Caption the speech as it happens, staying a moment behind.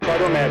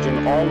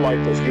imagine all life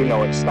as you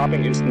know it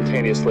stopping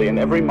instantaneously and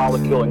every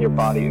molecule in your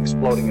body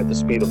exploding at the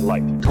speed of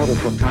light. Total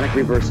protonic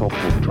reversal.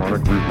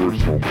 Protonic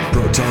reversal.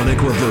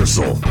 Protonic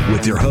reversal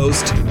with your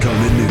host,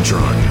 Conan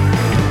Neutron.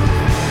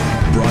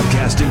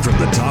 Broadcasting from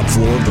the top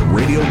floor of the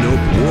Radio Nope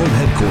World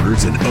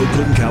Headquarters in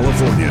Oakland,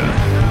 California.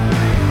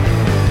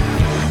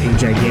 A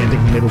gigantic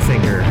middle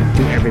finger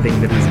to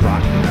everything that is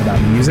rotten about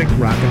music,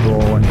 rock and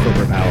roll, and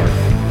corporate power.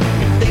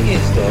 The thing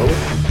is, though,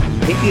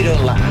 if you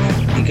don't laugh,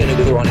 you're going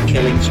to go on a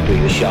killing spree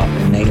with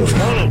sharpened nails.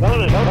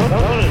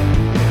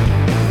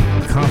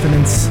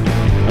 Confidence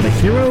of a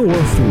hero or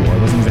a fool. I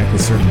wasn't exactly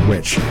certain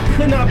which.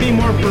 Could not be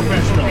more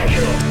professional.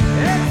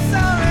 It's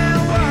only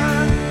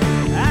one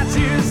I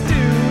choose to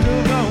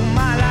go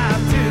my life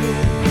to.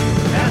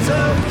 That's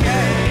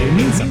okay. It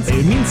means something.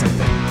 It means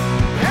something.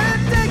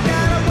 And take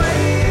that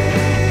away.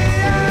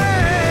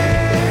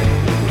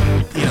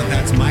 You know,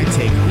 that's my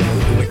take on it.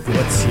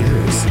 What's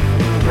yours?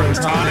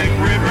 Protonic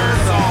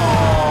reversal.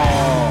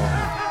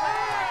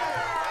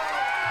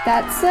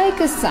 That's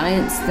like a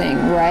science thing,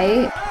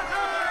 right?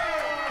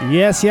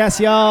 Yes,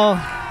 y'all.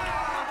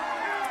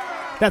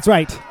 That's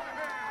right.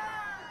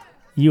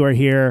 You are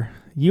here.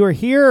 You are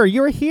here.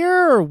 You're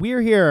here.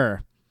 We're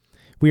here.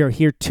 We are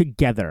here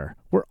together.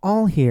 We're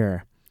all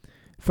here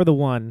for the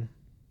one,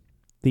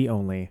 the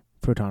only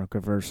Protonic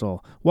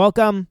reversal.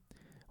 Welcome.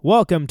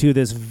 Welcome to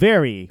this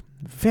very,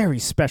 very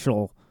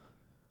special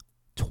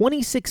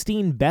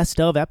 2016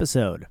 Best of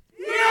episode.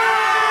 Yeah!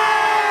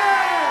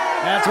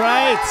 That's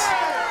right.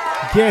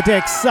 Get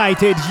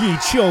excited, ye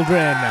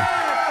children.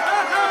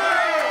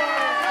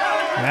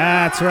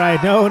 That's right.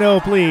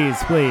 No,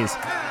 please.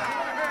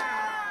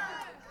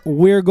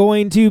 We're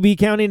going to be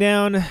counting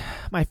down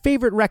my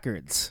favorite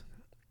records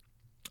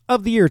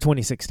of the year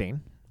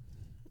 2016.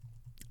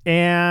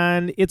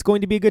 And it's going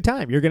to be a good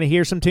time. You're going to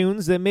hear some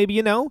tunes that maybe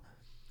you know.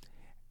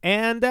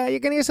 And you're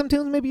going to hear some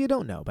tunes maybe you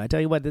don't know. But I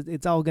tell you what,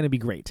 it's all going to be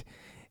great.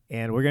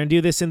 And we're going to do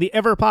this in the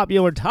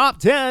ever-popular Top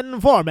 10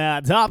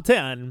 format. Top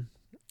 10.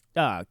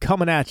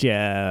 Coming at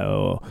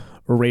you.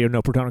 Radio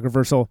No Protonic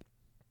Reversal.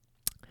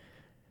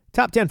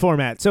 Top 10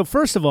 format. So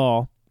first of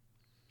all,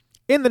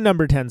 in the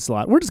number 10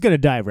 slot, we're just going to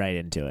dive right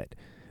into it.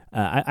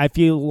 I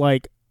feel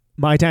like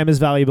my time is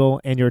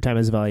valuable and your time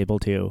is valuable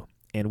too.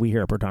 And we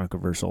here at Protonic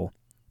Reversal,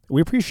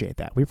 we appreciate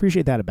that. We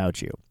appreciate that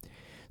about you.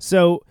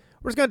 So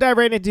we're just going to dive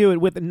right into it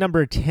with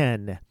number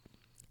 10.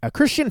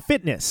 Christian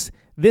Fitness.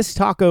 This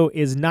taco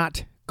is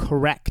not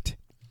correct.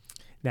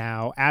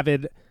 Now,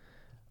 avid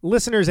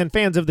listeners and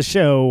fans of the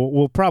show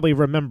will probably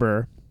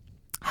remember,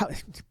 how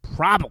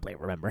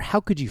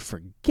could you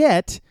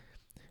forget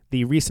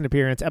the recent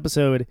appearance,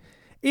 episode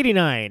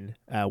 89,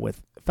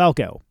 with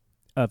Falco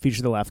of Future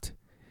to the Left,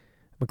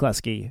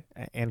 McCluskey,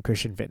 and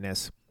Christian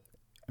Fitness,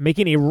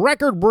 making a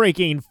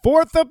record-breaking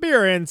 4th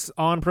appearance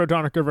on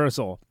Protonic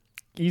Reversal.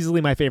 Easily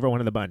my favorite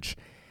one of the bunch.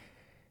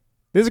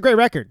 This is a great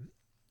record.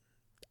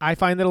 I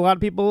find that a lot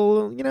of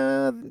people,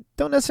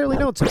 don't necessarily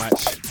know it so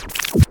much.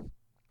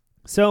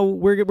 So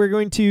we're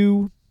going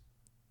to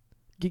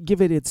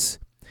give it its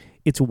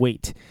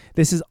weight.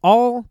 This is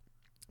all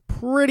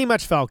pretty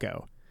much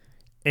Falco.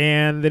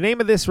 And the name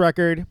of this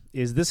record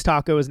is This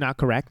Taco Is Not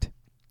Correct.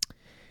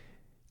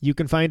 You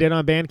can find it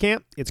on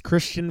Bandcamp. It's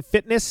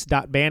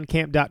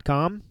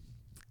christianfitness.bandcamp.com.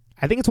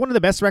 I think it's one of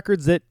the best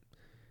records that,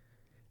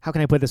 how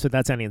can I put this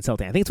without sounding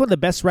insulting? I think it's one of the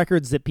best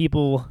records that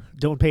people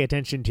don't pay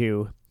attention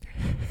to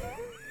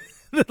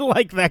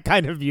like that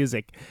kind of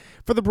music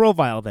for the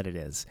profile that it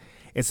is.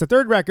 It's the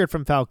third record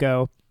from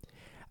Falco.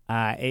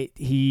 Jack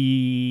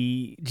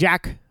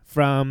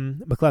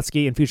from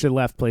McCluskey and Future to the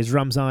Left plays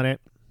drums on it.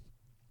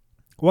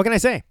 What can I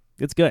say?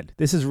 It's good.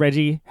 This is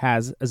Reggie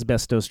Has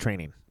Asbestos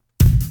Training.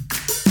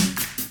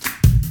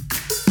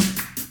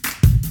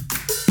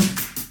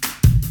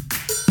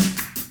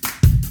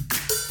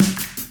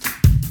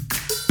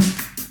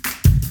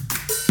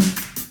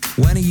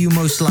 When are you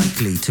most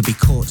likely to be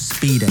caught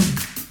speeding?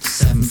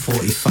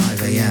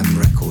 7:45 a.m.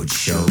 record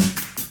show.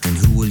 And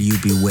who will you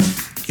be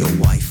with? Your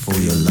wife or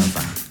your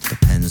lover?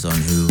 Depends on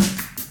who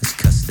has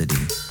custody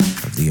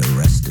of the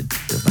Arrested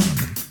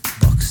Development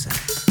box set.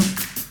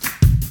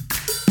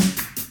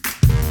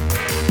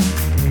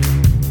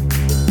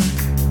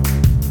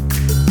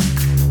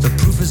 The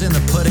proof is in the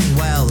pudding.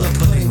 Well, the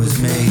pudding was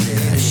made in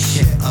a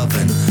shit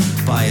oven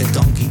by a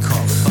donkey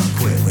cock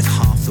fuckwit with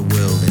half the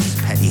world in his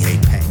petty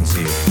hate petting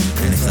zoo.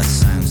 And if that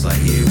sounds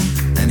like you,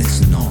 then it's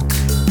not.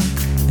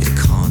 It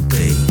can't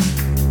be.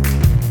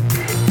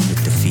 It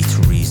defeats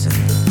reason.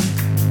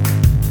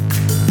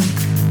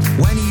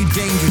 When are you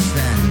dangerous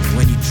then?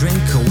 When you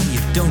drink or when you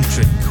don't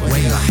drink?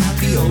 When you're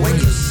happy or when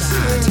you're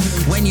sad?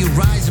 When you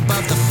rise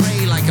above the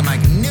fray like a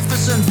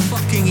magnificent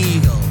fucking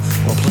eagle,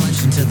 or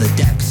plunge into the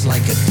depths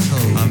like a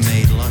toad? I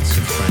made lots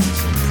of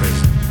friends in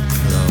prison,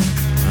 though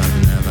I've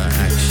never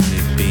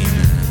actually been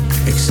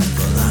there. Except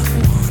for that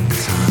one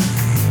time.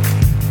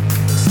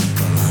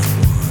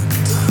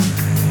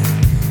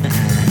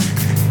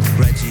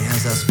 Reggie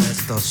has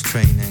asbestos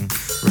training.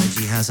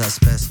 Reggie has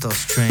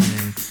asbestos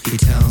training. He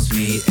tells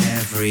me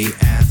every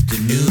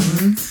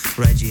afternoon.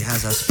 Reggie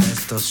has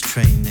asbestos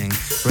training.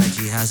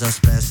 Reggie has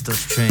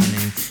asbestos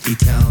training. He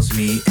tells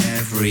me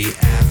every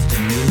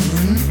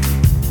afternoon.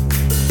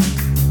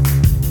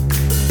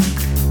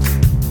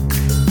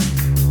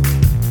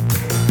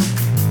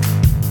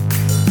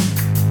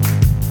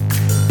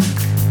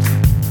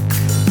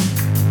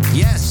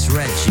 Yes,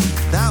 Reggie,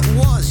 that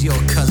was your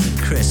cousin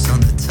Chris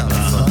on the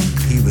telephone.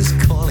 He was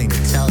calling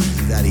to tell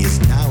you that he is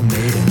now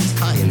made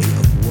entirely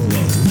of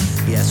woad.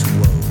 Yes,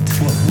 woad.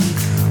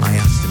 I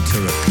asked him to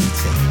repeat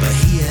it, but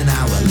he and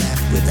I were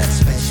left with that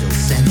special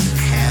sense of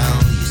hell.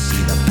 You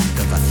see, the back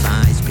of our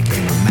thighs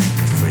became a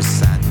magnet for his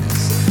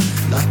sadness,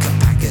 like a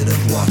packet of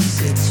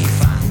Wotsits he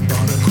found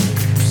on a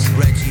corpse.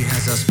 Reggie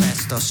has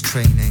asbestos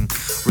training.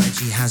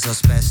 Reggie has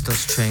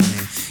asbestos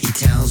training. He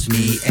tells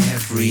me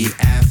every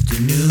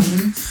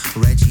afternoon.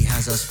 Reggie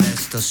has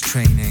asbestos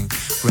training.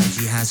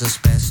 Reggie has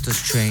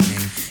asbestos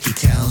training. He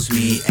tells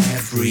me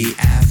every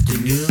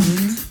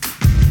afternoon.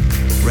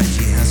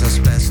 Reggie has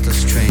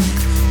asbestos training.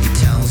 He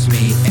tells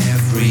me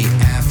every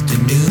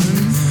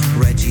afternoon.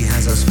 Reggie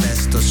has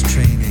asbestos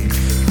training.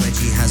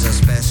 Reggie has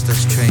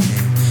asbestos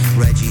training.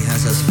 Reggie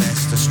has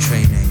asbestos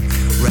training.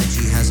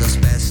 Reggie has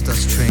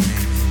asbestos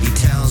training. He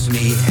tells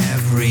me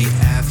every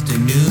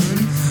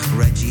afternoon.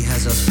 Reggie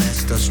has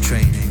asbestos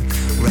training.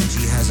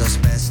 Reggie has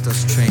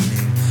asbestos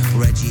training.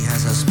 Reggie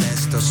has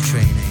asbestos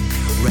training.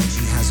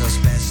 Reggie has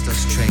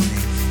asbestos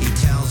training. He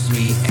tells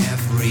me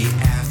every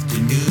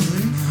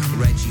afternoon.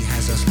 Reggie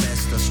has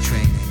asbestos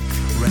training.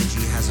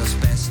 Reggie has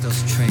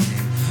asbestos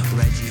training.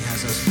 Reggie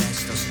has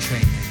asbestos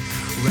training.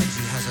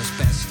 Reggie has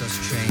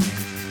asbestos training.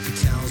 He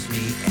tells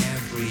me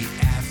every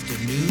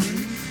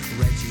afternoon.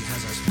 Reggie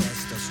has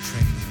asbestos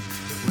training.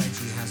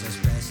 Reggie has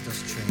asbestos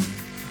training.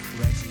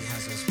 Reggie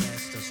has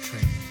asbestos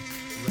training.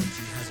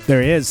 Reggie has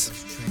There he is.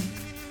 asbestos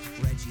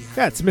training. Reggie has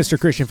That's Mr.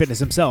 Christian Fitness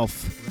himself,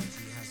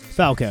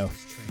 Falco.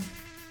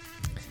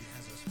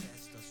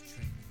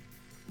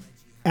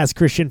 As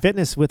Christian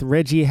Fitness with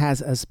Reggie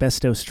has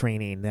asbestos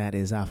training. That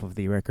is off of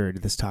the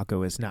record. This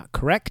taco is not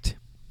correct.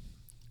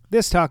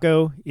 This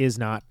taco is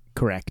not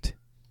correct.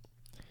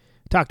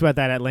 Talked about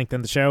that at length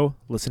in the show.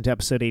 Listen to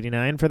episode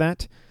 89 for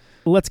that.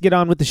 Let's get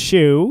on with the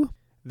show.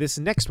 This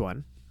next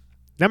one,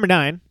 number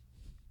 9.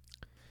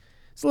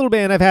 It's a little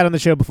band I've had on the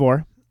show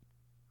before.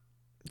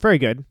 Very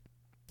good.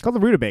 Called the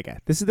Rutabaga.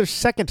 This is their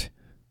second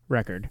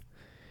record.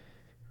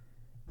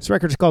 This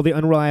record is called The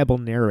Unreliable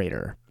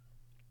Narrator.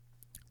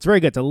 It's very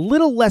good. It's a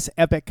little less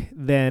epic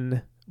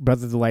than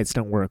Brother the Lights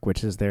Don't Work,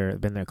 which has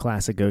been their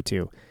classic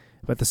go-to.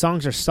 But the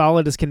songs are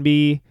solid as can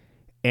be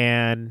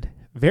and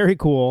very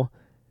cool.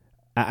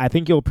 I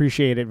think you'll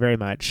appreciate it very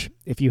much.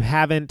 If you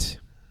haven't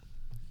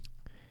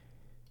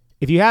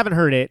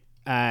heard it,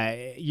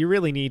 you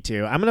really need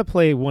to. I'm going to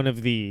play one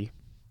of the...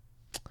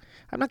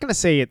 I'm not going to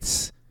say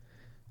it's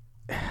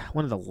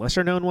one of the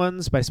lesser-known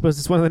ones, but I suppose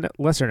it's one of the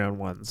lesser-known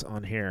ones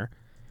on here.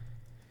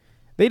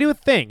 They do a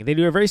thing. They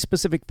do a very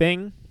specific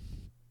thing.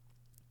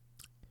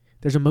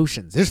 There's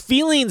emotions. There's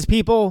feelings,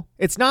 people.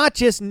 It's not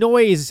just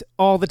noise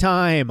all the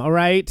time, all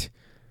right?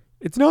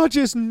 It's not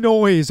just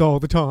noise all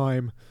the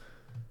time.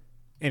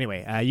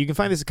 Anyway, you can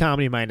find this at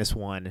Comedy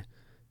 -1,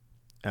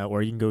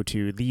 or you can go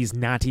to These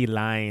Naughty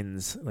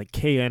Lines, like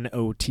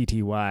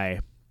Knotty.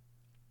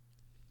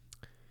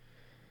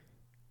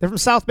 They're from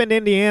South Bend,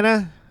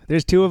 Indiana.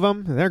 There's 2 of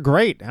them. They're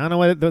great. I don't know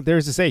what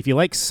there's to say. If you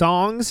like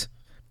songs,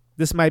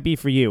 this might be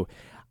for you.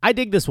 I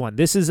dig this one.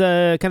 This is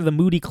kind of the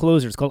moody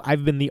closer. It's called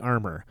I've Been the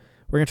Armor.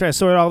 We're going to try to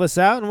sort all this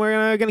out, and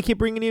we're going to keep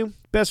bringing you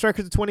best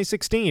records of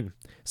 2016.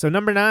 So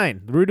number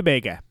 9, the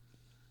Rutabaga.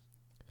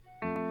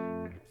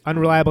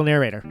 Unreliable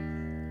Narrator.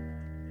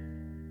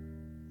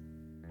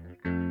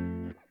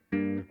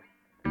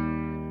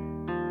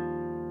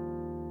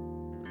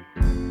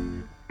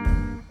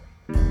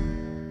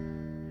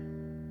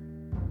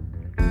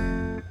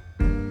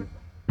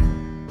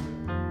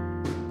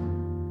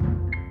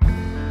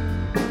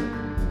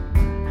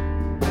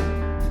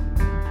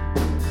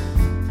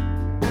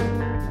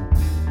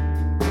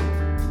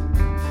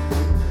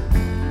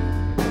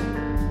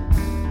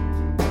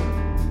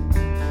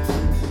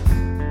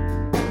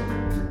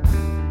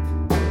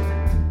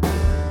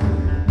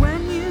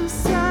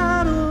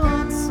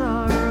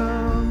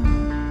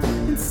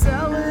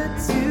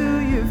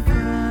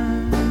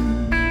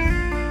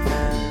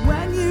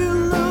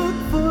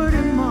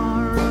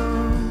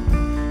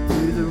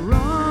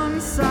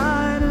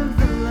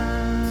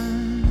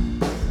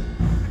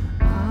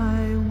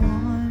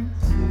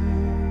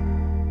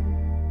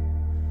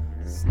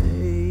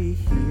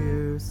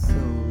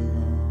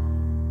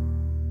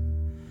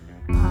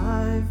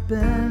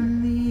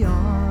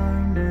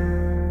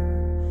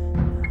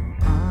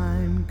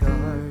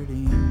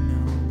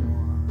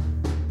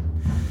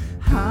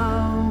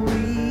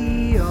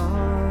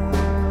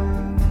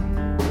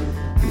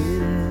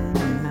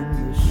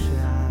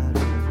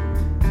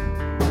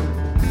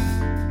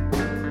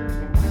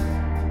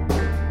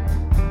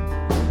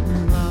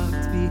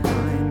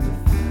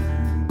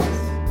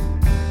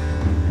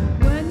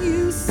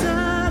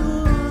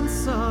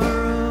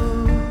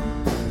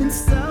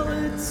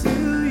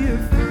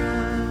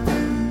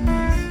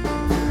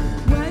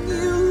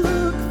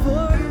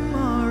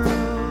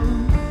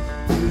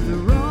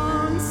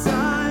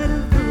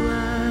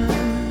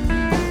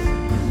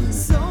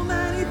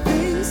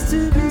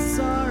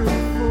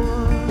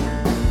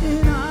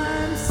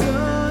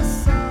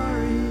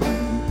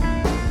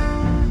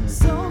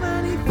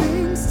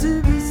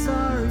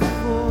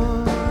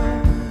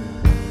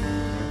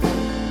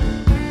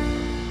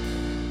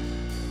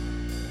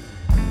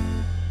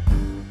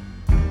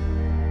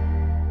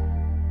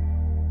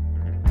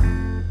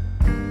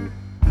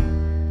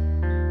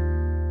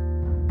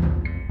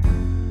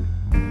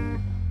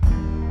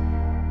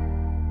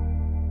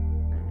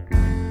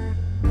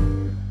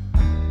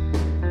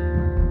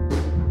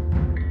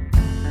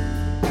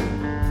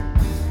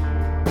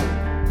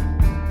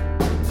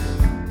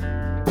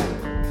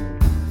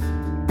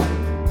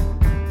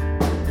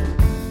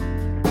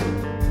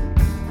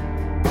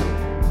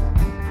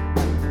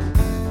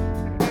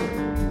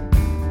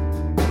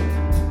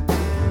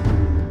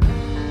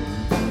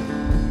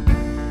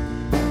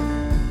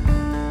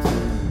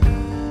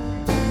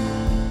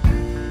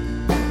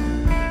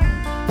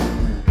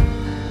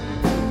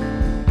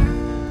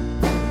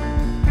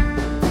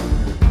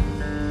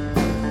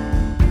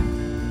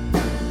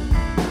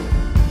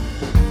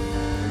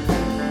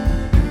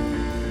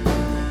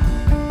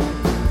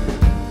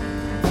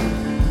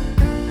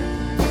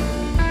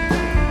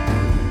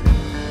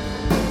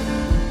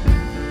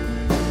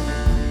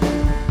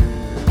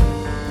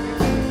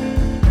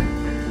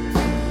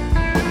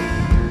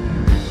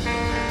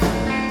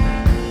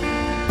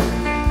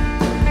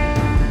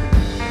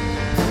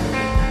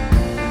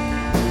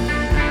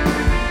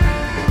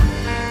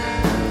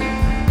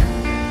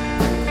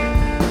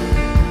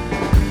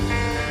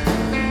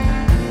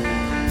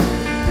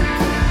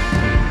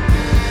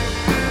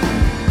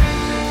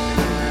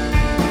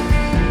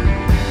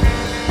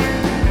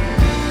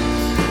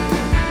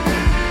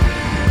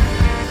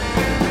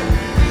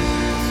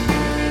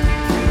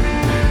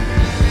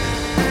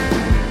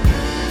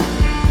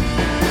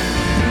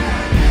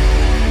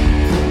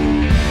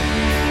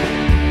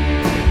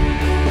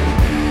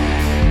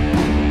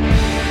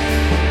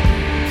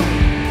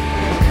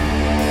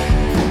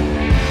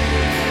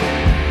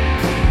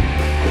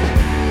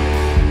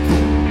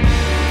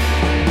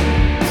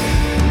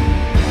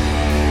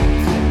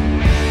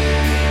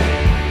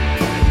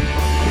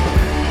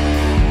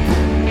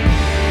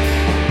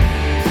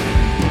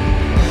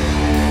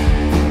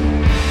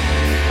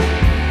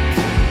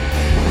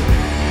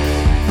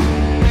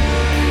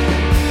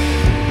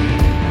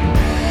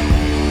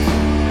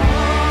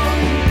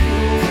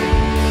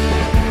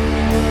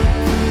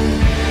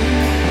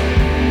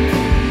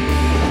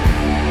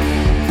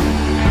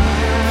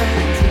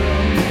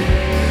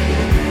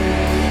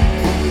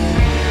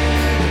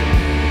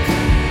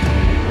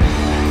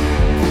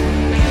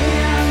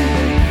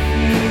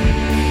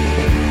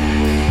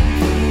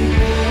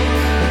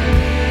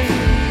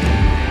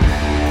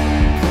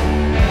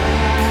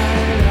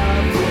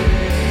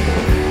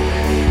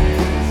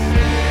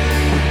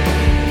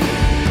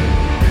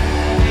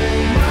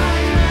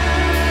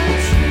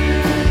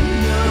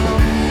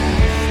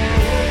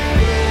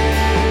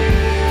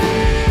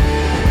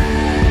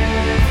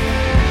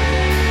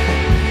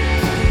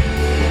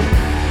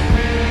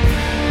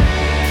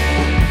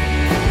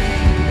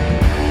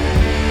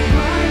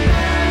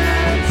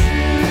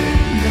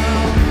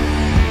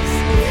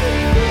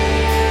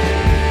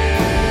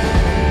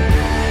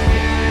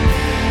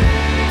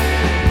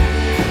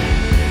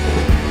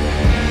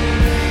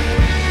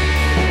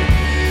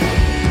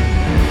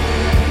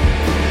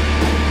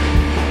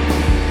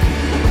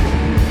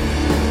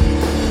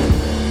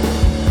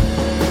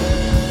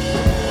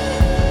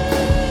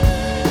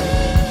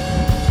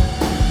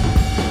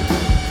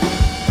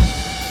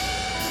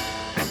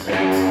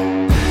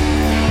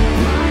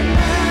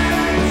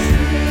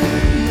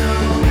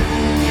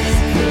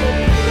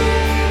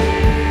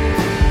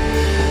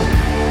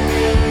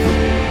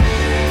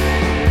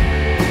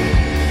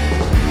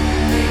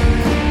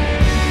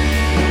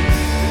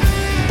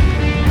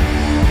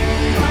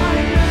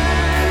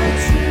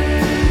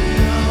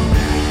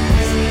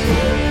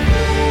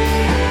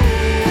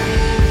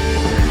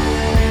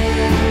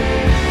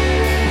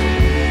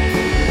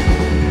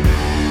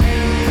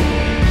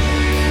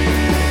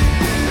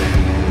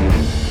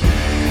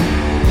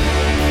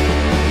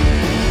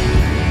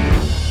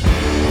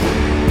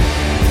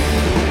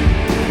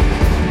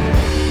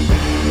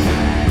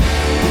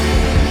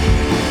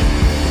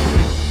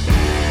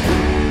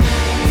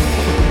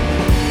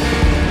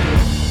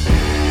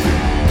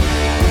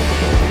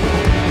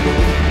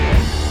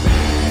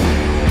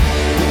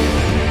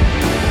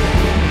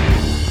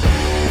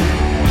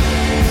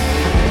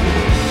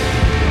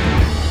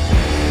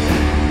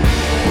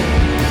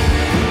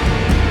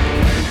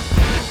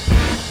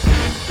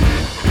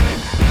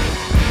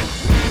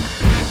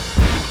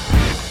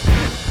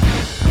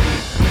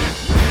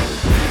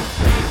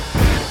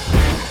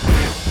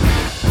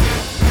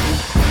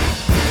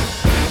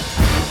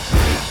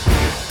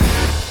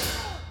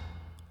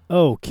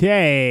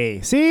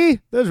 Okay. See?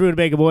 Those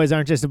Rutabaga boys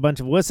aren't just a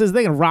bunch of wusses.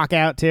 They can rock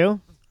out, too.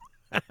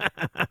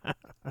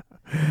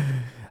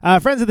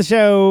 Friends of the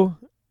show.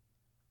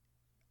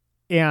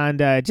 And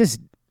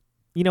just,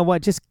 you know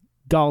what? Just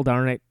gall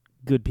darn it.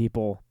 Good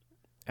people.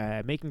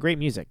 Making great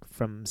music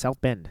from South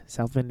Bend,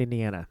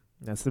 Indiana.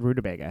 That's the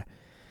Rutabaga.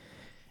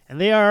 And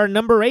they are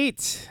number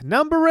 8.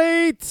 Number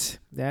 8!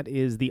 That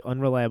is The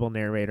Unreliable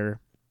Narrator.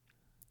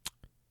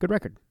 Good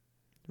record.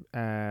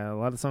 A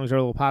lot of the songs are a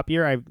little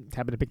poppier. I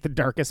happen to pick the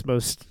darkest,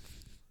 most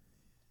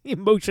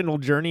emotional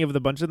journey of the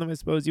bunch of them, I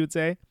suppose you would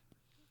say.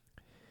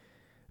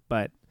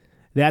 But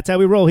that's how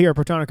we roll here at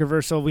Protonic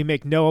Reversal. We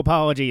make no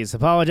apologies.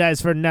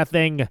 Apologize for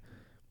nothing.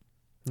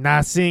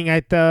 Nothing, I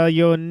tell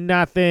you,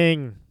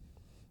 nothing.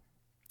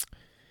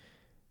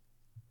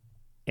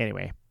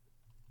 Anyway.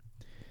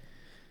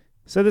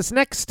 So this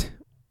next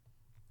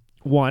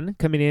one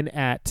coming in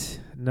at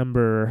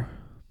number...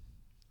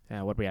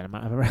 what are we at?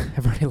 I've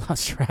already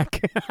lost track.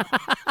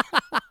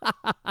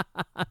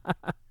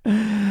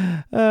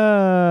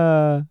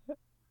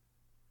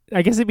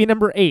 I guess it'd be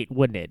number 8,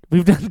 wouldn't it?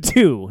 We've done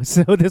 2,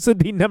 so this would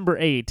be number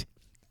 8.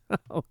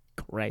 Oh,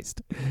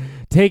 Christ.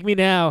 Take me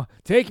now.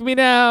 Take me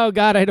now.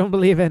 God, I don't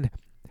believe in.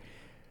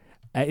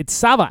 It's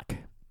Savak.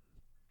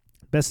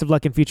 Best of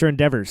luck in future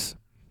endeavors.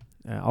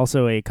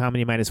 Also a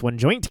Comedy -1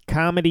 joint.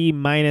 Comedy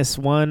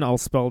 -1, all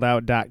spelled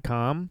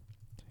out.com.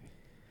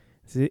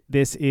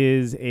 This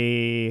is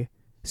a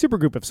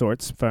supergroup of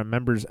sorts from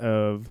members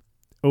of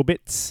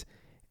Obits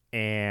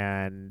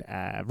and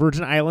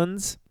Virgin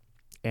Islands,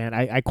 and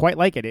I quite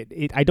like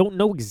it. I don't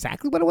know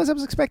exactly what it was I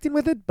was expecting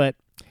with it, but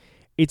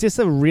it's just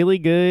a really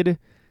good,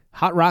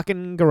 hot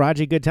rockin',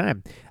 garagey good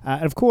time.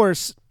 And of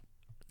course,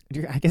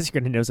 I guess you're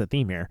going to notice a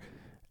theme here.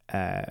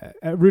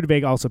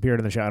 Rutabaga also appeared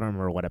in the show. I don't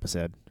remember what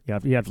episode. You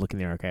have to look in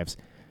the archives.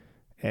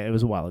 It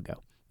was a while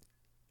ago.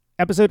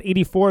 Episode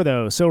 84,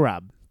 though,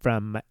 Sohrab.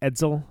 From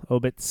Edsel,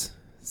 Obits,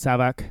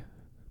 Savak.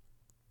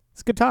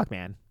 It's good talk,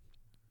 man.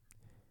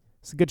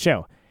 It's a good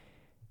show.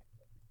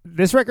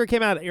 This record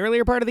came out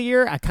earlier part of the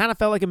year. I kind of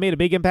felt like it made a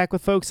big impact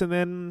with folks, and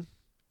then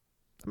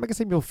I'm not going to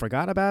say people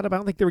forgot about it, but I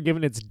don't think they were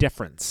given its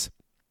deference.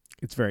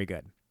 It's very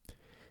good.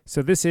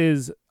 So this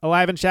is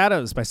Alive in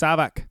Shadows by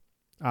Savak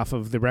off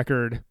of the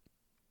record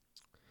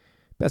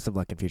Best of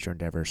Luck in Future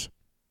Endeavors.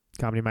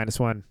 Comedy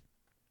 -1.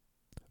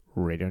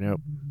 Radio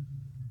Nope.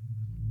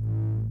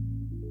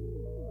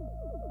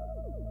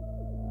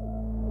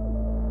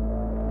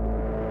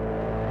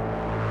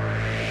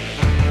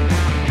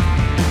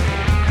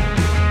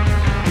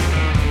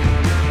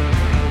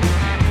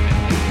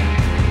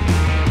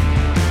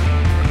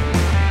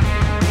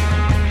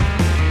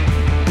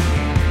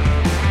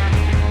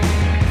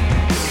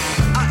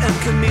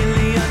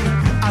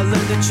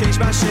 Change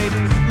my shape,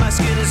 my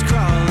skin is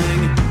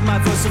crawling, my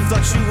voice will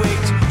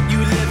fluctuate. You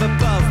live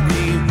above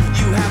me,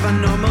 you have a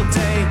normal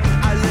day.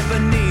 I live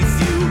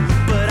beneath you,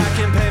 but I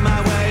can pay my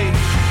way.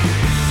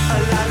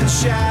 Alive in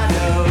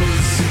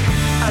shadows,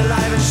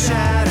 alive in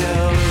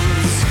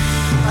shadows,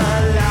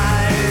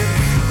 alive.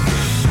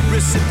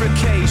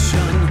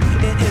 Reciprocation,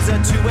 it is a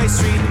two-way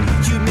street.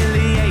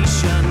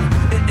 Humiliation,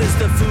 it is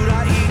the food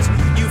I eat.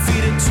 You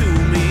feed it to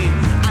me,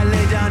 I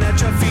lay down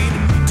at your feet.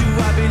 Do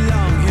I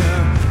belong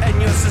here? In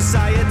your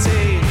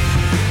society,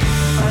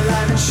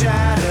 alive in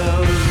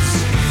shadows,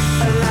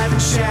 alive in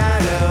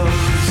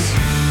shadows,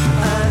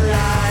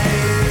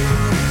 alive.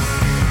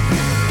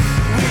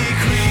 We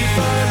creep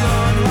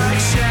along like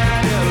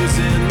shadows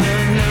in the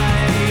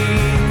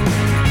night,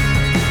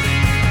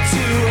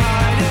 to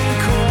hide in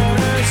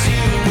corners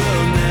you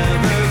will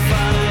never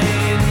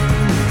find.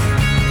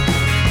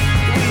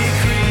 We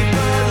creep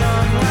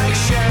along like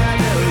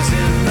shadows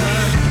in the.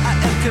 I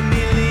am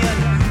chameleon,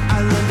 I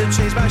learn to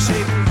change my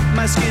shape.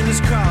 My skin is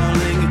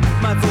crawling,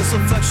 my voice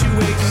will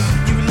fluctuate.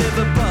 You live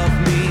above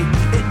me,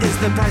 it is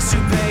the price to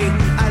pay.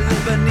 I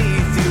live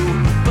beneath you,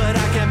 but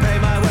I can't pay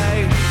my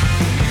way.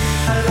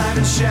 Alive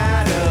in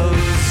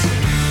shadows,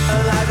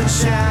 alive in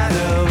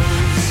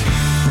shadows,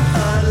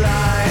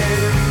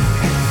 alive.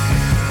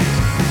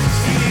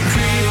 We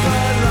creep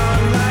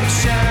along like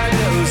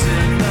shadows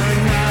in the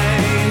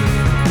night,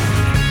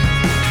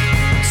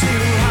 to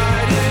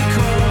hide in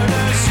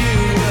corners you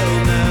will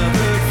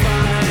never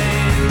find.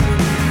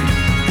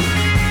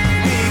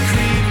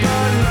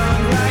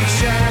 Like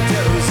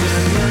shadows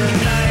in the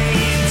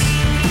night,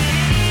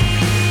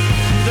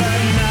 the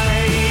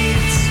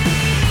night,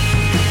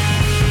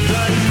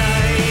 the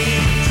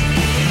night,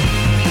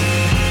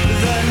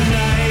 the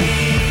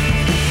night.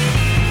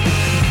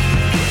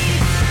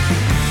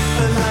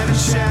 Alive in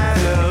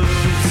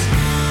shadows,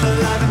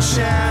 alive in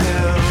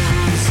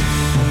shadows,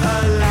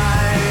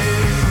 alive.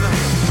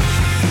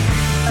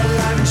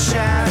 Alive in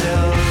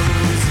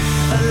shadows,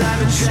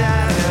 alive in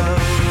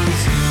shadows,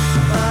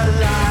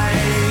 alive.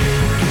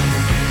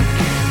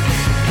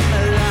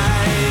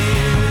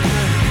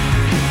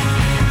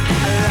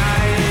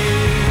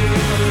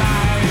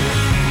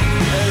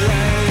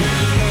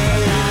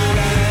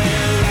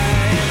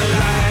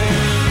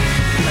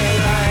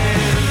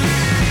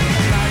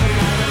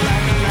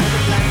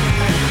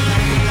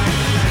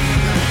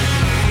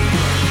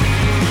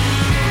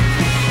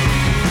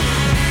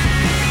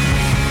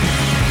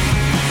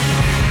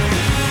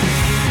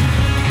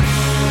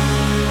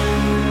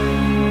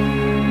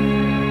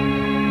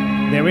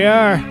 There we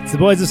are. It's the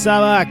Boys of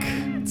Sabak.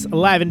 It's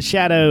Alive in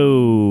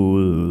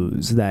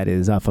Shadows. That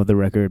is off of the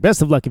record.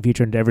 Best of luck in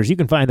future endeavors. You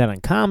can find that on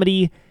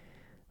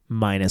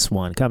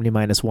Comedy-1,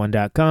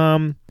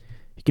 comedy-1.com.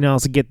 You can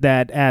also get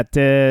that at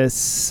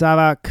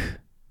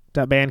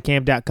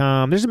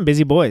savak.bandcamp.com. There's some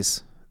busy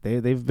boys.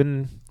 They've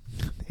been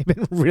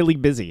really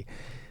busy.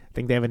 I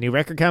think they have a new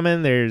record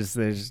coming.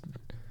 There's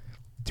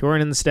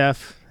touring and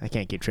stuff. I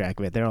can't keep track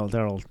of it. They're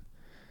all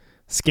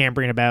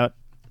scampering about.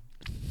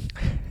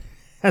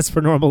 As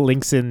per normal,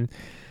 links in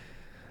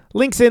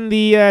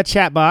the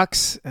chat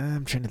box.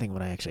 I'm trying to think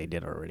what I actually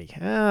did already.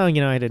 Oh,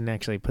 I didn't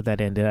actually put that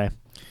in, did I?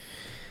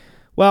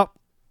 Well,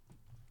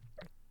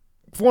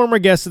 former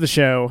guest of the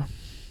show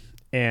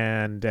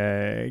and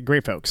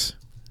great folks.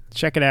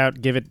 Check it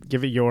out. Give it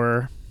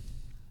your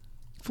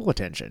full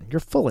attention. Your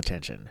full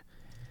attention.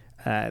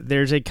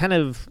 There's a kind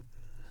of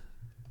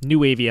new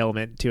wavy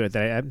element to it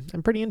that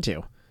I'm pretty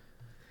into,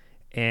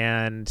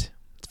 and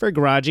it's very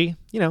garagey,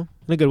 in a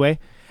good way.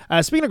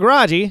 Speaking of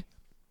garagey,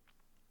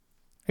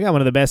 I got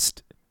one of the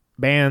best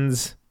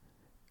bands,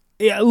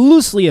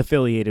 loosely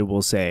affiliated,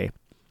 we'll say,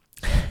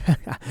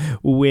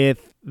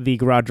 with the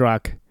garage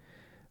rock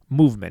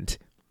movement.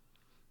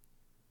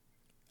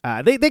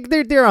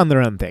 They're on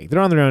their own thing.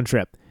 They're on their own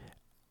trip.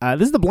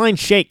 This is the Blind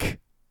Shake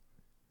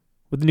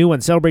with the new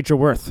one, Celebrate Your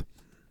Worth.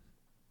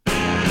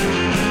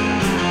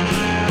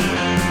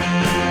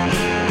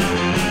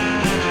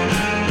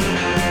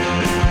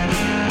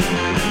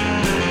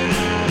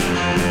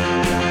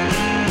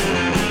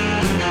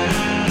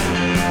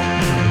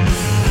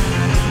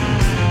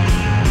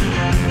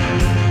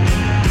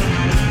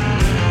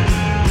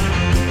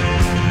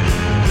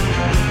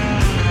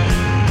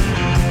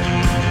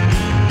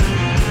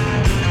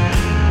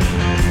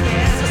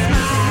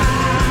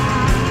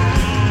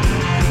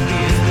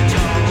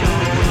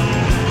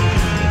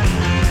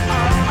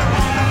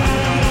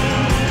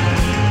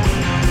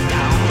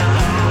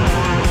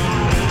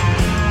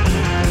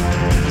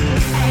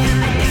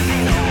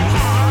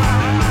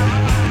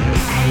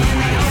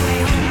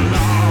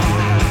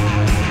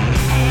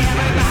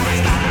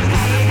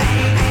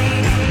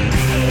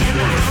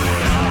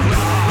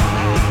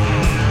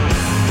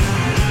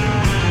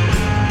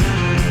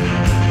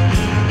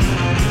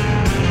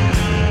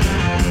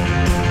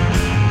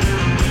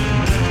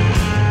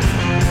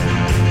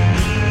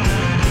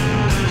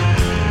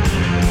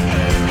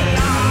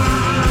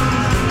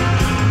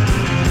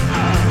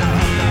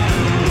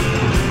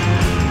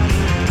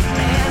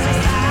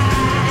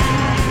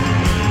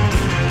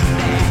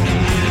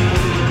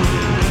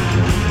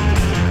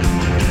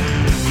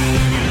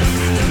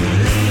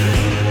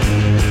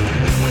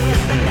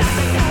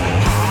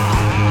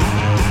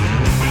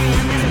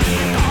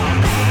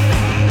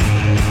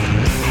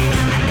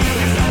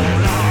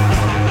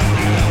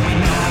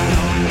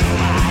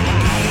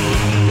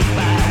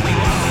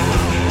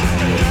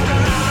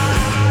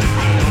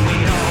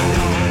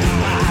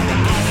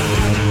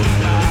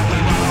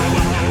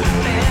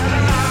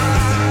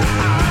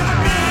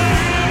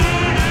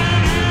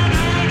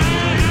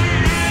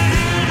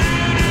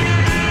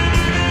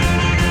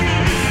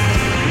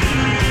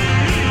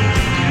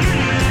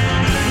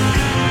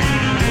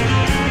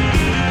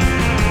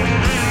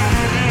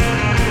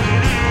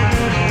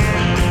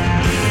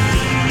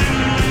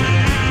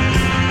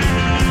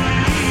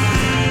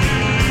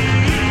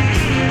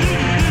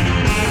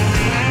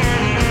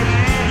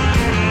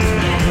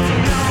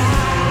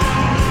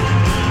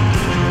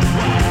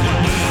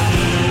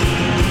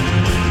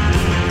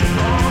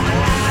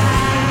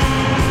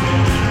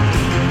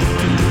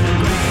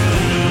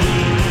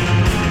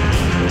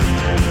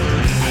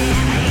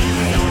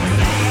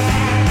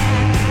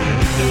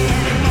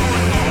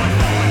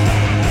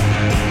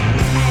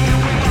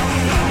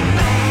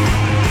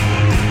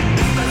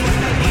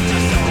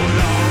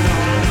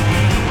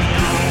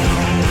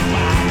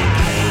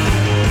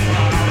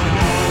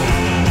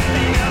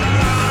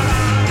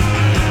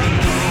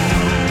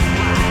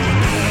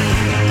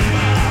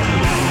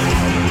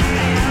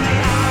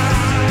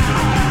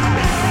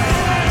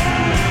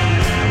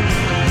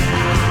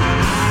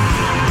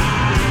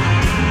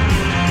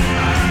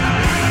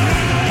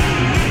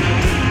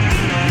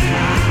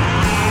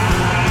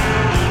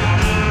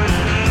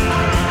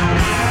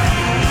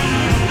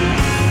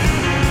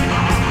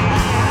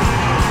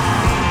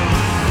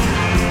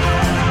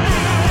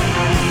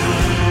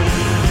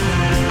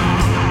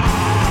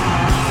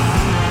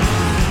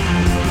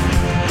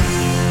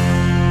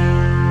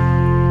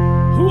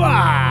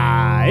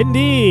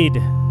 Indeed.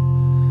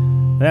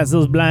 That's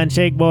those Blind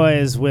Shake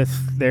boys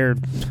with their,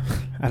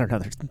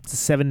 their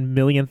 7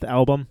 millionth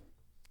album.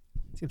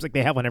 Seems like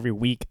they have one every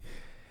week.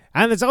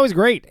 And it's always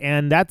great.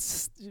 And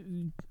that's,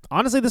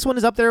 honestly, this one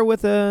is up there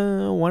with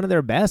one of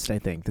their best, I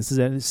think. This is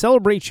a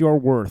Celebrate Your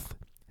Worth.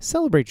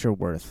 Celebrate Your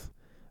Worth,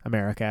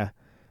 America.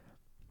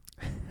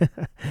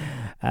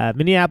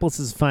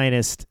 Minneapolis'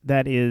 finest.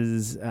 That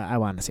is, I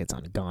want to say it's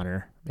on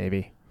Goner,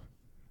 maybe.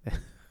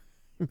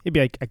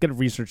 Maybe I could have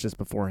researched this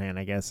beforehand,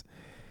 I guess.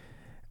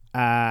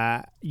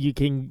 You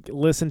can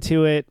listen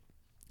to it.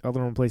 All the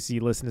normal places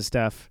you listen to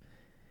stuff.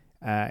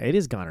 It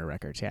is Goner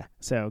Records, yeah.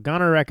 So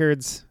Goner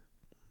Records,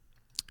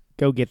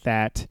 go get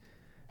that.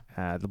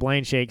 The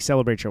Blind Shake,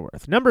 Celebrate Your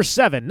Worth. Number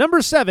 7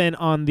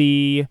 on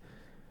the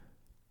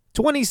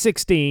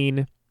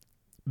 2016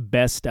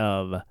 Best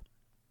of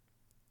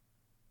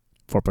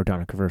for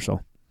Protonic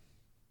Commercial.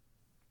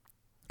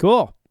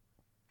 Cool.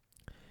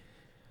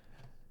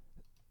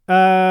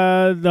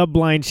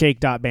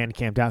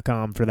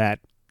 Theblindshake.bandcamp.com for that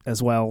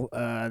as well.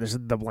 There's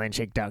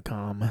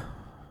theblindshake.com.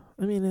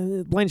 I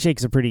mean, Blind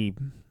Shake's a pretty...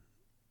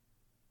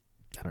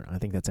 I don't know. I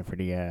think that's a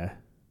pretty... Oh,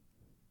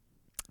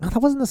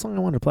 that wasn't the song I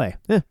wanted to play.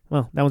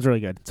 Well, that one's really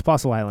good. It's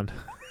Fossil Island.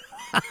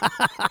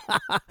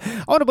 I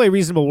want to play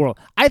Reasonable World.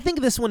 I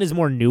think this one is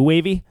more new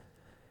wavy,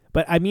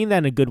 but I mean that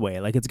in a good way.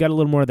 Like, it's got a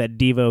little more of that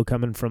Devo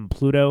coming from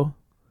Pluto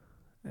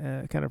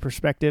kind of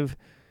perspective.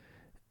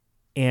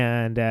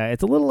 And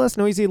it's a little less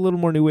noisy, a little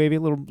more new wavy,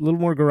 a little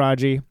more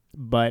garagey,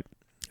 but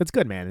it's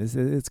good, man.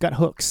 It's got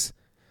hooks.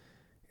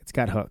 It's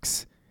got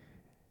hooks.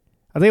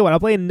 I'll tell you what, I'll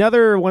play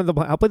another one of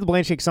I'll play the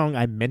Blind Shake song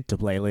I meant to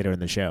play later in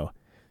the show.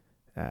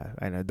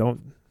 I know,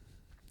 don't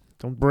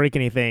break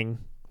anything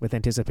with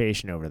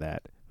anticipation over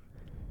that.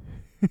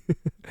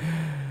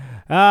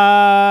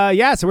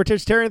 So we're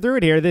just tearing through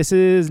it here. This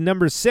is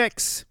number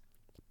 6,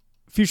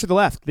 Future of the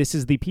Left. This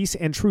is the Peace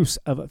and Truce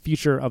of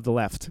Future of the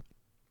Left.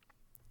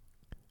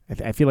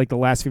 I feel like the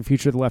last few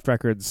Future of the Left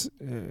records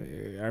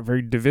are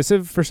very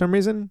divisive for some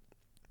reason.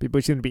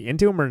 People seem to be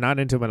into them or not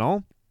into them at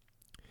all.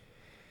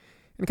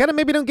 And kind of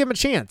maybe don't give them a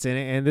chance.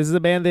 And this is a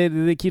band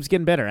that keeps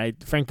getting better. I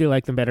frankly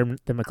like them better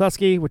than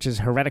McCluskey, which is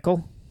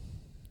heretical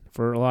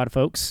for a lot of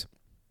folks.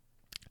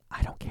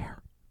 I don't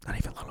care. Not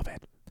even a little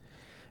bit.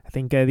 I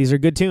think these are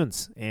good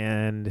tunes.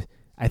 And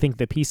I think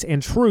the Peace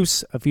and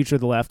Truce of Future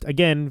of the Left,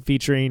 again,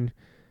 featuring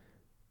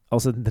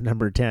also the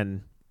number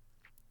 10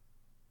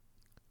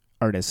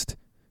 artist,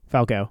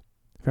 Falco,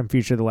 from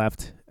Future of the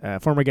Left.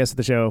 Former guest of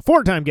the show,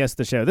 4-time guest of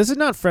the show. This is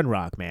not friend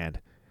rock, man.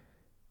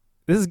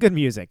 This is good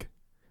music.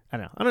 I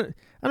know. I don't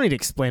need to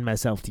explain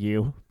myself to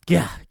you.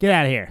 Yeah, get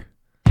out of here.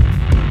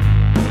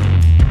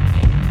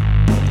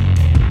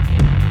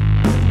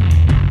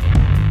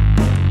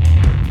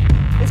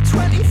 If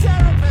 20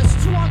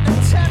 therapists want to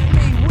tempt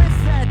me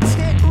with their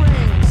tit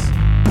rings,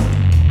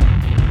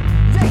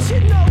 they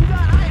should know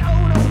that I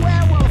own a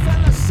werewolf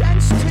and the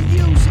sense to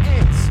use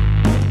it.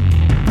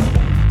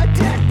 A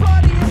dead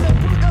body in the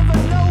boot of a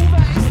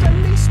Nova is the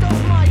least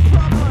of my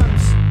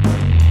problems.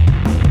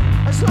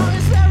 As long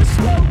as there is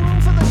still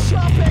room for the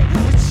shopping,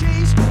 the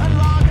cheese and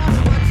lager,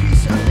 one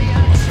piece of the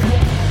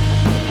action.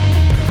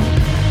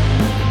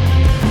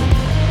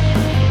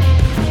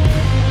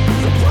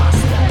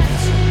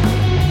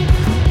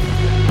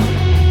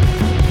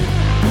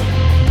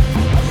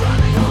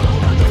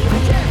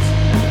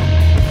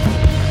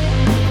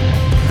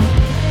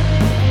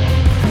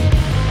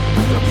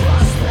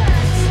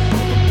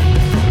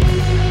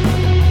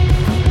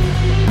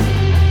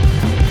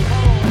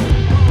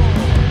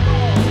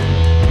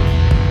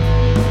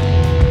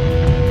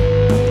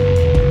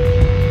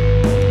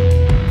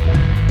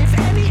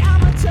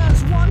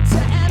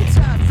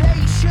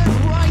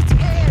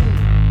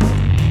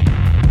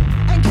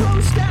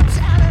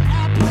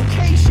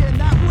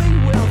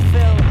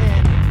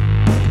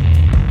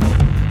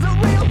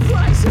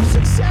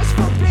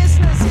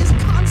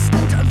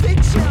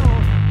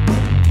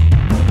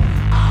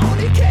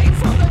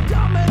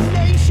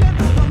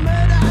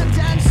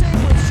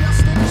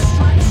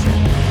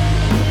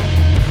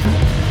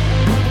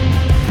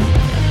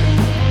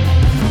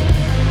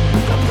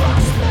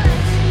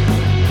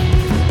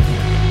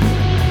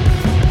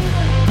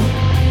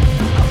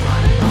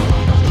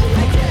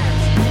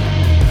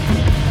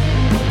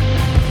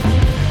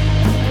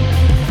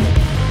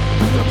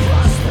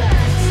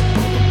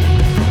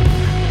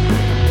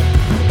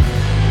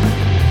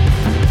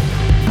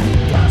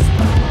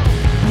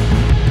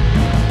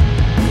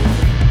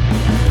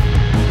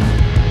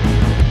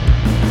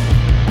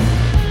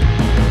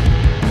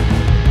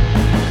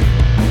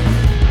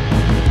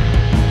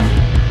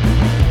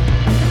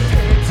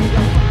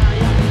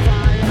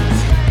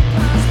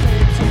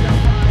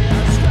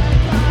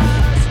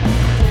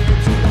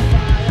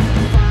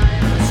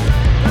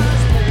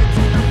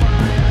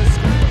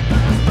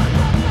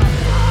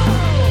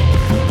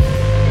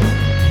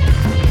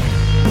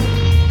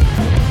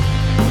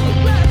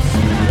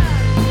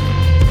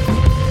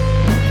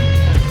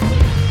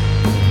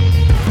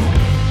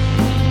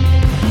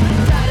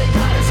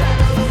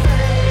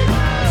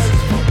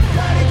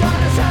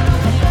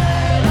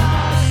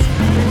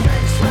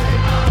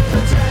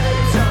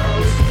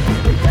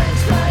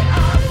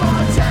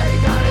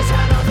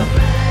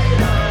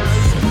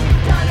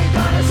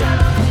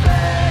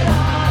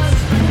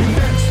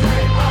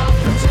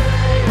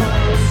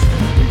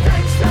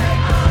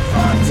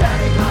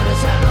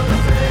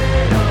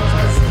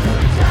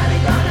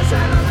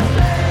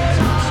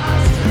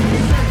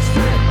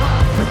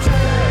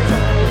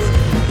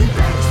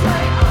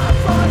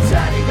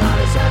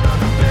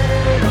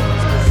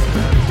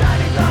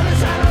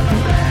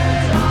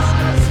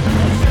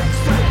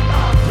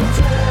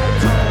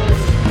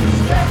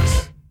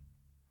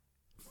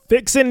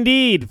 Fix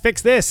indeed.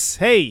 Fix this.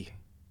 Hey,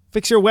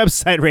 fix your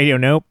website, Radio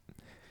Nope.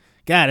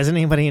 God, isn't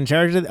anybody in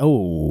charge of that?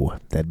 Oh,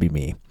 that'd be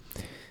me.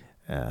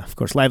 Of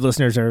course, live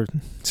listeners are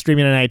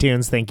streaming on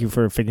iTunes. Thank you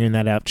for figuring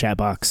that out, chat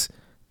box.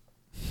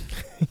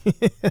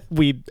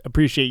 We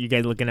appreciate you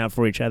guys looking out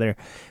for each other.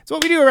 It's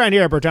what we do around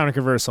here at Protonic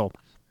Reversal.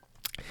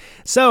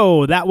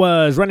 So that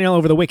was Running All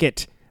Over the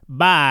Wicket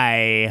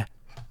by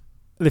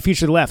The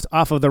Future of the Left,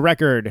 off of the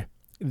record,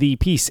 The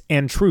Peace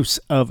and Truce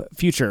of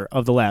Future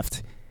of the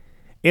Left.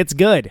 It's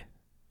good.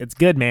 It's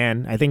good,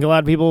 man. I think a lot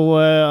of people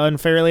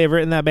unfairly have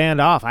written that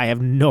band off. I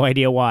have no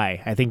idea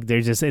why. I think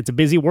it's a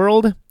busy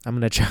world. I'm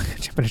gonna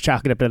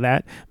chalk it up to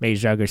that.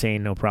 Maze Jugger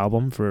saying no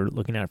problem for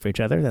looking out for each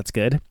other. That's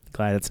good.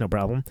 Glad it's no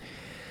problem.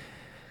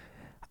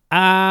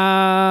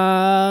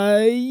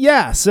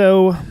 Yeah.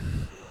 So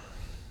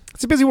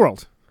it's a busy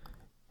world.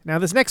 Now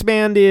this next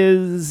band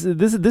is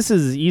this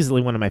is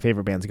easily one of my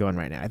favorite bands going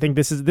right now. I think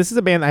this is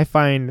a band I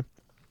find,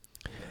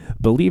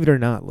 believe it or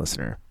not,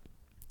 listener,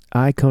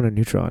 I, Conan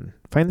Neutron,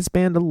 find this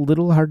band a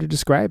little hard to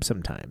describe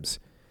sometimes.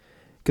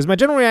 Because my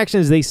general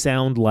reaction is they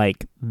sound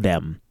like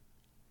them.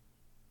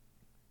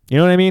 You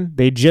know what I mean?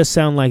 They just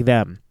sound like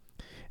them.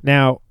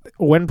 Now,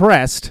 when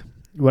pressed,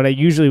 what I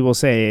usually will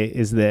say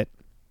is that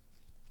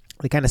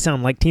they kind of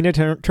sound like Tina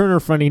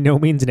Turner fronting No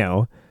Means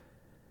No,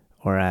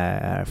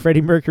 or Freddie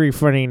Mercury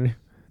fronting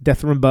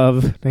Death from Above,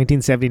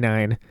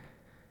 1979.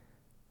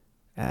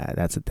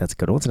 That's a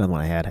good one. What's another one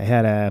I had?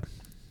 I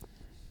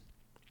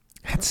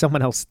had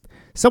someone else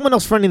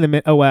fronting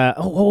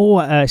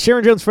the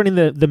Sharon Jones fronting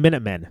the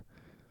Minutemen.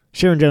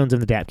 Sharon Jones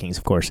and the Dap Kings,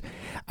 of course.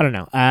 I don't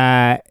know.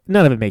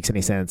 None of it makes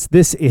any sense.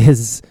 This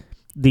is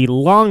the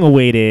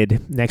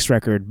long-awaited next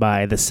record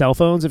by the Cell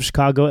Phones of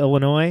Chicago,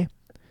 Illinois.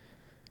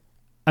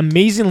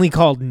 Amazingly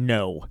called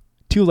No.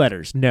 2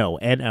 letters. No.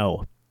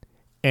 N-O.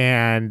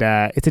 And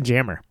it's a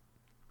jammer.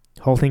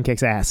 Whole thing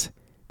kicks ass.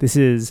 This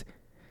is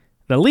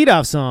the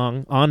leadoff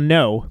song on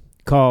No,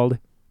 called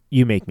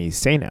You Make Me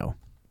Say No.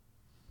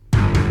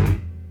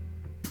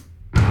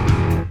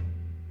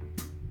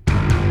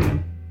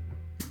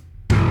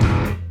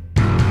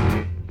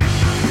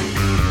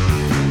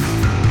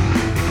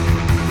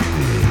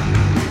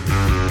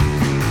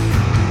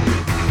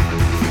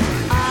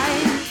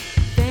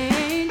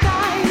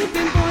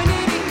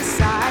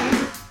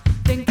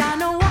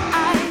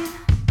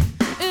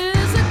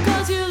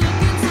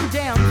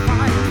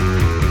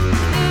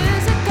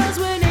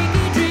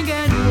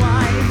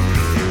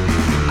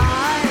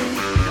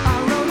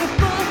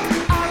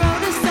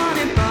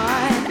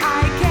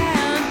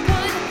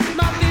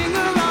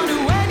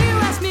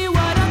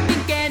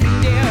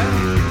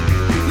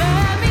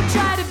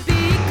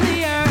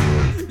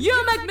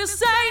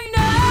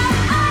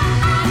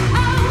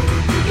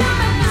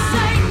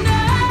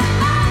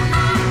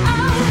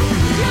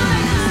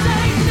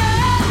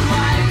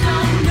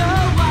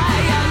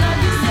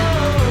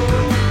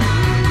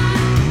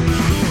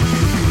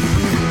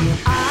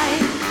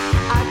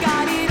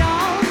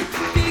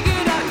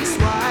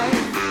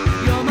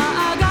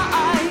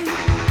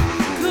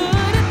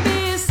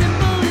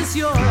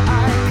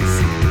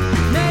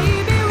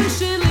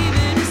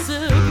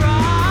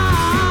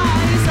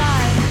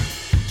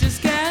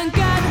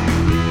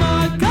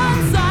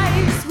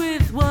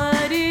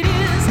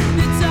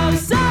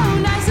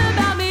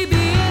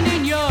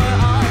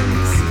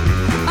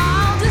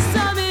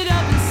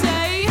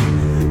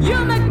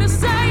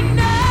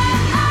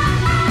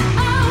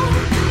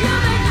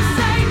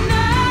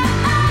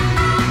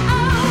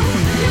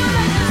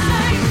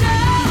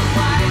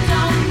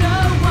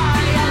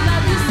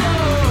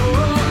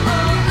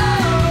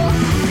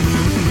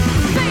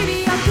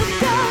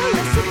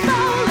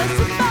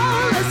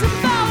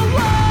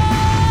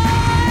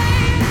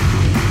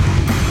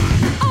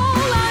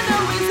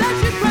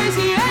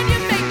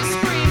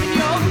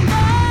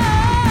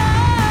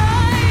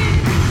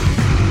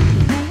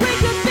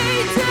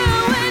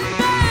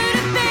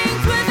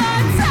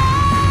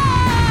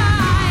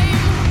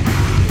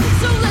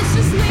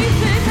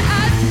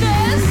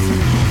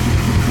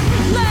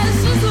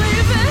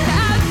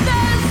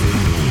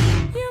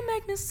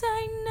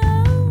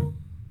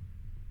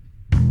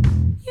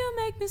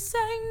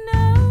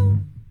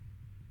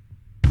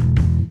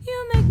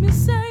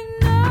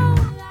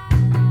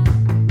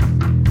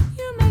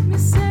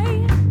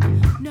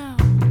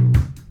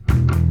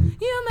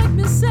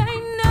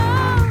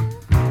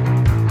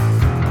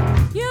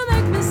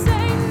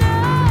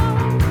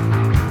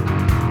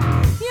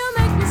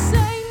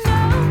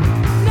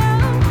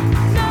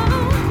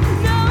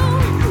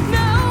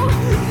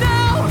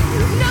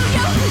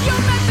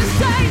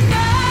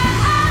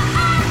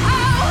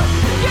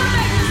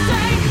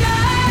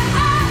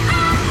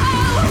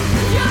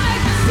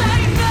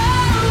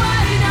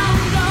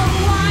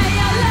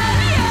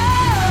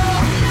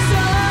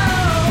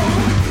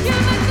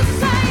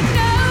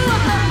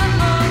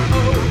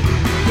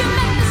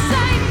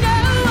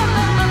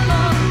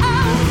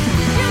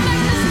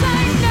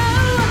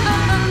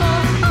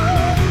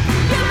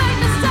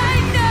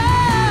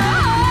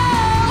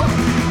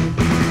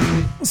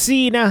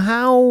 See, now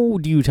how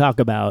do you talk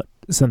about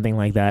something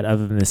like that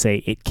other than to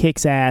say, it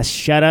kicks ass,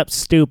 shut up,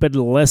 stupid,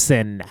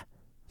 listen.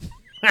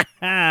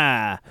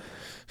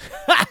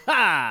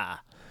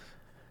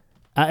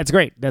 It's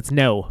great. That's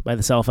No by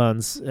the Cell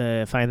Phones.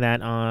 Find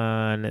that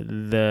on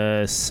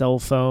the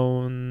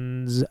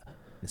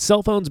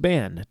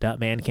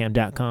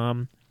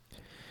cellphonesband.bandcamp.com.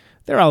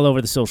 They're all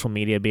over the social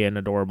media being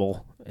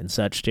adorable and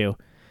such too.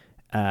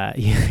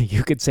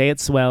 You could say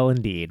it's swell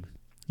indeed.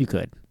 You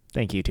could.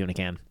 Thank you, Tuna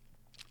Can.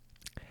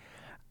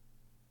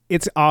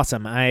 It's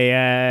awesome.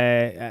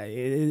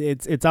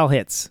 It's all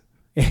hits.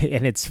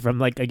 And it's from,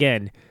 like,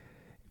 again,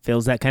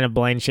 feels that kind of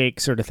blind shake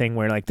sort of thing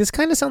where, like, this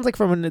kind of sounds like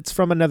it's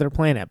from another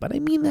planet, but I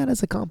mean that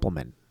as a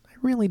compliment. I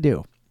really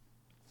do.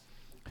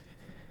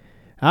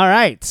 All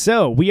right,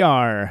 so we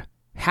are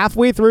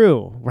halfway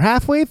through. We're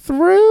halfway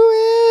through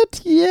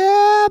it.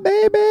 Yeah,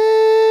 baby.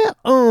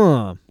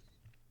 Of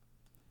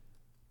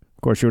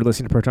course, you were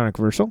listening to Protonic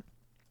Reversal.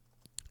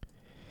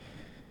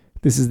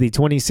 This is the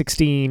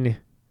 2016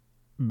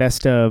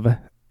 Best of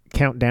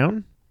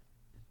Countdown.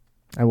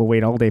 I will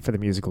wait all day for the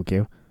musical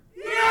cue.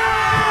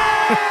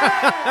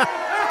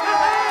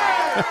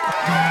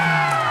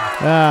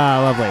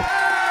 Lovely.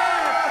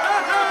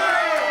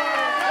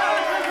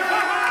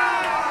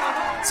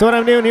 So what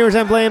I'm doing here is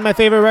I'm playing my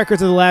favorite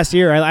records of the last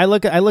year. I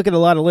look at a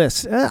lot of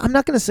lists. I'm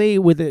not going to say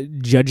with a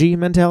judgy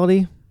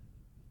mentality.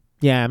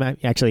 Yeah,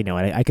 actually no.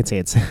 I can say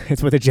it's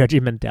with a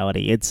judgy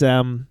mentality. It's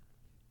I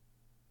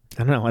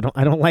don't know.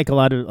 I don't like a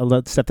lot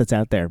of stuff that's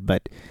out there,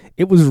 but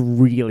it was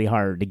really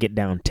hard to get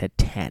down to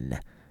 10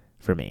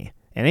 for me.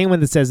 And anyone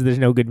that says there's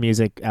no good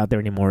music out there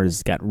anymore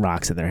has got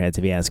rocks in their heads,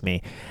 if you ask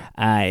me.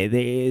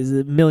 There's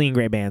a million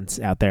great bands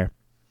out there.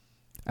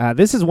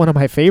 This is one of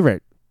my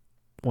favorite.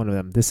 One of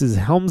them. This is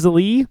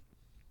Helmsley,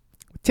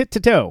 Tit to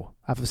Toe,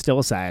 off of Still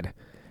Aside.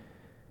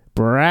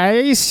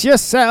 Brace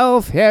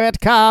yourself, here it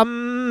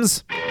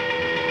comes.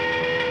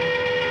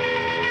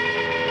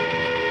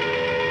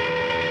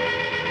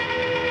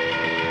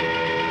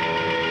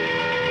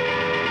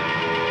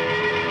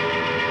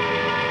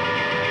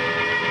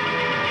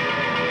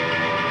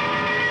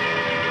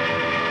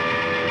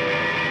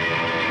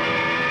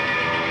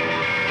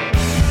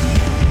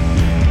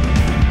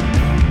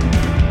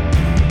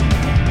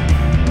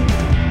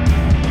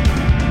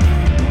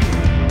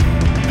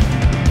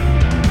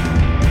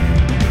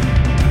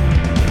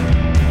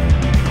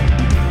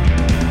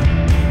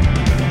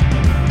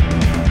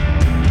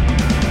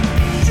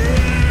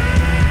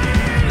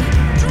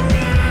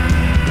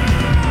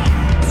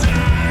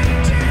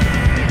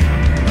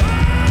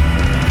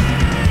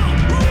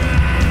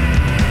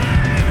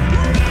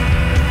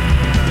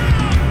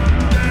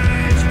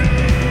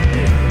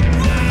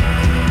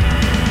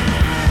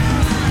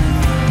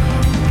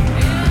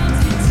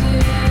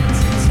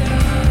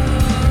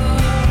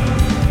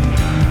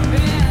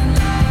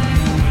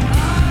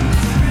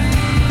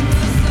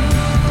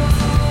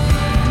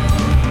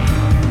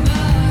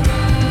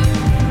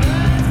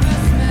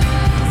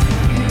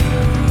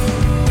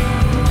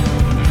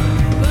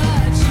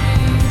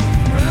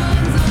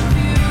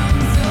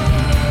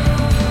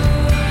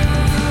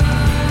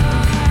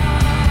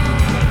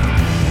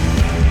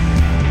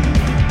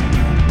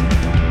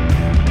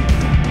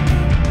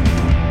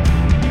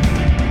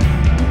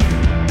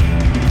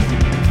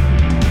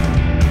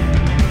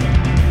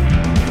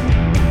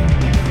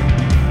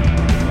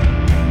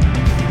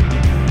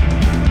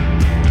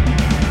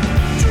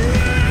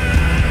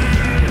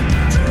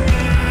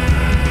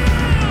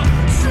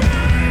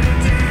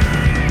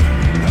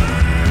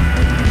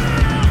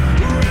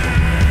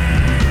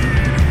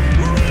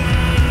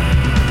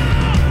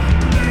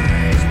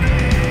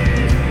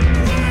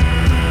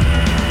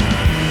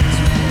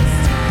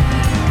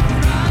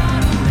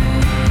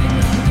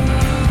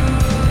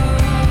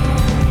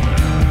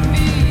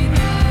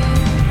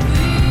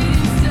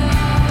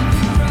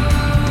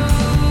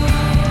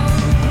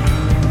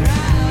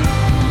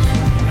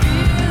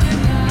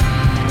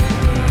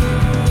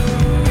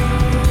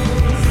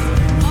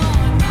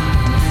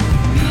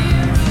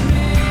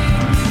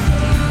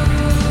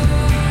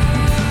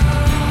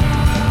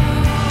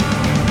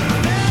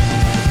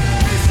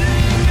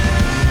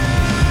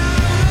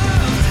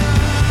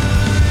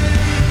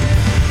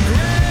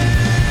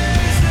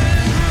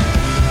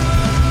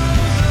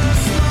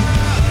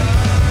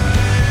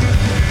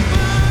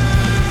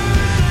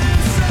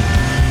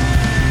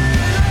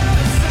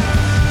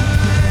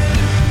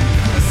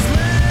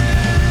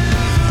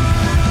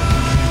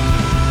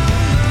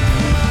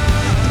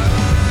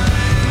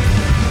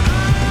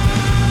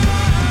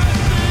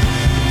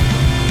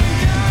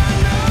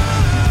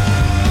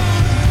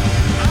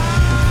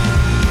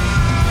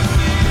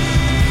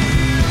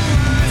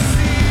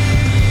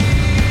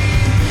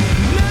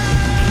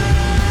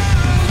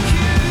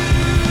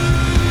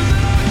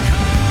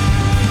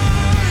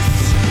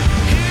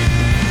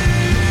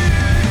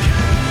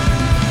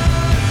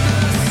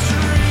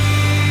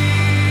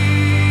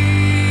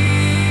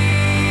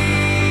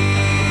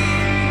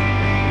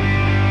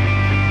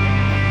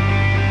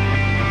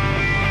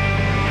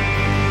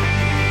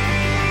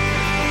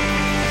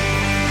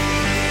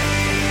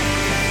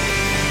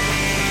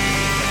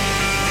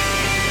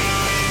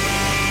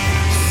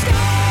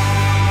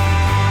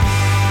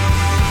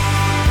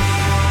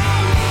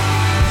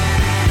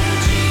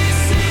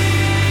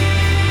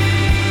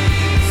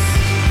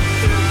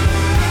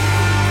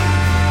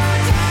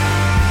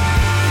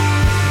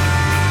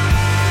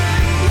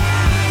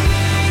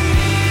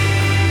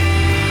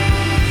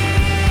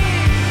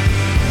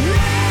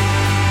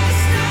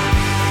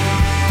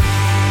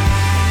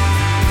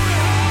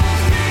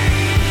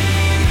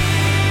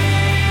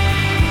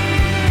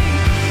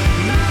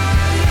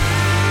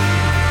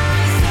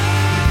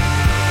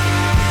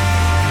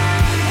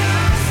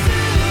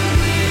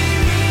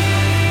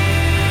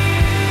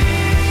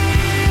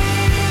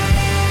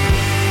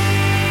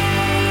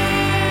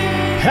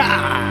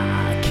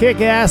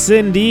 Kick-ass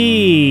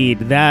indeed.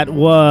 That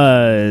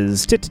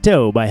was Tit to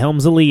Toe by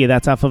Helms Ali.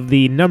 That's off of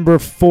the number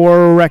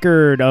 4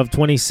 record of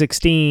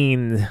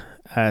 2016,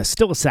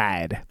 Still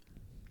Aside.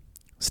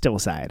 Still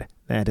Aside.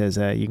 That is,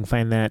 you can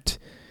find that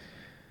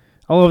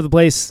all over the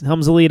place.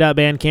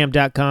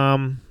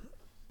 helmsali.bandcamp.com.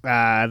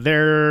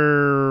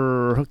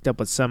 They're hooked up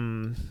with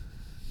somebody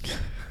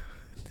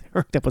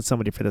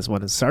for this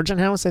one. Is Sargent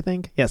House, I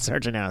think? Yes,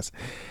 Sargent House.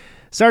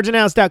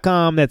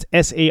 SargentHouse.com. That's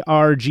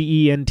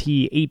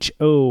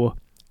SargentHouse.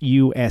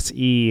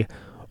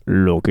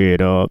 Look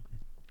it up.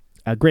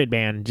 A great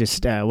band.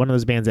 Just one of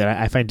those bands that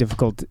I find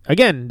difficult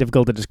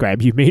to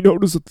describe. You may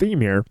notice a theme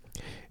here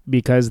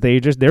because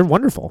they're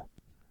wonderful.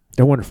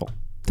 They're wonderful.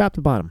 Top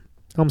to bottom.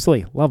 Helms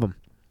Ali. Love them.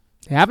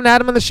 I haven't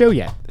had them on the show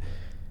yet.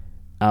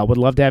 Would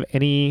love to have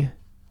any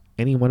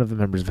one of the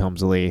members of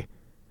Helms Ali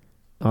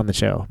on the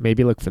show.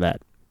 Maybe look for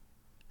that.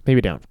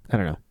 Maybe don't. I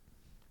don't know.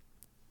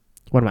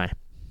 What am I?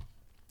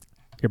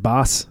 Your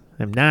boss?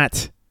 I'm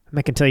not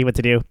going to tell you what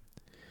to do.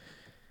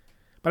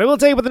 But I will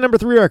tell you what the number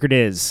 3 record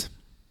is.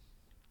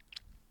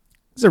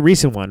 This is a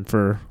recent one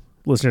for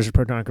listeners of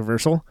Protonic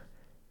Reversal.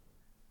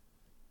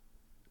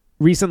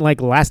 Recent,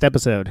 like last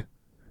episode.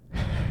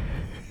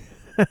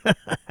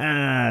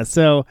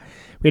 So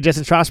we had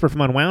Justin Strasberg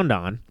from Unwound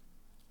on.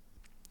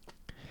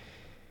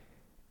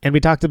 And we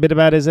talked a bit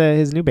about his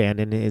new band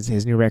and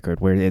his new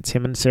record, where it's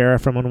him and Sarah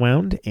from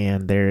Unwound,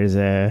 and there's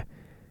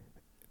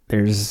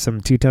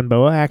some two-tone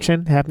boa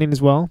action happening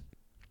as well.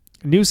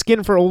 New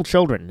Skin for Old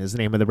Children is the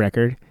name of the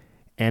record,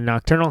 and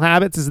Nocturnal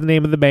Habits is the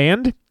name of the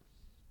band.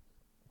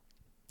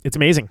 It's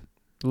amazing.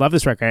 Love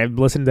this record. I've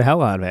listened to the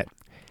hell out of it.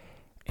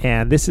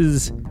 And this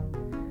is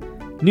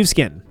New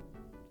Skin.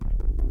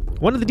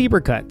 One of the deeper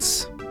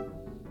cuts.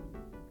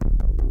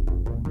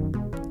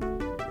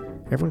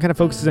 Everyone kind of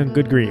focuses on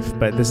Good Grief,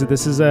 but this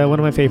is one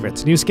of my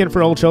favorites. New Skin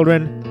for Old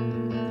Children,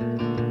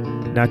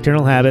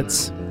 Nocturnal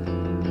Habits,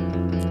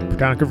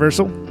 Protonic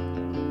Reversal,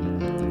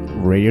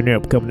 Radio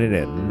Nope coming in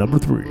at number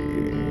 3.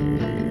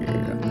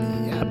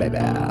 Yeah, baby.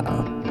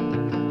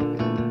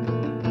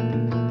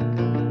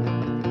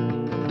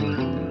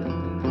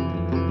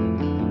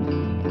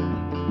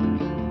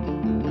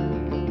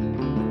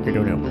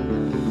 Radio Nope.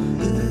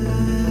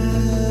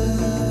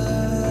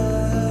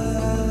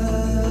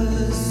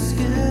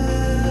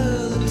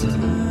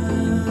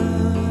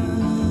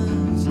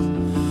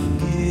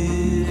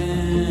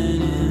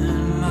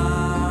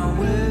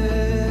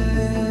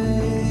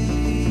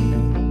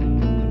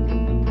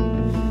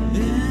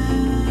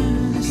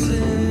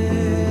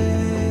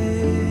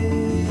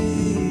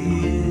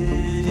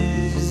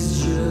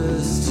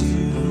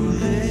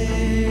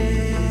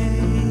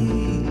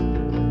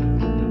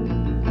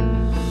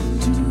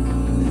 Do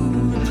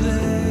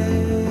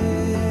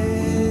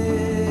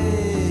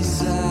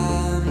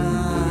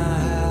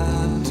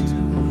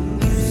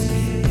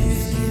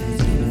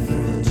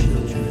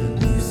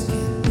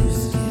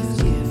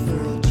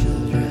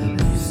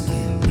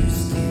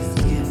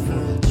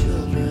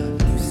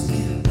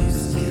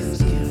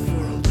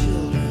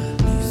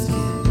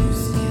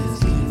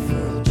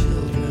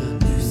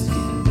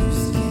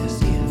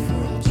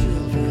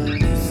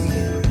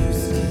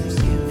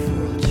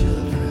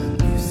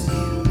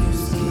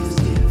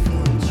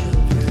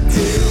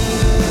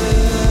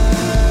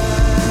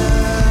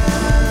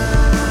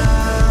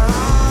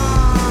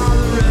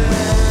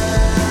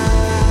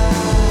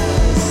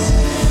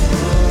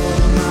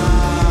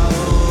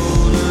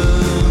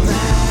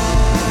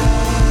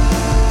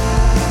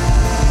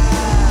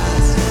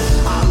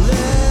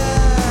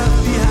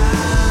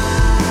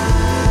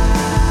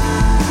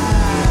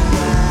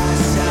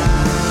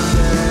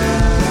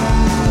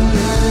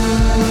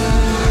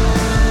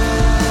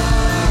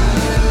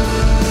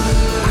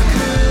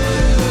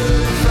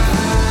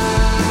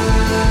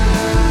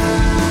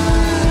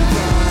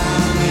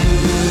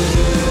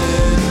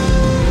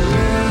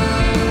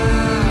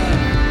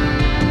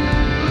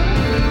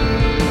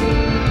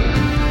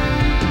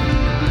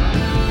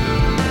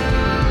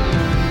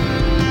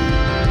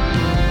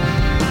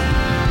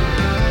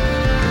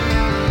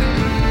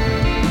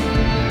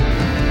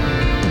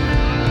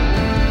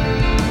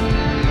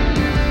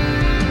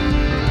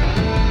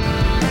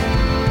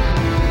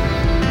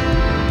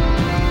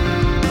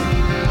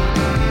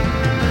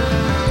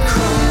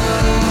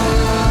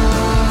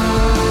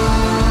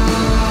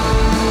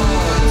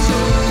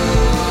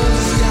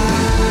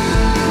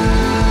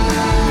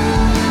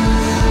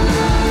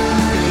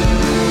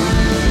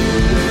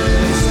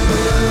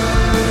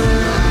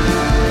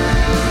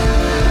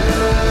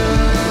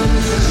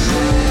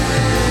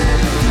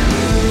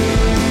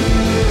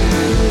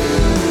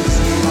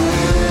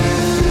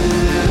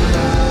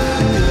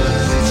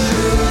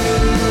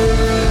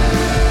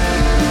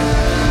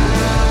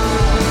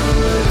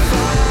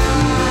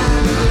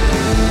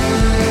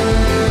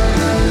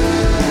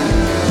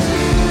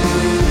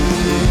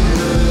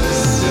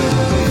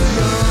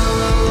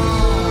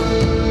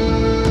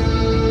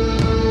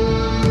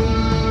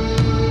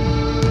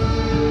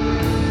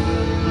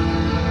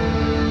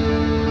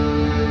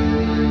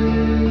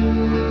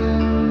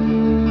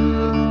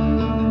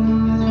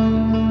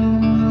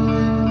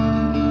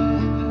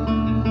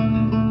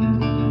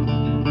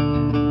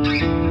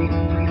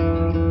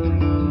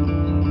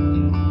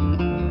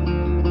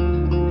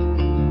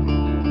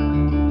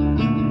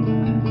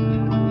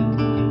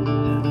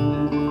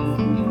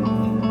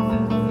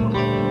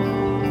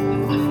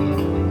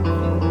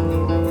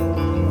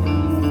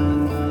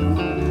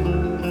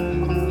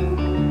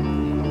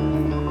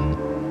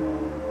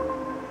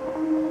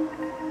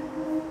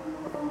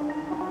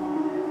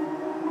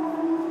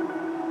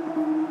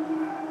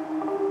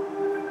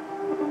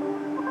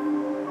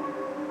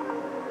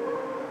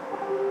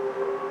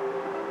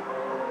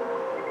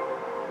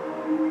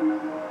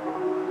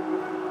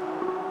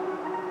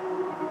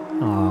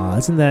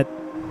Isn't that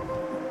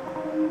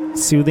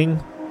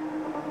soothing?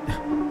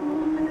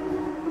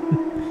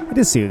 It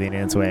is soothing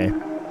in its way.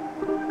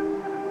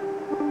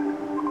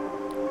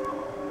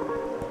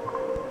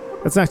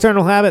 That's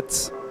Nocturnal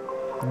Habits.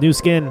 New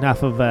Skin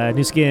off of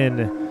New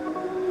Skin.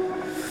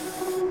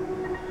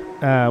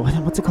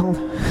 What's it called?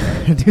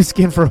 New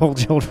Skin for Old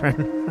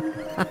Children.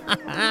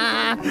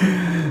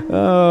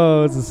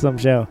 Oh, it's some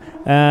show.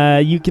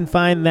 You can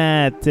find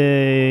that.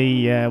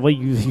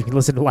 You can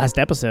listen to the last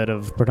episode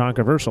of Protonic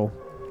Reversal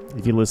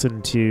if you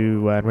listen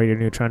to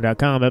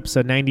RadioNeutron.com,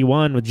 episode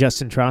 91 with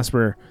Justin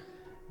Trosper.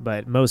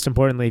 But most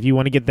importantly, if you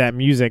want to get that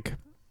music,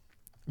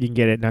 you can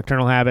get it at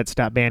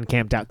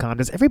nocturnalhabits.bandcamp.com.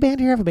 Does every band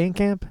here have a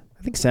Bandcamp?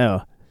 I think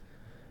so.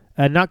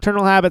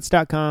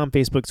 Nocturnalhabits.com,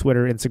 Facebook,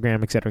 Twitter,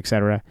 Instagram, etc.,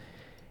 etc.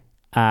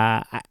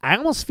 I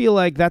almost feel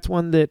like that's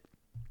one that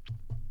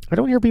I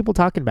don't hear people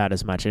talking about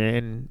as much,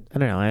 and I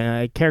don't know.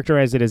 I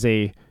characterize it as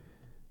a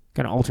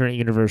kind of alternate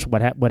universe.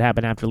 What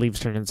happened after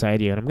leaves turn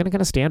inside you, and I'm going to kind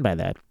of stand by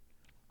that.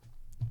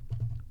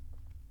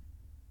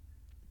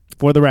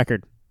 For the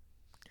record.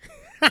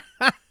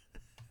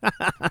 For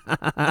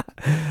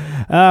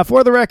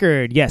the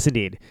record, yes,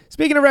 indeed.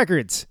 Speaking of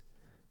records,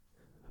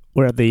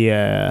 we're at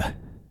the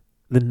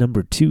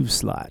number 2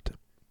 slot.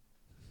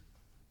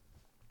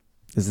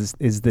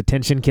 Is the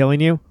tension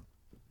killing you?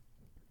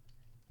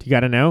 Do you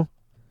got to know?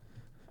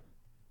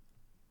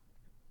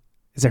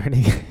 Is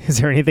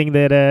there anything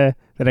that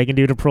I can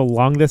do to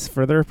prolong this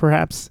further,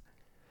 perhaps?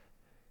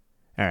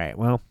 All right,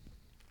 well,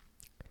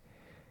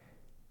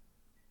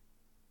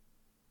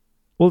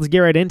 let's get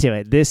right into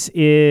it. This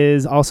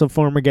is also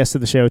former guest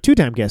of the show,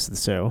 2-time guest of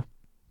the show,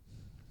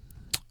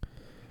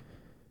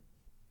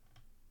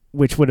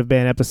 which would have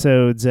been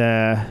episodes.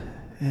 I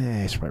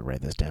should probably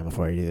write this down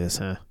before I do this,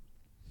 huh?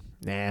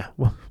 Nah,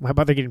 well, why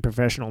bother getting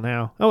professional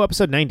now? Oh,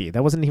 episode 90.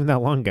 That wasn't even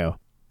that long ago.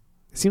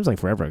 It seems like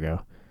forever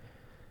ago.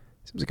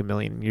 Seems like a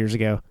million years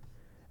ago.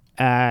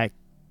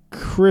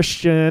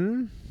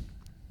 Christian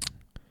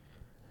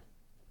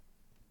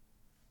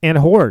and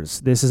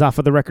Whores. This is off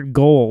of the record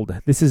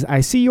Gold. This is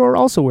I See You're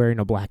Also Wearing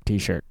a Black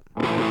T-Shirt.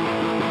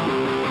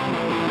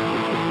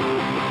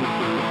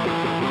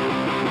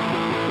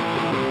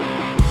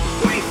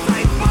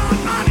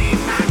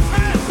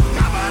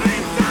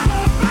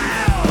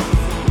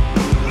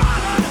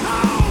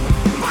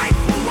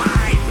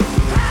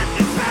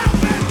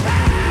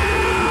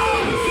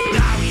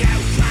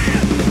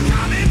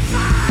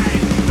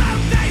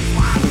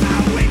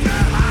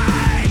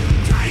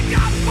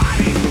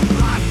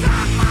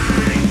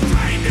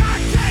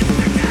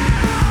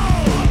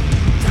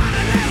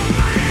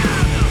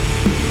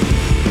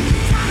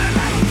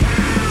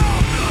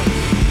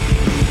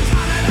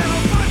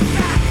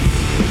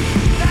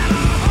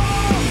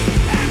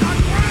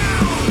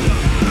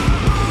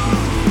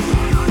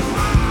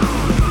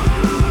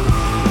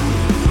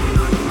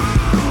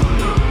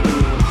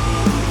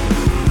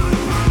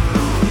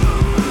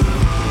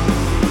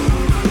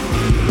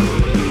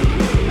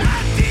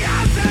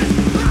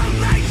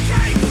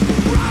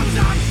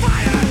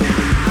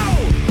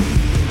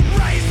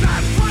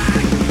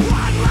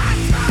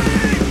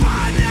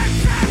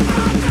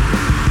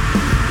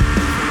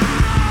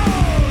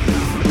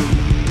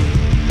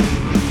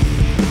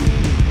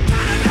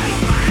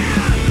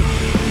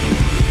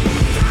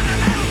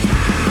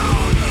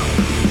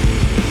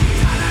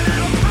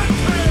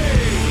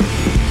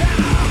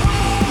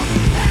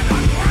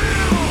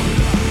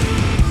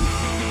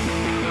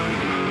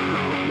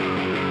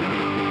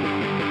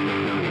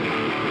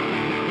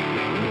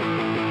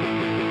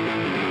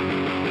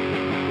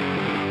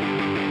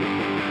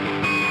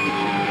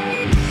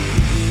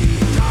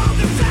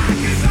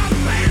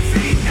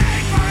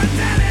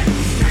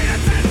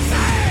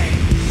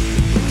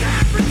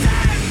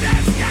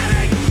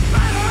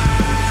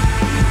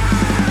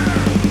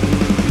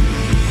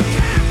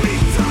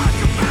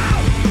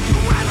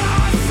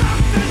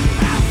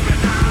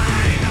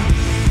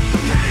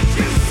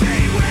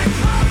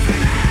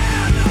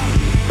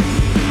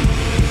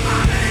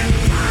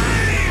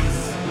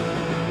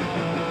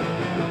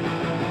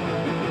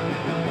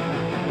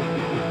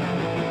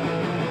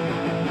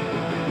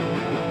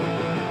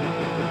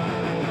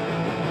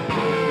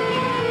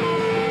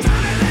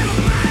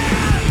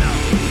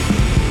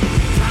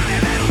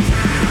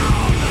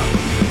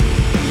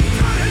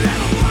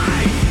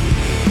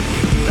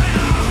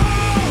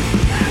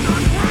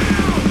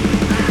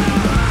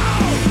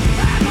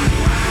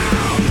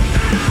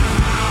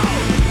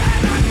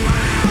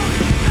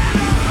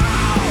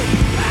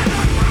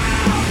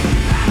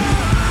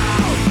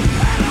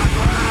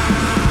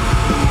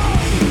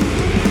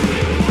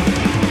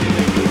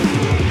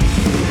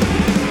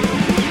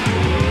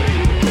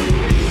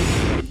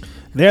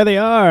 There they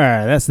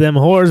are. That's them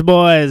Whores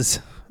Boys.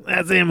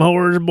 That's them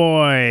Whores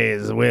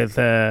Boys with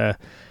I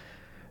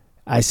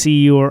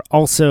See You're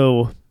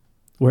Also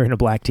Wearing a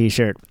Black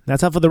T-Shirt.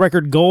 That's off of the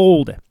record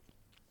Gold.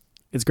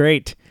 It's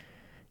great.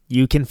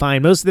 You can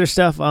find most of their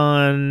stuff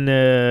on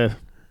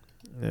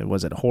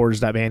was it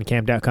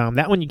whores.bandcamp.com.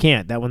 That one you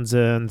can't. That one's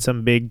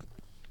some big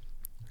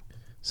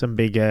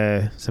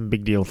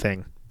deal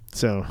thing.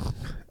 So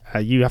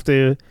you have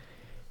to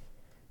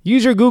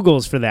use your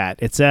Googles for that.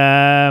 It's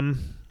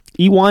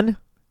E1.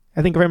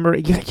 I think I remember.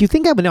 You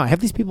think I would know. I have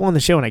these people on the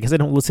show, and I guess I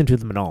don't listen to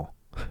them at all.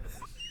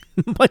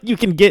 But you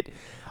can get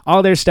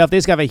all their stuff. They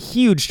just got a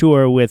huge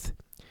tour with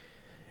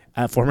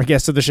former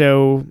guests of the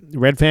show,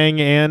 Red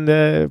Fang,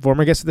 and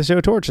former guests of the show,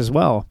 Torch, as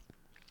well.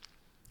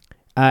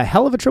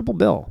 Hell of a triple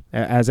bill,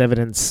 as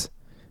evidence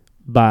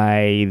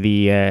by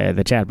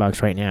the chat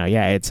box right now.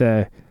 Yeah, it's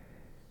a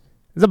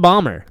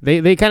bomber.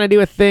 They kind of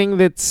do a thing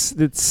that's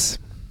it's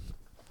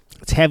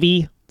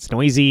heavy, it's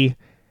noisy.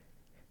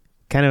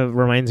 Kind of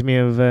reminds me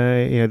of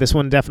this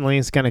one definitely.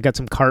 It's kind of got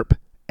some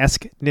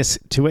Carp-esque-ness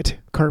to it.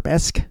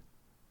 Carp-esque.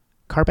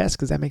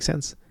 Does that make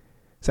sense?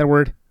 Is that a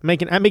word? I'm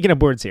making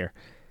up words here.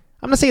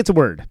 I'm gonna say it's a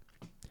word.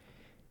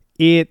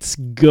 It's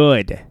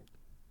good.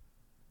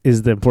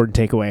 Is the important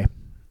takeaway.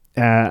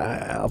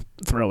 I'll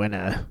throw in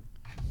I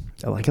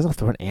guess I'll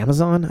throw in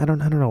Amazon. I don't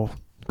know.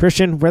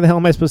 Christian, where the hell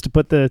am I supposed to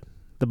put the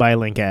buy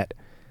link at?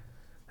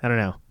 I don't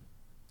know.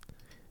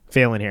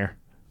 Failing here.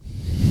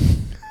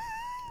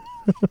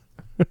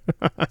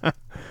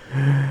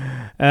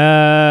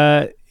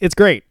 It's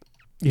great.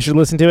 You should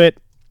listen to it.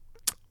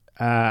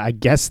 I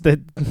guess that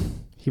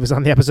he was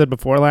on the episode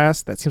before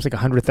last. That seems like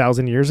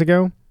 100,000 years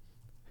ago.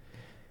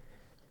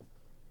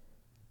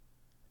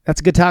 That's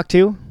a good talk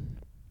too.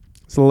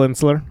 It's a little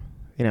insular.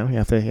 You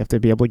have to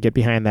be able to get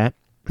behind that.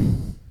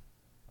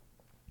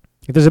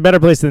 If there's a better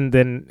place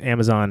than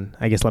Amazon,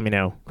 I guess let me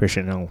know,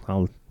 Christian.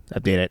 I'll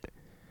update it.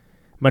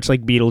 Much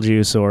like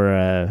Beetlejuice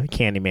or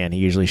Candyman, he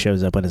usually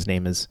shows up when his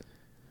name is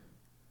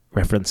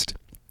referenced.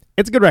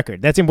 It's a good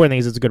record. That's the important thing.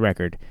 Is it's a good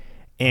record,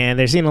 and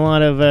they're seeing a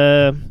lot of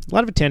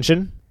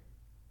attention.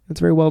 It's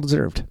very well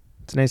deserved.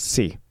 It's nice to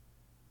see.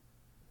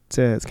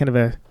 It's kind of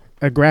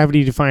a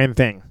gravity-defying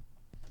thing.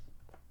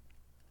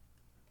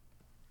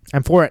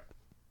 I'm for it.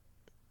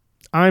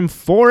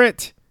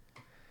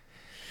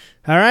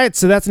 All right,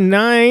 so that's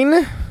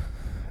 9.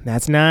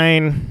 That's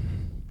 9.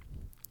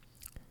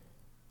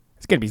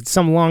 It's going to be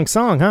some long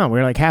song, huh?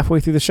 We're like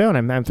halfway through the show,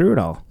 and I'm through it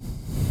all.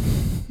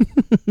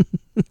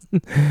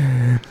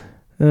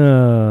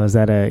 Oh, is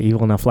that a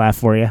evil enough laugh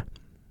for you?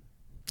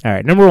 All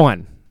right, number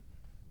 1.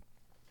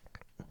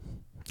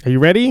 Are you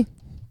ready?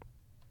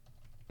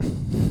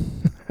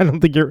 I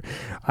don't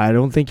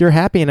think you're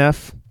happy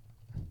enough.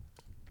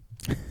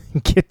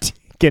 Get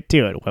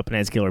to it.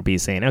 Weaponized Killer Bee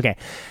saying, okay.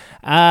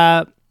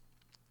 All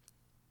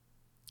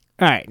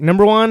right,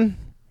 number 1.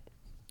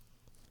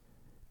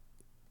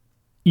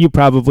 You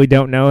probably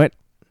don't know it,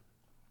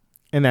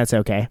 and that's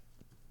okay.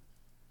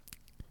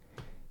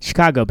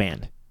 Chicago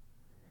band.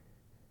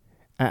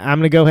 I'm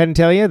going to go ahead and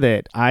tell you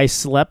that I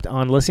slept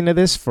on listening to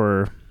this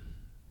for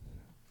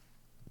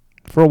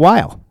a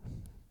while.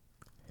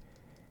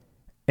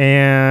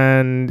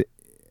 And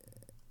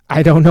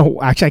I don't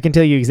know. Actually, I can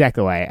tell you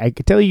exactly why. I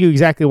can tell you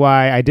exactly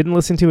why I didn't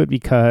listen to it,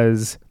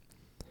 because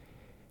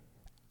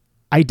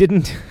I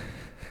couldn't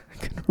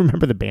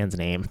remember the band's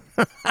name.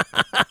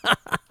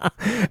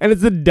 And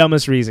it's the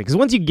dumbest reason. Because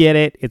once you get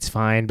it, it's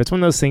fine. But it's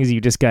one of those things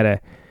you gotta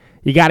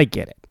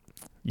get it.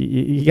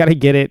 You gotta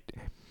get it.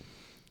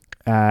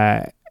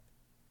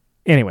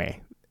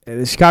 Anyway,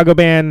 the Chicago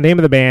band, name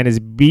of the band is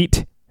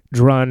Beat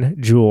Drun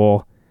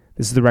Jewel.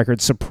 This is the record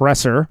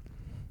Suppressor.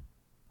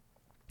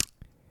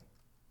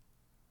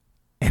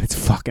 And it's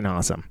fucking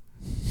awesome.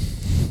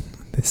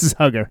 This is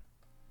Hugger.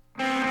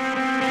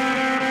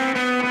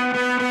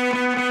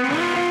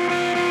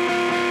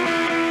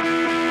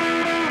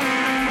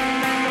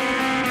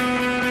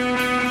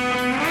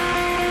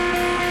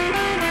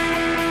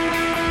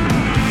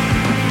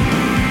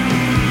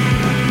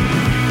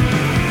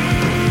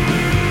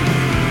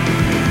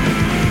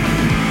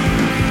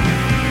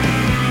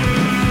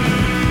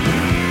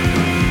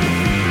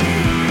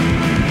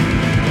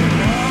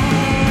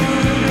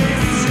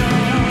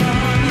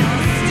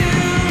 Still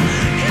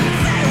can't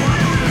say what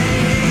I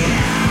need.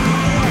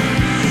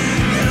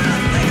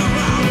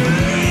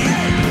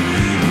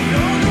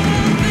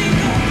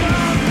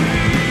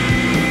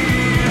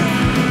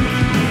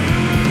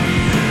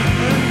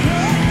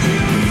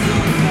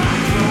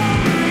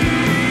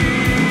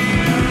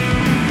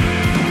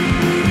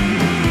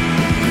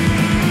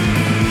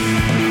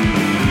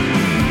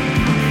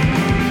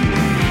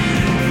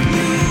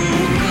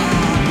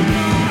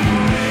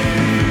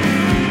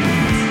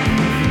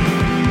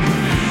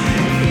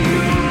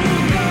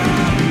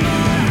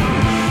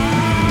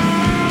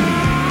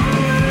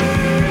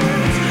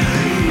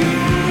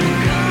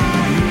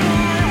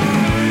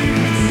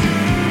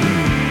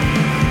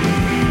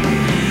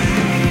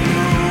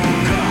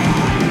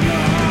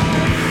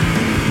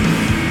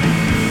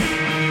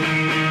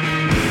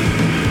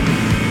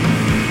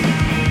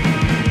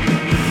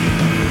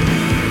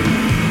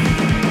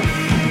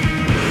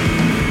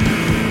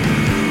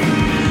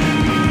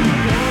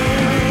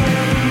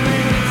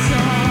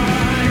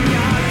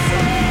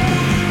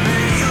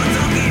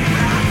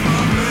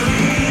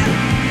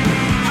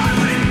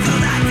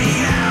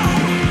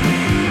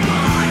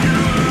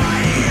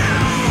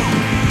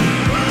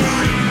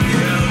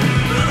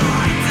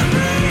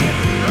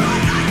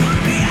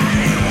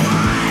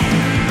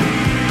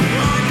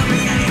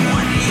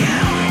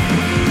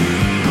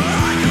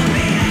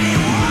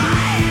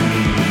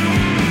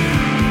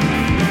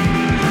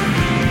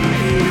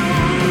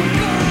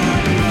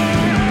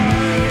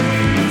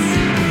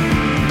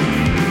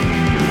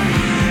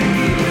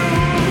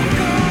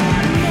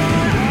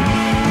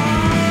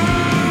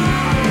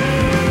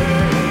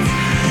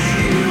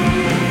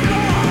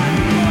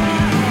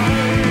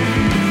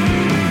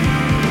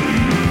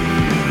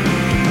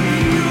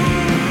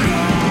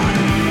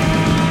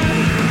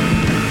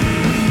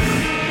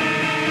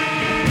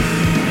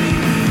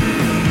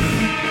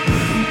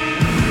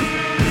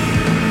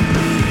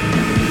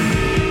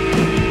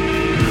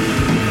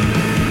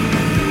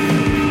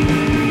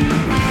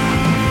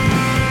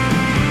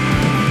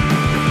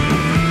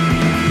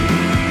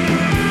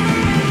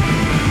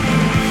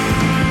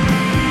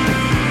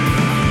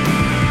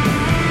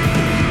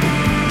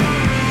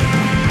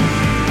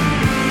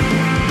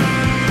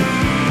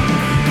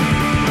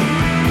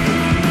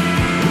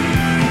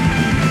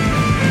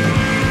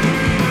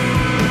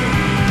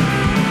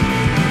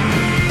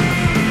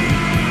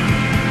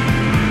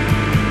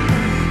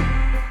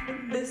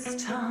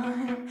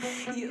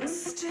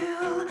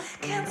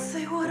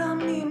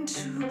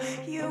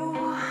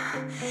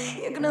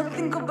 gonna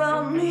think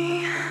about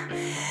me.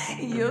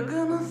 You're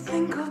gonna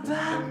think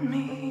about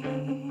me.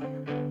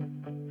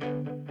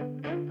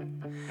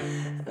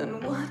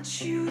 And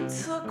what you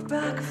took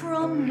back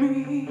from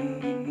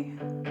me.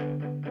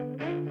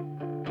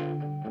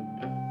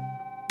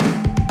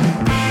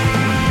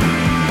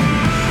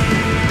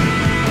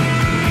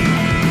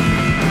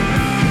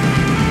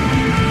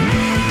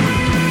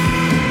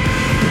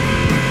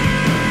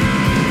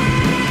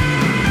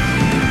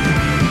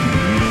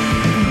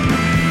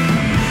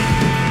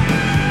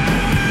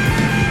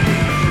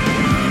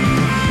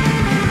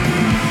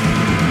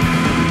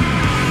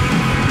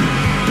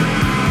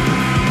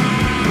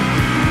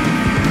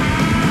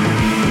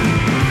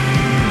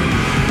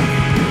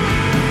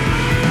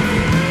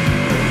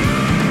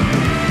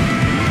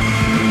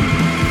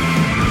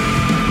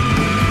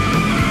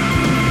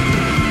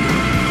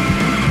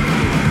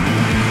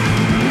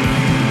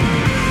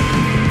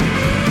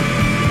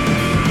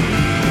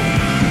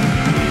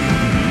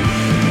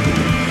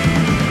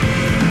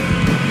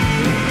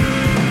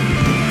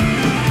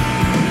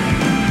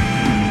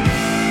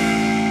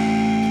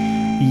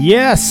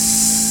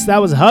 Yes, that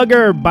was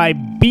Hugger by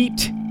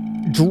Beat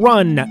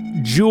Drun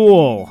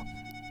Jewel.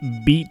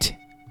 Beat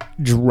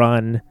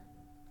Drun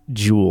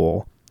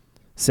Jewel.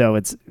 So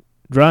it's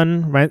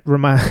Drun,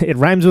 it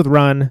rhymes with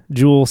run.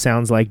 Jewel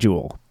sounds like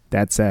jewel.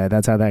 That's how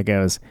that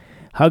goes.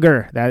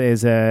 Hugger, that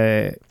is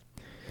a...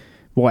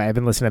 Boy, I've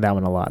been listening to that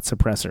one a lot.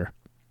 Suppressor.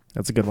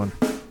 That's a good one.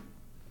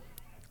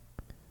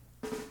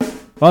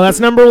 Well, that's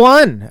number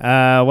one.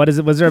 What is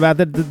it? Was there about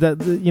the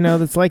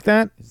that's like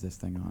that? Is this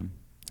thing on?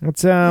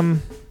 It's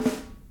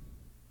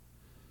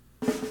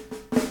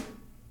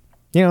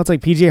it's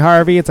like PJ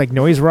Harvey, it's like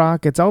noise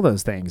rock, it's all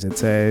those things.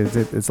 It's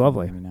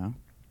lovely. Let me know.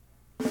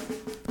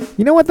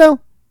 You know what though?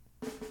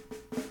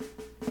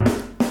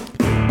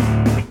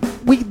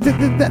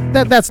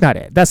 That's not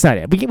it. That's not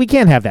it. We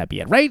can't have that be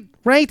it, right?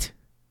 Right?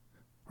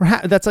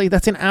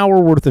 That's an hour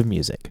worth of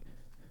music.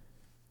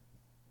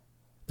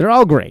 They're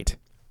all great.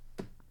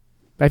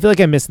 But I feel like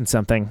I'm missing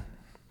something.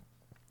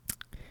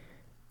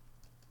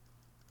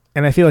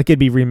 And I feel like it'd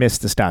be remiss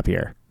to stop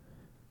here.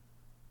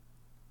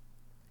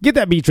 Get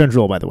that Beat Drun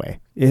Jewel, by the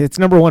way. It's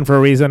number one for a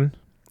reason.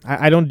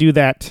 I don't do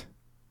that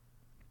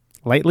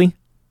lightly,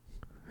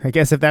 I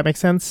guess, if that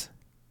makes sense.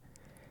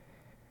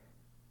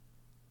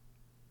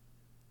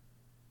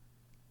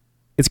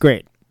 It's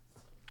great.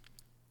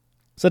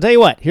 So I'll tell you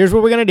what. Here's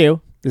what we're going to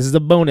do. This is a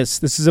bonus.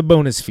 This is a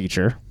bonus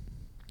feature,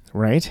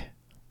 right?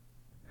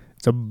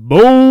 It's a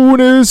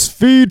bonus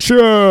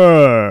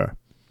feature.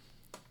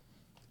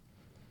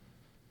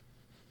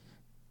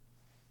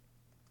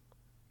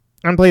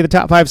 I'm going to play the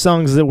top 5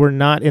 songs that were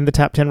not in the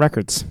top 10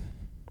 records.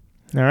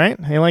 All right?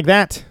 How you like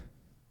that?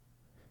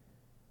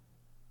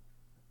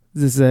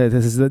 This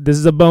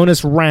is a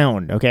bonus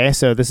round, okay?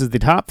 So this is the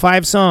top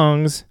 5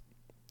 songs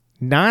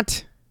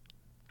not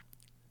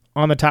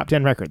on the top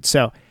 10 records.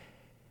 So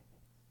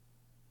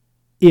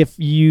if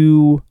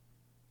you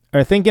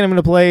are thinking I'm going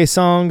to play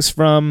songs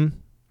from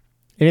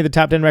any of the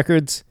top 10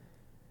 records,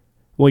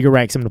 well, you're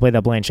right, because I'm going to play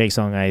that Blind Shake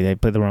song I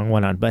played the wrong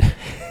one on, but...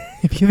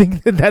 If you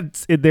think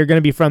that they're going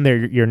to be from there,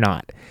 you're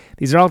not.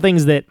 These are all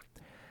things that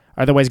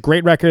are otherwise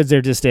great records.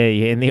 They're just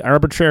in the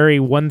arbitrary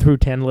 1 through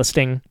 10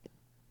 listing.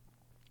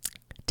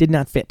 Did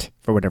not fit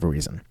for whatever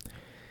reason.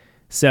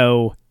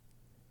 So,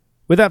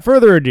 without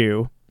further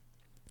ado,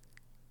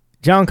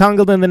 John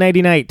Congleton, The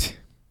Nighty Night.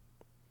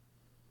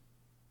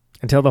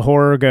 Until the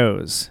Horror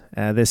Goes.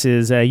 This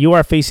is You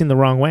Are Facing the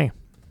Wrong Way.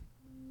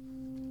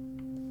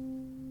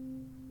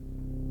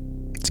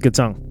 It's a good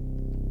song.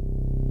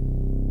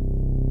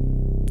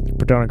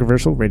 Protonic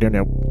Reversal, Radio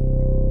Note.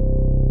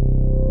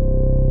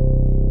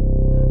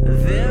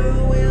 There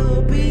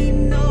will be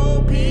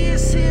no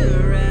peace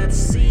here at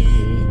sea.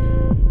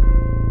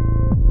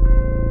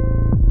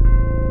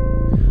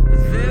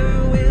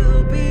 There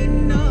will be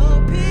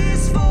no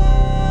peace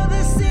for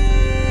the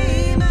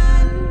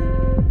seamen.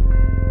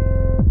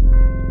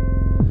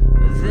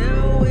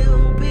 There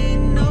will be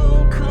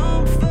no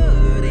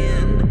comfort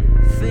in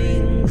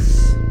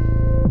things.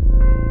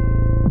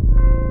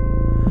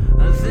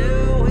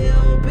 There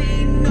will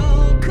be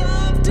no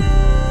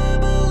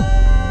comfortable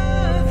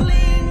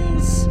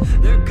earthlings.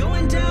 They're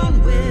going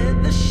down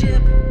with the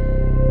ship.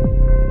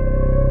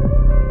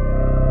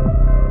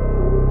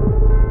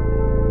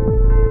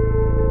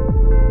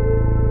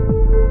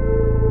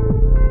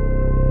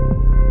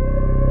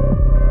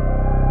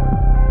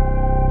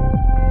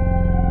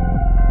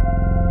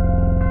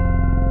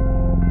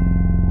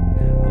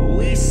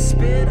 We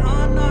spit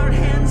on our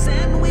hands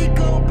and we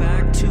go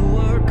back to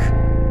work.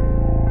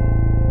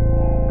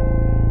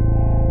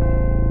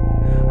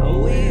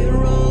 We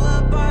roll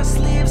up our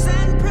sleeves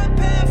and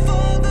prepare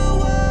for the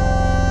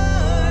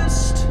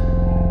worst.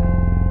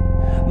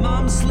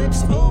 Mom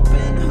slips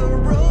open her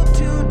robe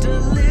to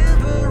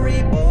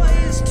delivery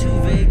boys, to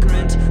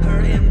vagrant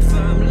her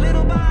infirm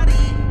little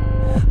body.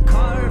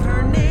 Carve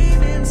her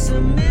name in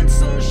cement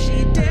so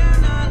she dare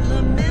not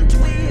lament.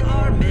 We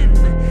are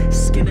men,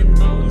 skin and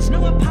bones,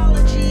 no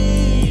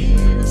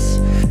apologies.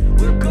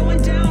 We're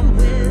going down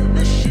with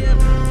the ship.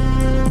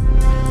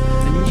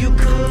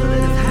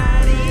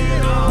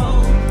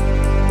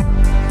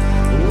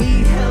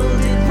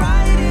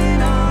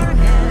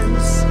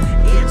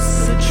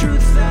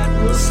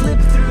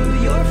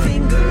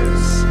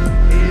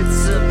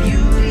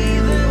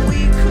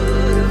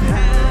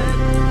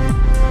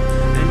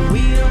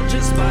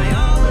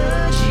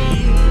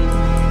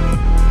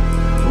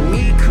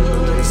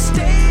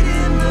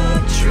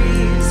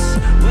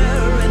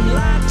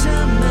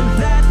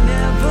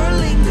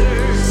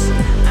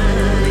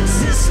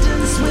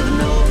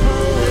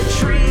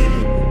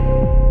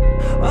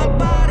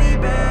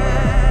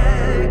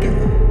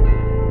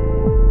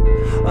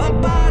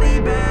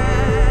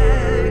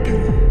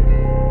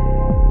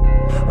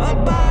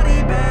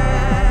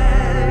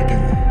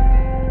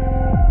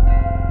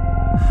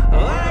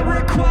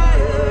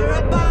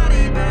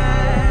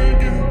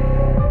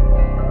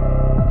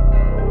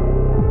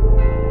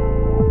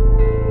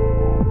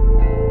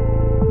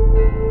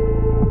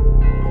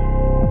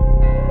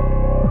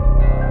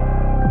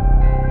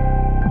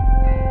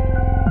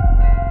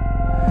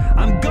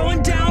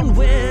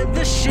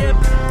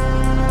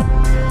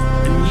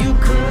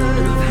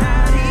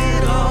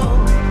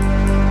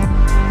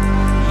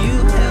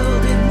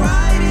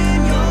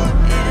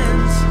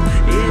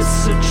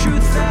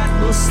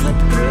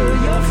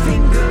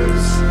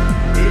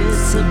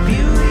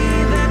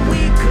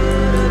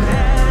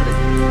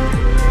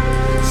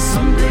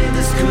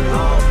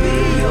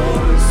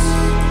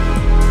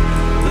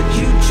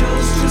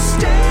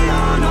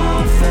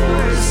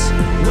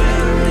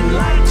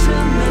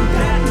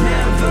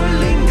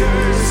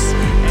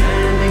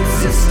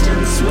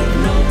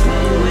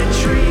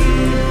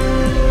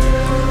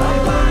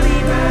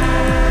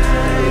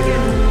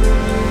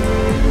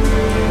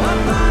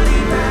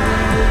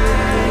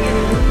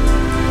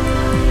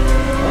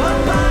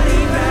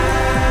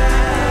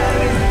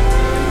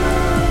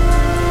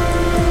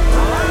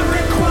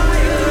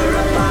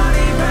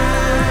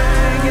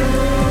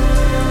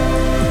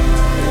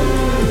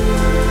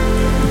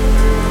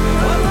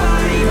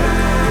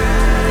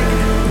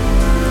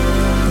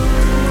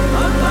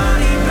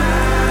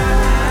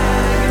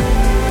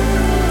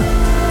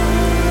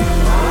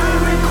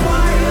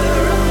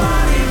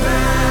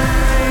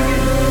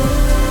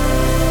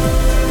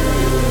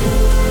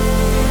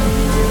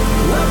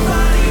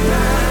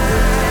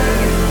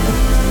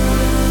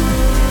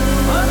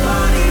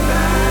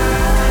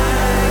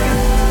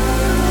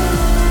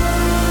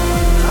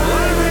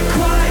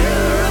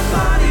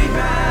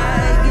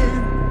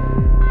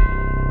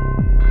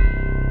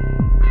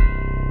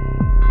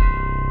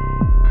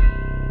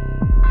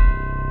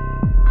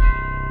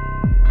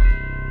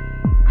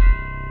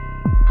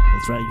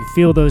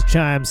 Feel those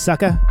chimes,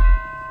 sucker.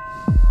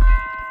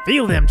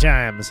 Feel them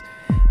chimes.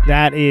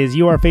 That is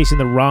You Are Facing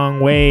the Wrong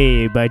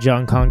Way by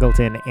John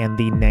Congleton and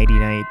the Nighty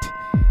Night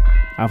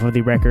off of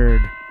the record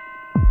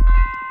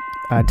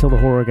Until the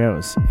Horror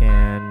Goes.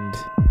 And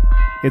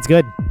it's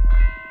good.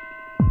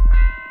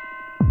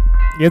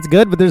 It's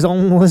good, but there's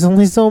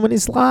only so many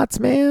slots,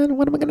 man.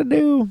 What am I going to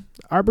do?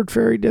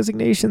 Arbitrary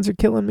designations are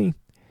killing me.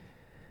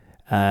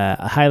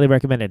 Highly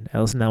recommended. I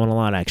listen to that one a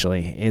lot,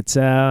 actually. It's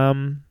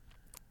John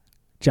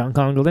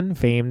Congleton,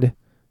 famed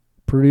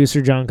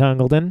producer John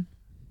Congleton,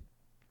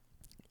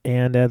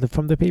 and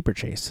from The Paper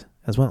Chase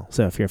as well.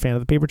 So if you're a fan of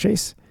The Paper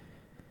Chase,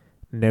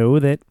 know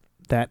that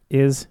that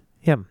is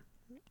him,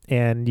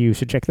 and you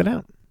should check that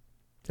out.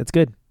 It's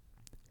good.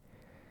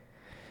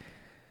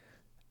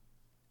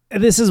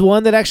 This is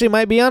one that actually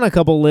might be on a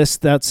couple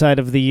lists outside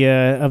of the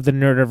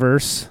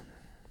Nerdiverse.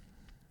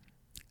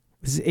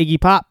 This is Iggy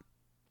Pop.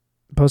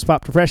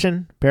 Post-Pop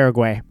Depression,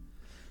 Paraguay.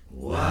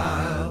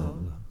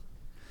 Wild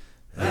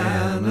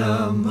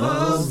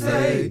animals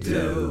they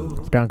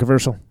do.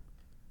 Controversial.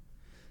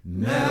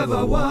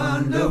 Never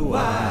wonder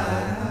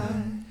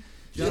why.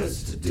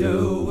 Just to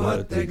do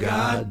what they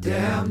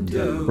goddamn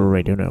do.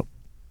 Radio Note.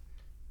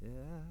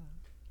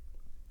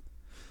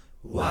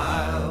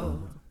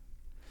 Wild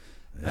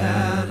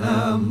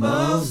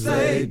animals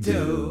they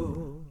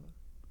do.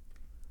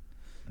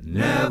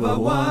 Never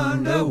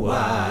wonder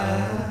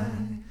why.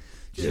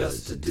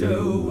 Just to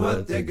do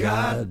what they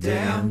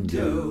goddamn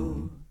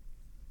do.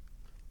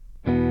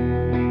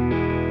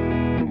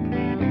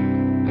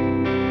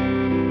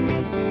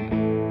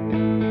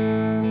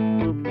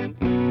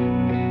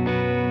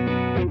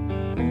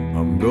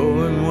 I'm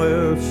going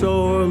where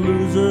sore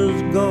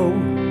losers go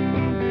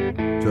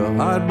to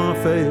hide my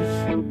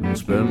face and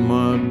spend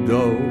my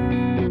dough.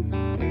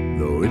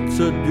 Though it's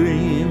a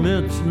dream,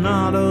 it's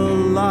not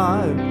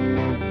alive,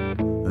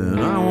 and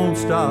I won't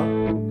stop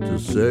to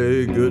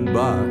say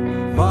goodbye.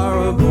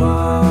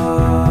 Paraguay.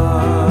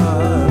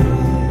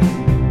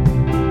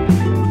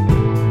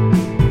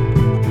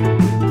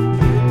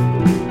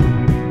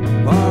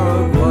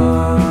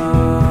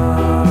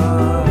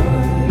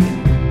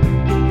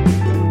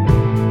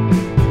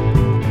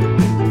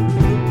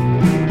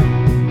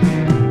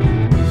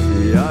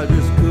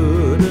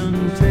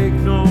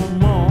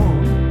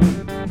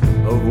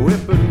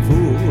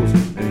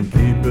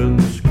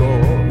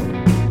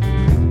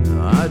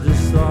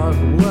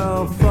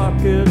 Well,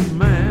 fuck it,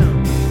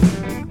 man.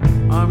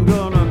 I'm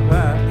gonna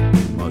pack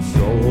my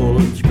soul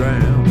and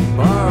scram.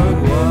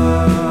 Paraguay.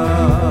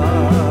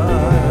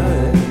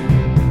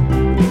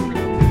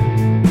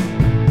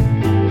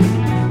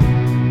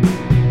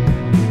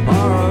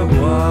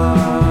 Paraguay.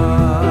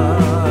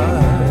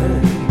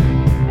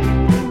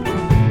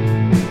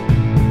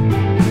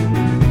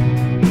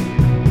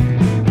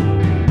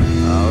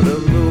 Out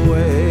of the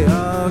way,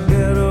 I'll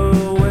get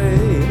away.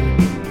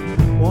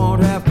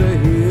 Won't have to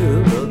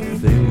hear the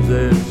things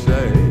they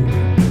say.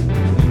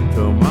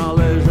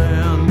 Tamales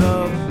and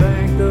a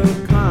bank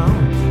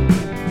account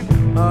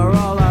are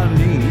all I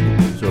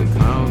need, so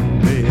count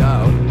me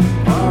out.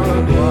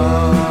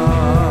 Paraguay.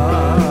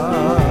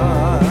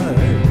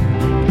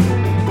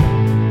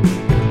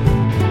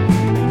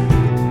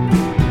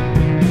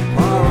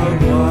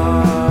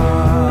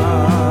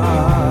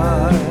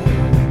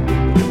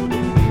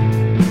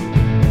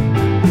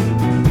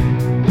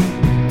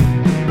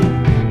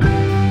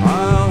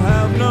 I'll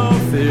have no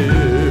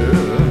fear.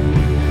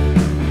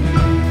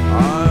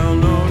 I'll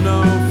know no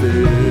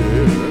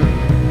fear.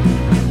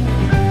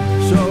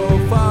 So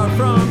far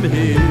from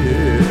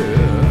here,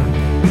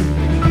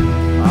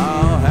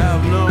 I'll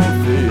have no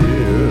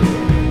fear.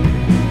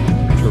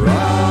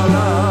 Tra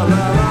la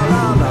la la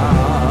la la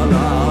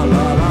la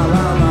la la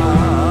la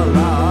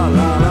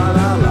la la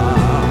la la.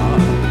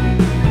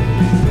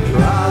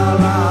 Tra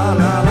la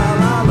la la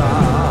la la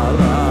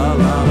la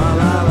la la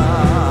la la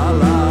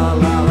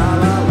la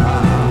la la.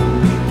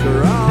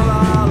 Tra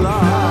la la.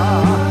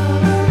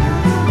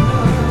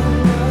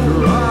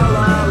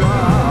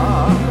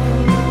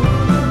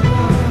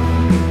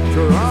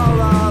 Tra-la-la,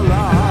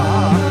 tra-la-la,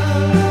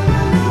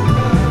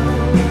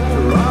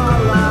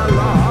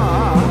 tra-la-la.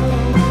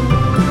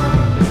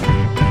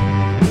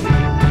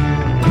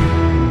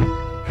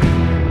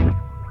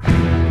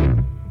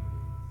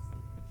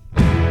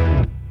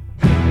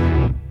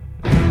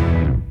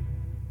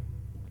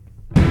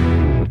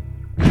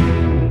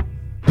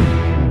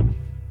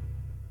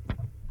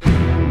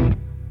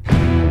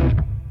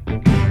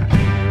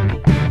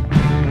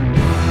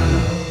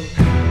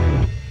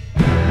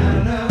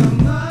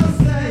 Animals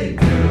they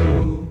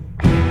do,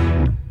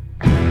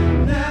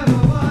 never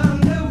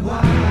wonder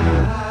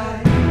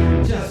why,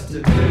 just to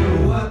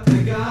do what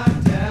they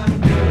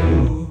goddamn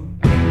do.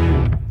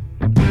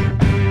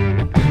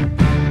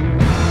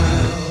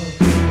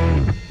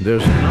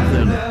 There's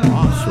nothing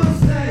awesome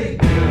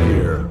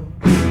here.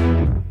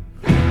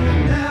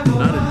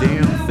 Not a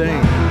damn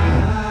thing.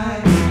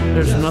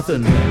 There's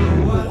nothing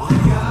wild.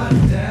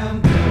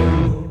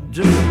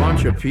 Just a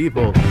bunch of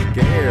people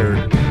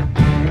scared.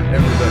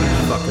 Everybody's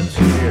fucking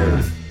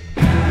scared.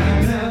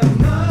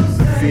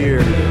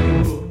 fear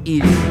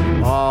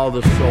eating all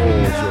the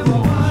souls at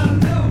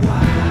once.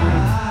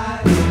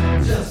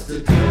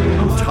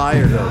 I'm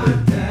tired of it.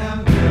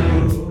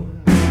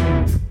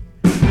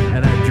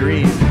 And I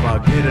dream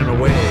about getting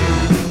away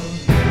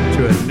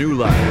to a new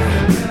life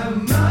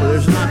where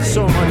there's not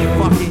so much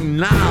fucking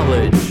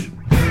knowledge.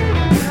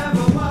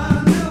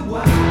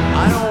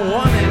 I don't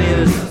want any of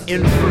this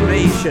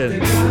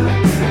information.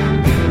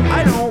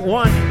 I don't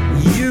want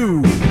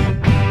you.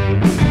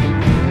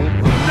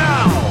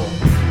 No,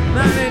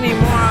 not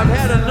anymore. I've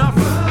had enough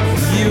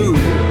of you.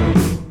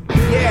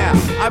 Yeah,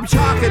 I'm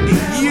talking to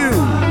you.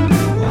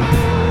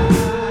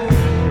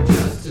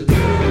 I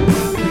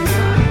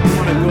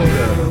want to go to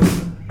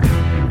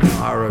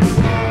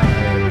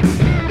Paraguay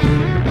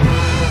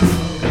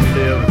and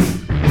live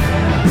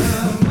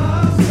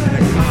in a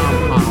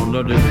compound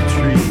under the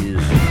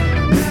trees.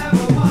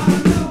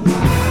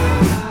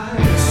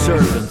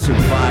 Servants and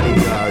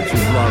bodyguards who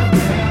love me.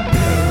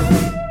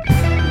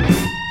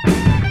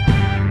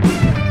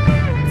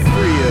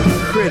 Free of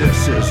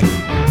criticism.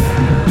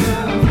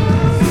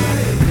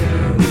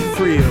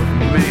 Free of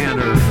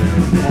manners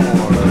and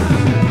morals.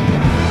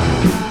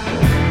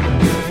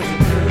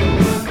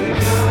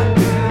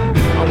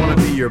 I want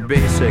to be your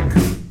basic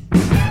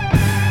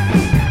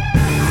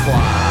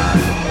clod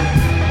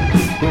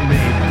who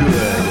made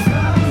good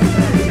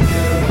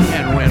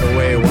and went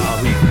away while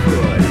he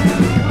could.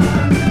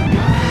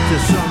 To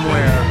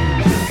somewhere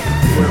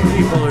where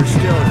people are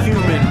still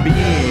human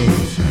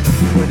beings,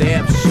 where they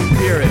have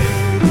spirit.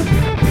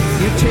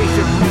 You take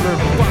your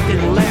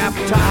motherfucking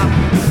laptop,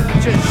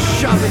 just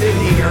shove it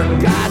into your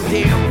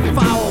goddamn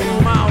foul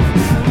mouth,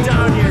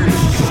 down your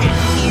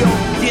shit-heel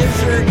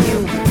gizzard,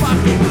 you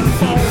fucking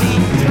phony,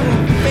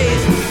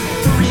 two-faced,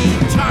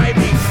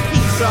 three-timing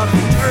piece of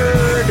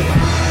turd.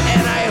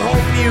 And I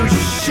hope you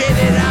shit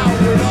it out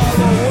with all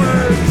the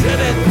words in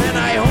it, and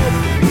I hope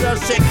the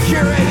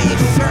security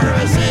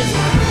services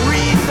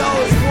read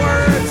those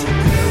words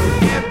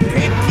and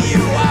pick you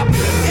up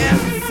and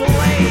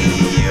flay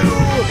you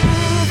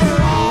for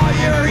all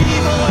your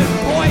evil and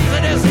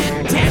poisonous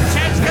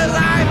intentions, because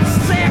I'm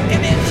sick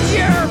and it's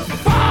your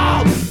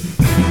fault.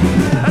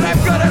 And I'm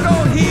gonna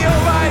go heal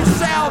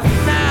myself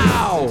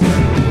now.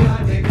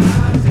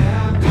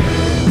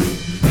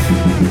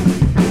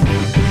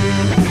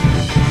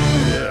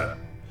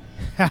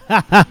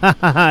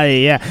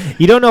 Yeah,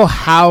 you don't know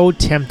how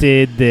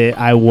tempted that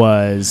I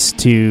was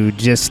to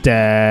just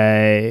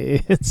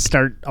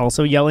start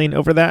also yelling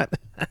over that.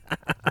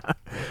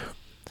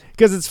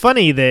 Because it's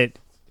funny that,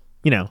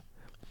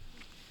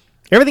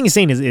 everything he's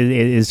saying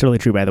is totally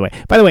true, by the way.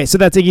 So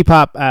that's Iggy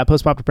Pop,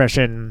 Post-Pop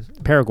Depression,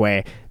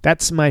 Paraguay.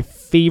 That's my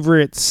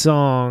favorite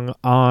song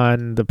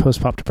on the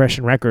Post-Pop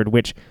Depression record,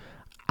 which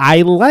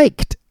I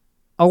liked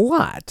a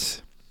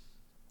lot.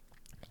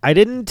 I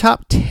didn't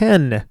top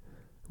 10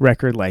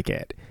 record like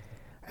it.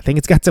 I think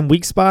it's got some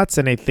weak spots,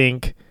 and I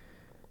think,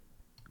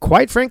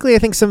 quite frankly,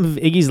 some of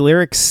Iggy's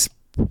lyrics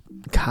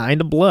kind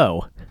of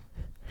blow.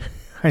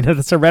 I know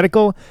that's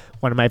heretical.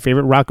 One of my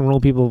favorite rock and roll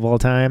people of all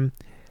time.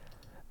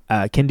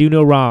 Can do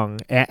no wrong,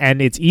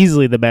 and it's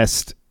easily the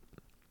best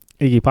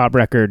Iggy Pop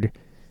record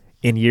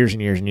in years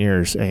and years and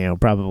years.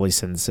 Probably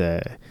since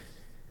Lust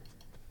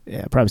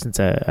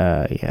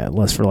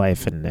for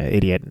Life and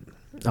Idiot, and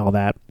all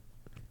that.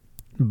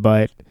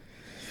 But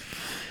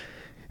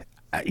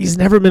he's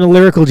never been a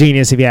lyrical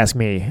genius, if you ask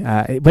me.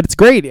 But it's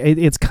great.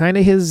 It's kind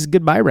of his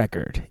goodbye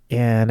record,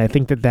 and I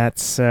think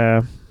that's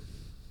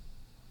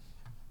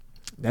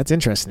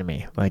interesting to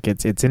me. Like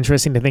it's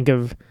interesting to think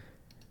of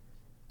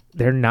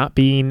there not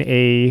being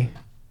a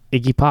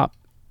Iggy Pop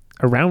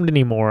around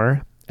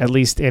anymore, at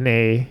least in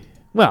a,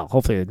 well,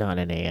 hopefully not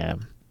in a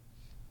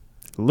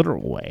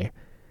literal way.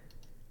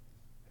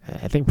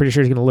 I think pretty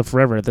sure he's gonna live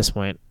forever at this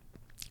point.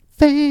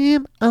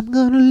 Fam, I'm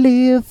gonna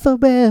live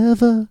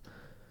forever.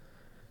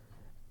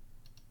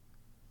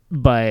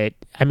 But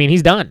I mean,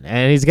 he's done,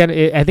 and he's got.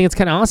 I think it's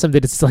kind of awesome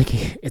that it's like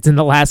it's in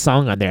the last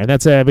song on there.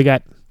 That's we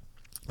got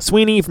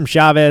Sweeney from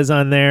Chavez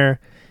on there,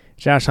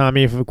 Josh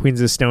Homme from Queens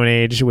of the Stone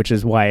Age, which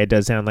is why it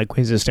does sound like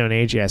Queens of the Stone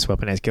Age. Yes,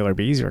 Weaponized Killer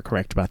Bees. You're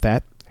correct about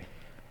that,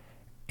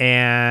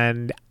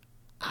 and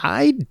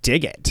I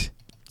dig it.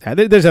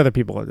 There's other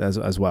people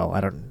as well. I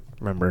don't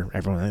remember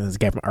everyone. There's a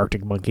guy from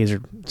Arctic Monkeys or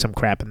some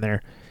crap in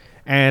there,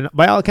 and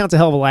by all accounts, a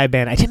hell of a live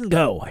band. I didn't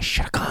go. I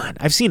should have gone.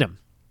 I've seen him.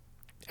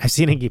 I've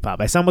seen Iggy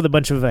Pop. I saw him with a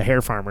bunch of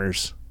hair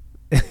farmers,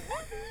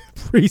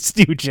 Three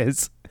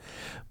Stooges,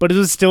 but it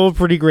was still a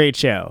pretty great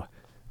show,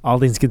 all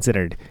things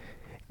considered.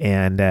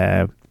 And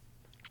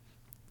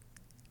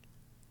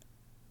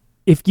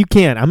if you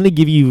can, I'm going to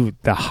give you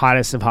the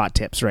hottest of hot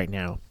tips right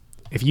now.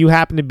 If you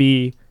happen to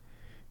be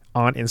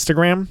on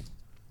Instagram,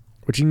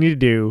 what you need to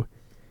do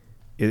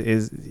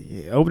is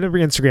open up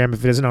your Instagram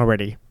if it isn't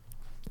already,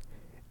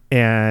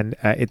 and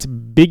it's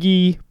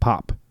Biggie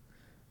Pop.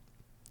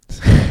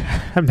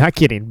 I'm not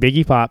kidding.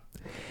 Biggie Pop.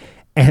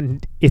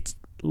 And it's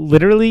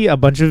literally a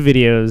bunch of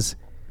videos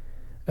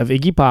of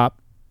Iggy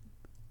Pop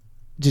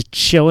just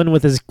chilling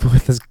with his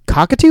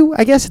cockatoo.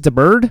 I guess it's a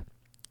bird.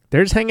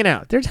 They're just hanging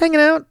out.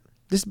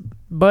 just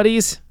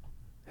buddies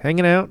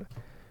hanging out.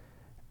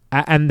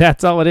 And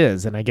that's all it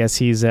is. And I guess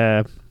he's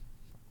that's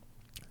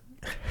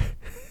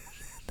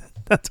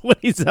what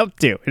he's up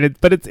to. And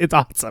but it's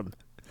awesome.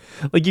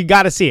 Like, you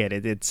got to see it.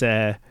 It's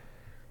I'll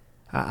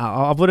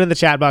put it in the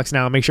chat box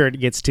now. I'll make sure it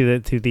gets to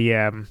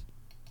the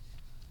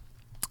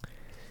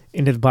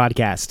into the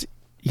podcast.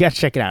 You got to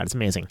check it out. It's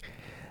amazing.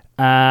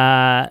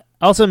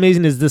 Also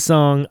amazing is this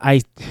song.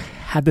 I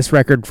had this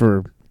record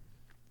for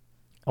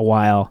a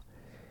while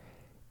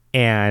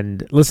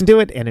and listened to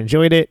it and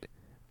enjoyed it,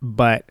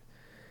 but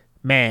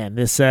man,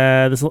 this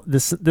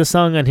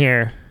song on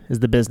here is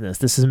the business.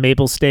 This is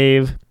Maple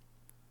Stave,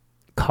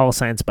 Call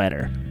Sign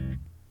Spider.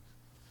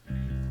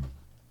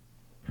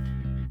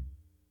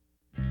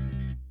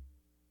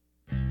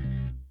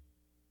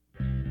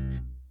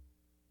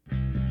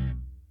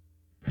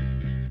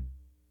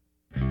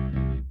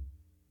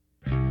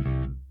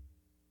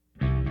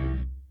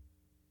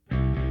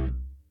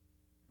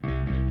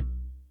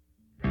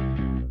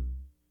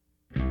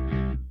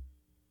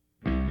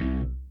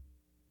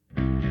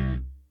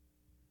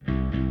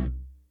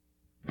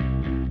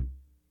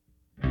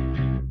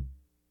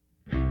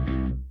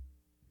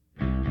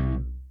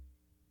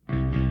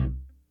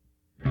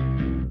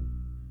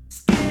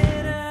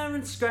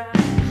 Scratch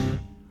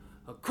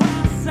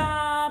across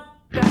our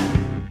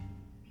back.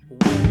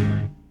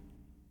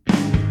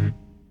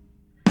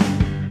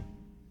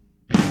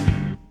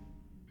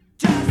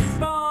 Just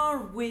for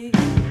a week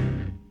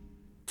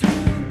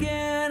to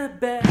get a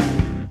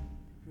better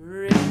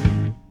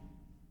ring.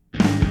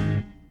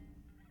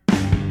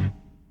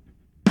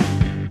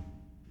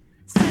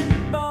 Sit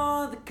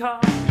for the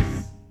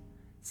cause,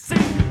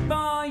 sing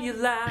for your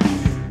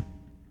last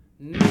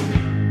meal.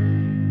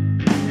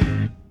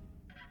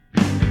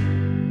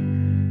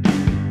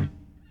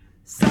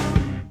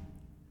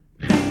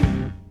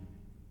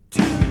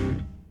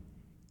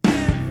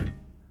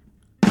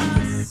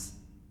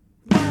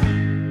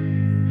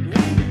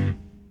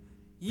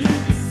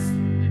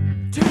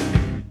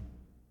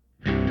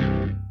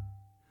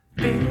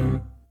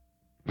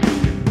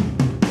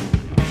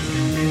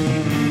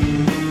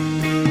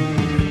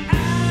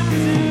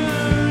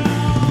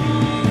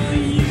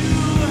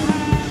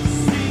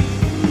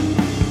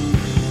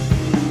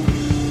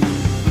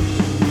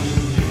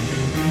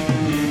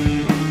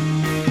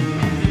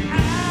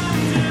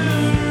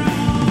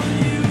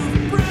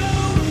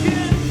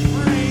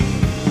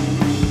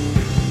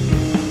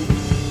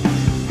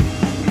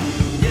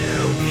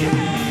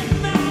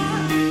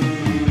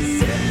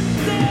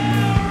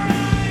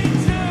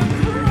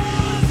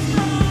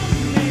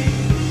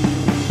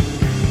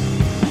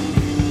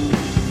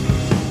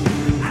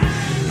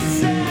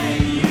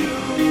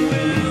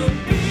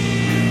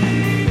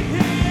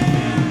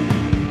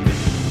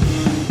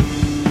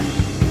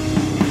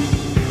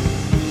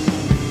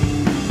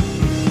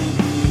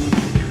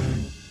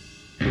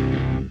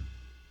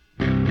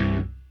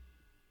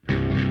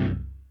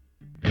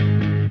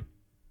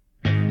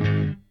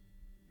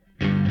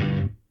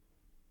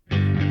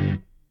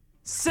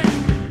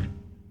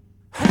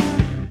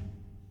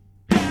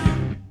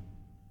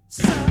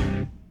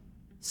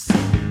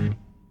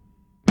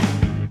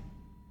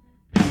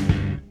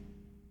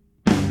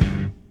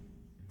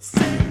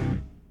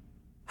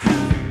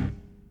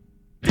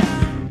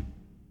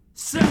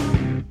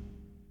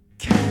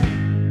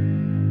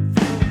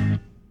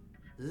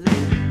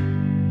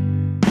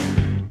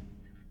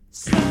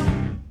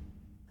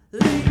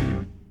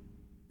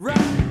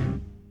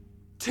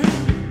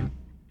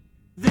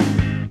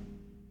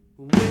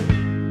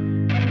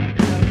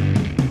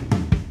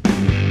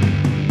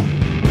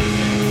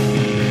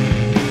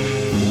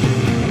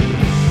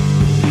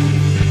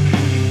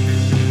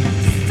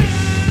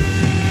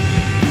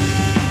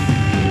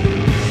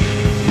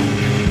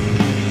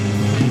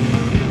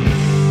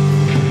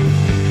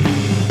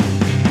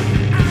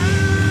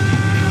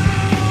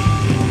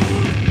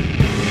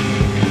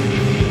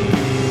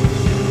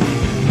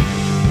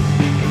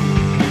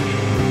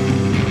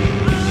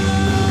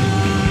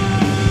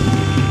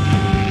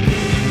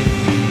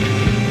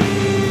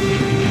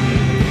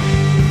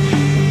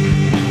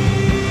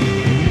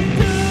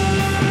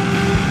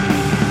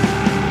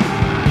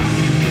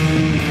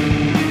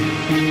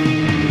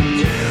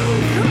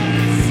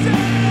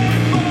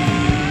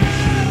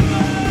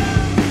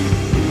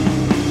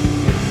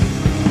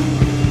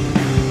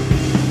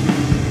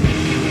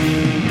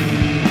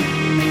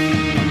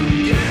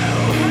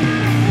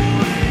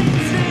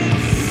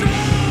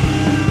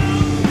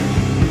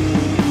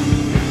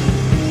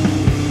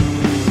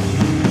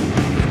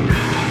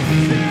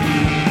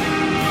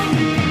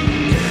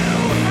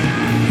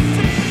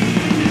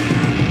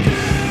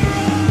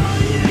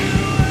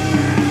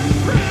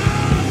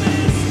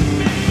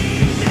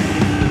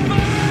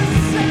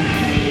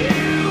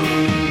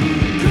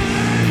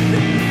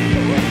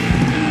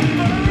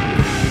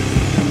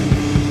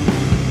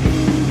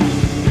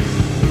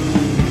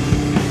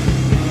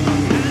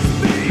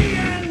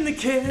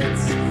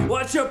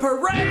 Watch a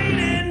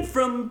parading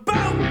from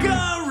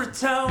Boca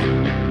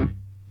Raton.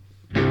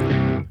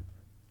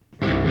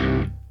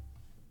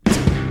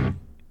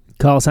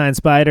 Call Sign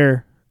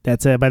Spider.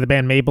 That's by the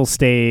band Maple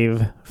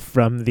Stave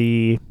from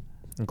the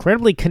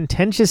incredibly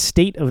contentious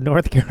state of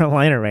North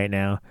Carolina right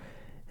now.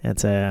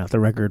 That's the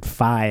record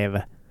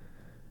 5.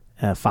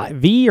 5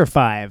 V or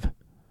 5? I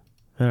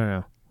don't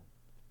know.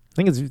 I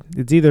think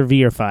it's either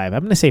V or 5. I'm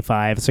going to say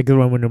 5. It's like the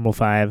Roman numeral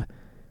 5.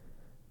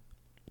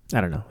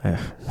 I don't know.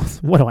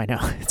 What do I know?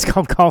 It's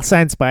called Call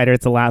Sign Spider.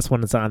 It's the last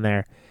one that's on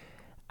there.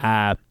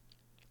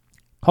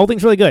 Whole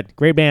thing's really good.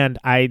 Great band.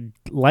 I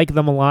like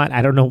them a lot.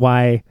 I don't know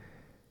why it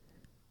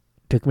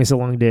took me so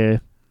long to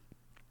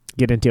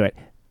get into it.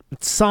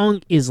 The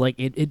song is like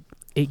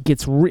it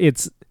gets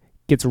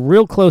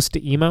real close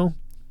to emo.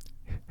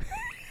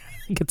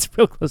 It gets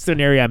real close to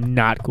an area I'm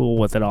not cool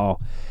with at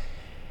all,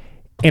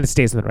 and it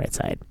stays on the right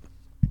side.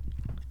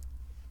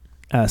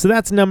 So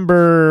that's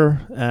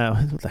number.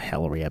 What the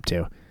hell are we up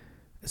to?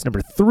 It's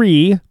number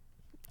 3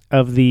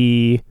 of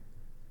the.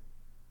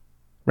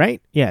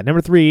 Right? Yeah,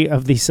 number 3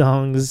 of the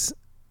songs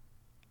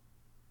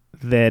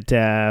that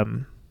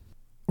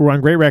were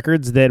on great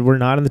records that were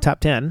not in the top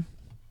 10,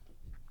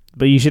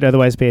 but you should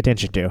otherwise pay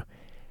attention to.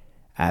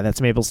 That's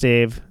Maple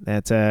Stave.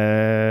 That's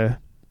you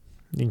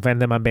can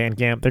find them on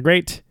Bandcamp. They're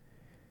great.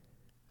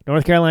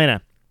 North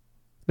Carolina.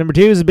 Number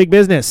 2 is Big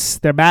Business.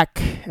 They're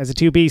back as a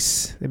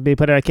 2-piece. They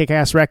put out a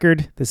kick-ass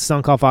record. This is a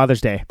song called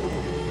Father's Day. I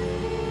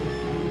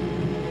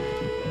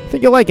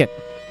think you'll like it.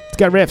 It's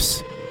got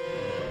riffs.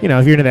 You know,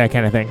 if you're into that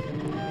kind of thing.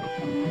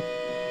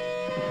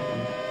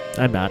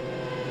 I'm not.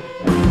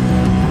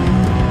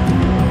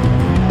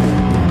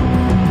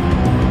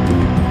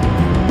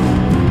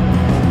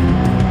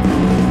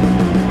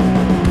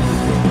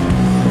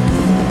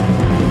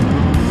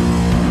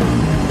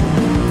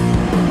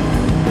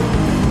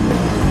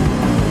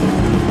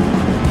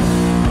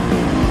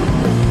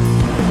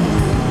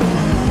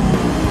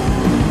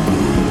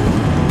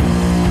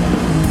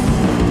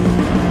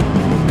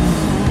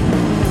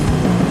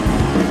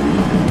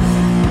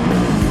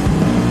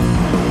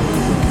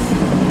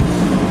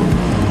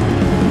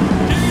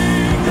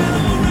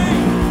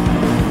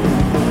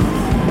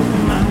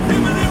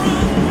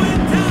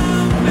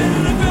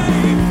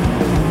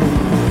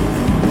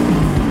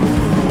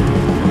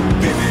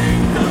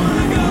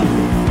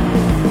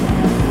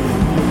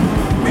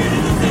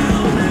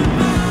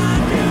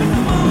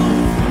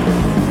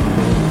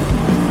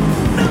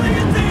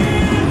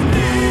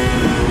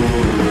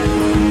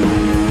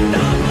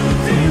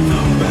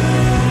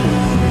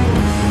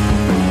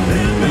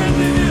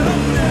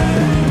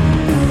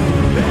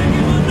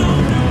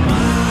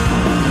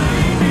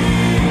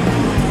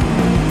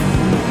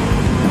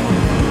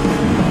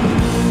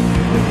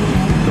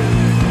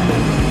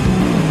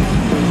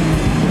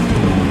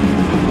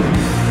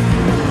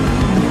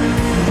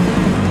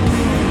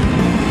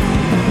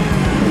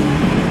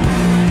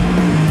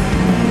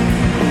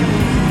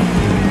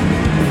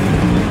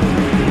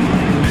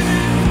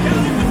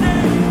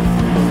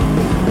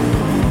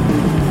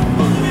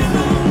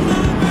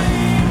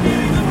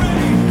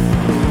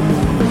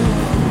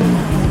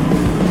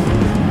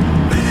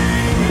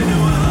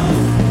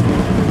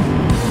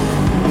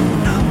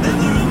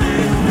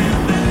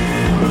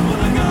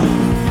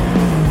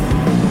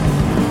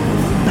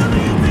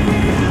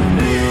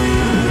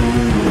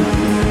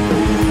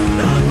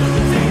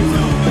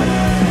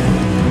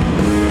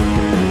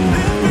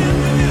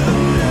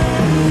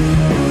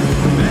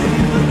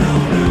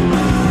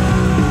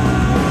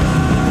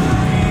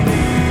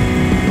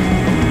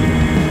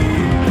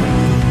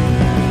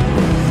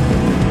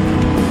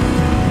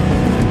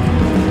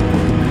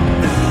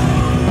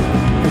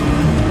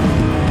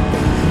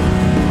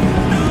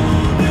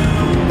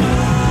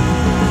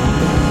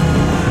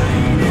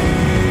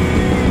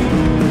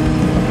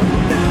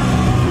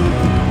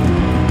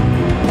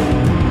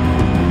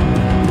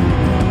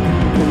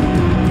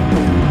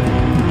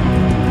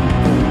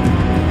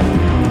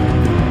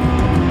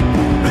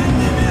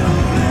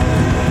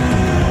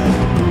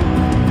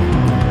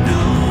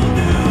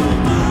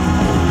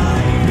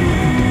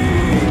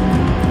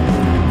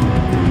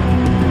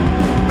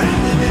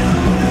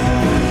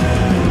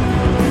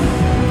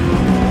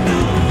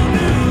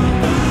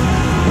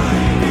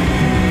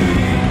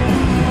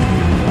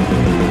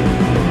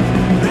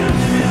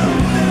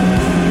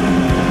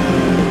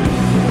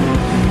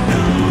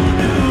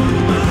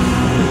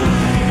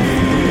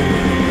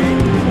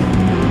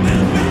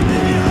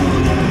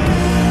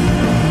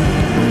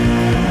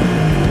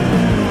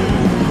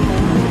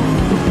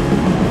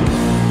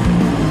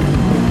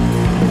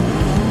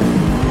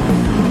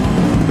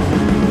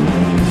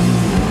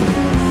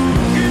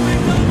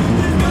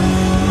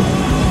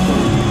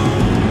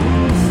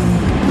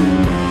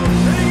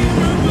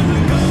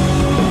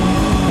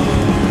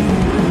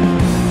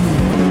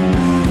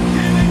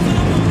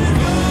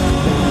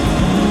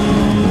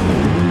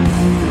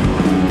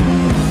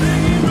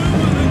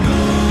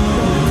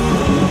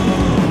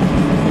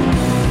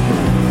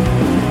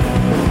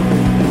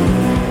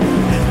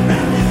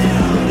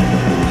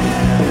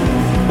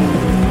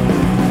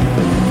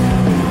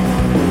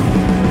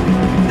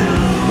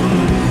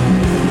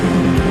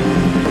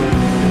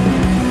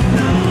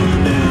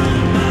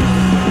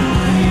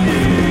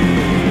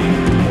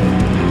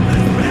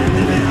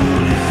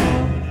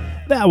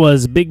 That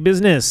was Big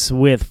Business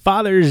with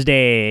Father's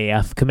Day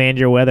off Command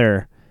Your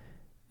Weather.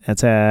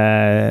 That's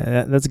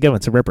a good one.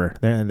 It's a ripper.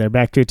 They're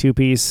back to a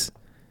 2-piece.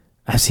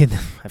 I've seen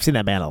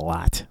that band a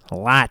lot.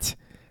 Like,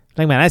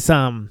 man, I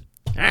saw them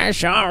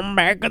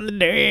back in the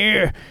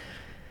day.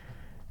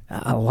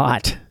 A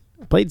lot.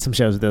 Played some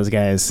shows with those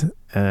guys.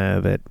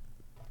 That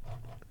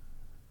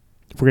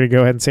we're gonna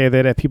go ahead and say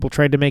that people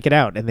tried to make it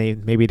out and they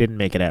maybe didn't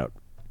make it out.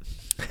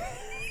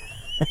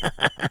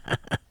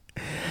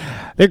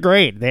 They're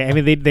great.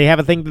 They have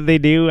a thing that they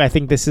do. I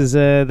think this is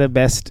the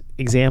best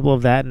example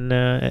of that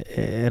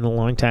in a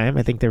long time.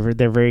 I think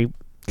they're very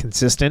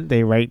consistent.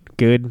 They write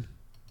good,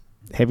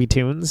 heavy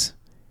tunes,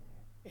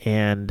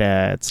 and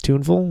it's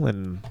tuneful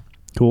and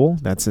cool.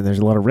 There's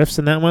a lot of riffs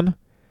in that one.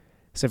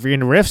 So if you're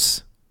into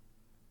riffs,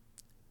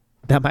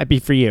 that might be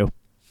for you.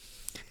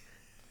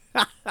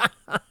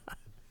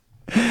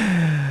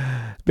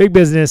 Big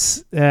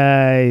Business.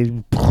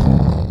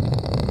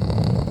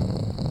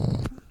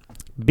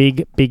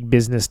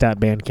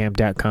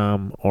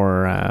 Bigbusiness.bandcamp.com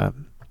or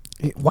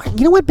you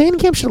know what,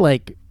 Bandcamp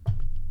should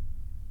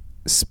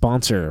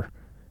sponsor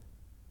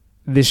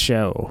this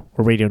show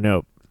or Radio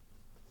Nope.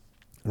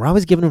 We're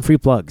always giving them free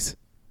plugs.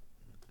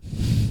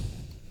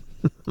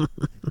 You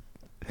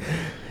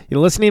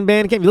listening,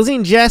 Bandcamp? You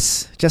listening,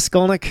 Jess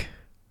Skolnick?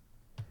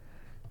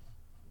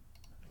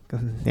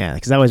 Yeah,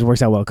 because that always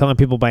works out well, calling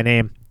people by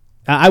name.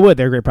 I would.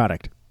 They're a great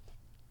product.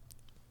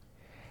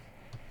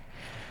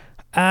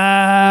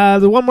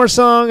 The one more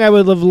song I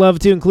would have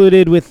loved to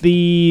included with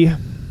the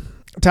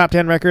top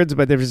 10 records,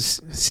 but there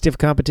was stiff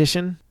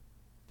competition.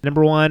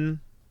 Number 1,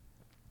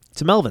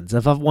 it's a Melvins.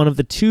 I thought one of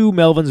the 2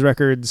 Melvins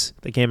records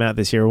that came out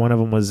this year. One of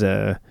them was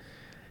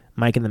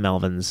Mike and the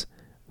Melvins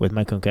with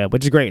Mike Kunka,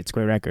 which is great. It's a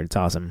great record. It's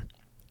awesome.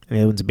 And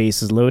the other one's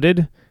Bass is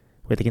Loaded.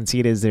 What they can see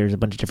it is there's a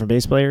bunch of different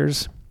bass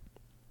players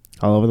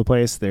all over the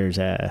place. There's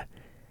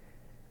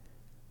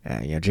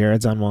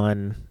Jared's on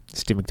one.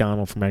 Steve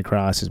McDonald from Red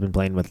Cross has been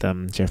playing with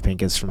them. Jeff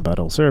Pincus from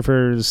Butthole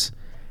Surfers.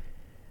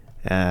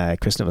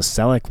 Chris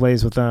Novoselic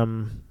plays with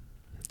them.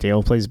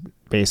 Dale plays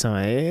bass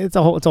on it. It's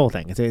a whole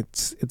thing.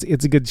 It's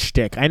a good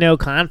shtick. I know,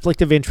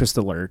 conflict of interest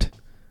alert,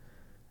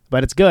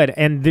 but it's good.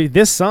 And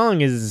this song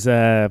is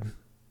one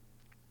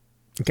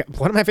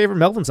of my favorite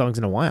Melvin songs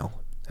in a while.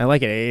 I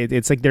like it.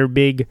 It's like their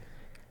big.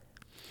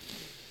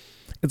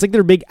 It's like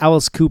their big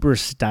Alice Cooper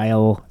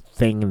style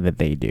thing that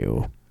they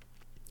do.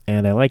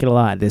 And I like it a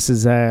lot. This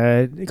is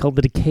called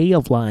The Decay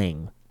of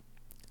Lying.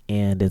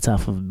 And it's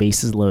off of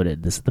Bass is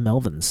Loaded. This is the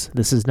Melvins.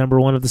 This is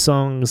number 1 of the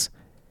songs.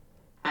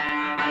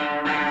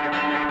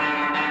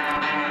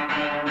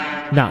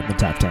 Not in the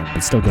top 10,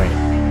 but still great.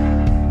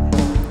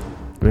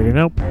 Ready to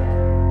know?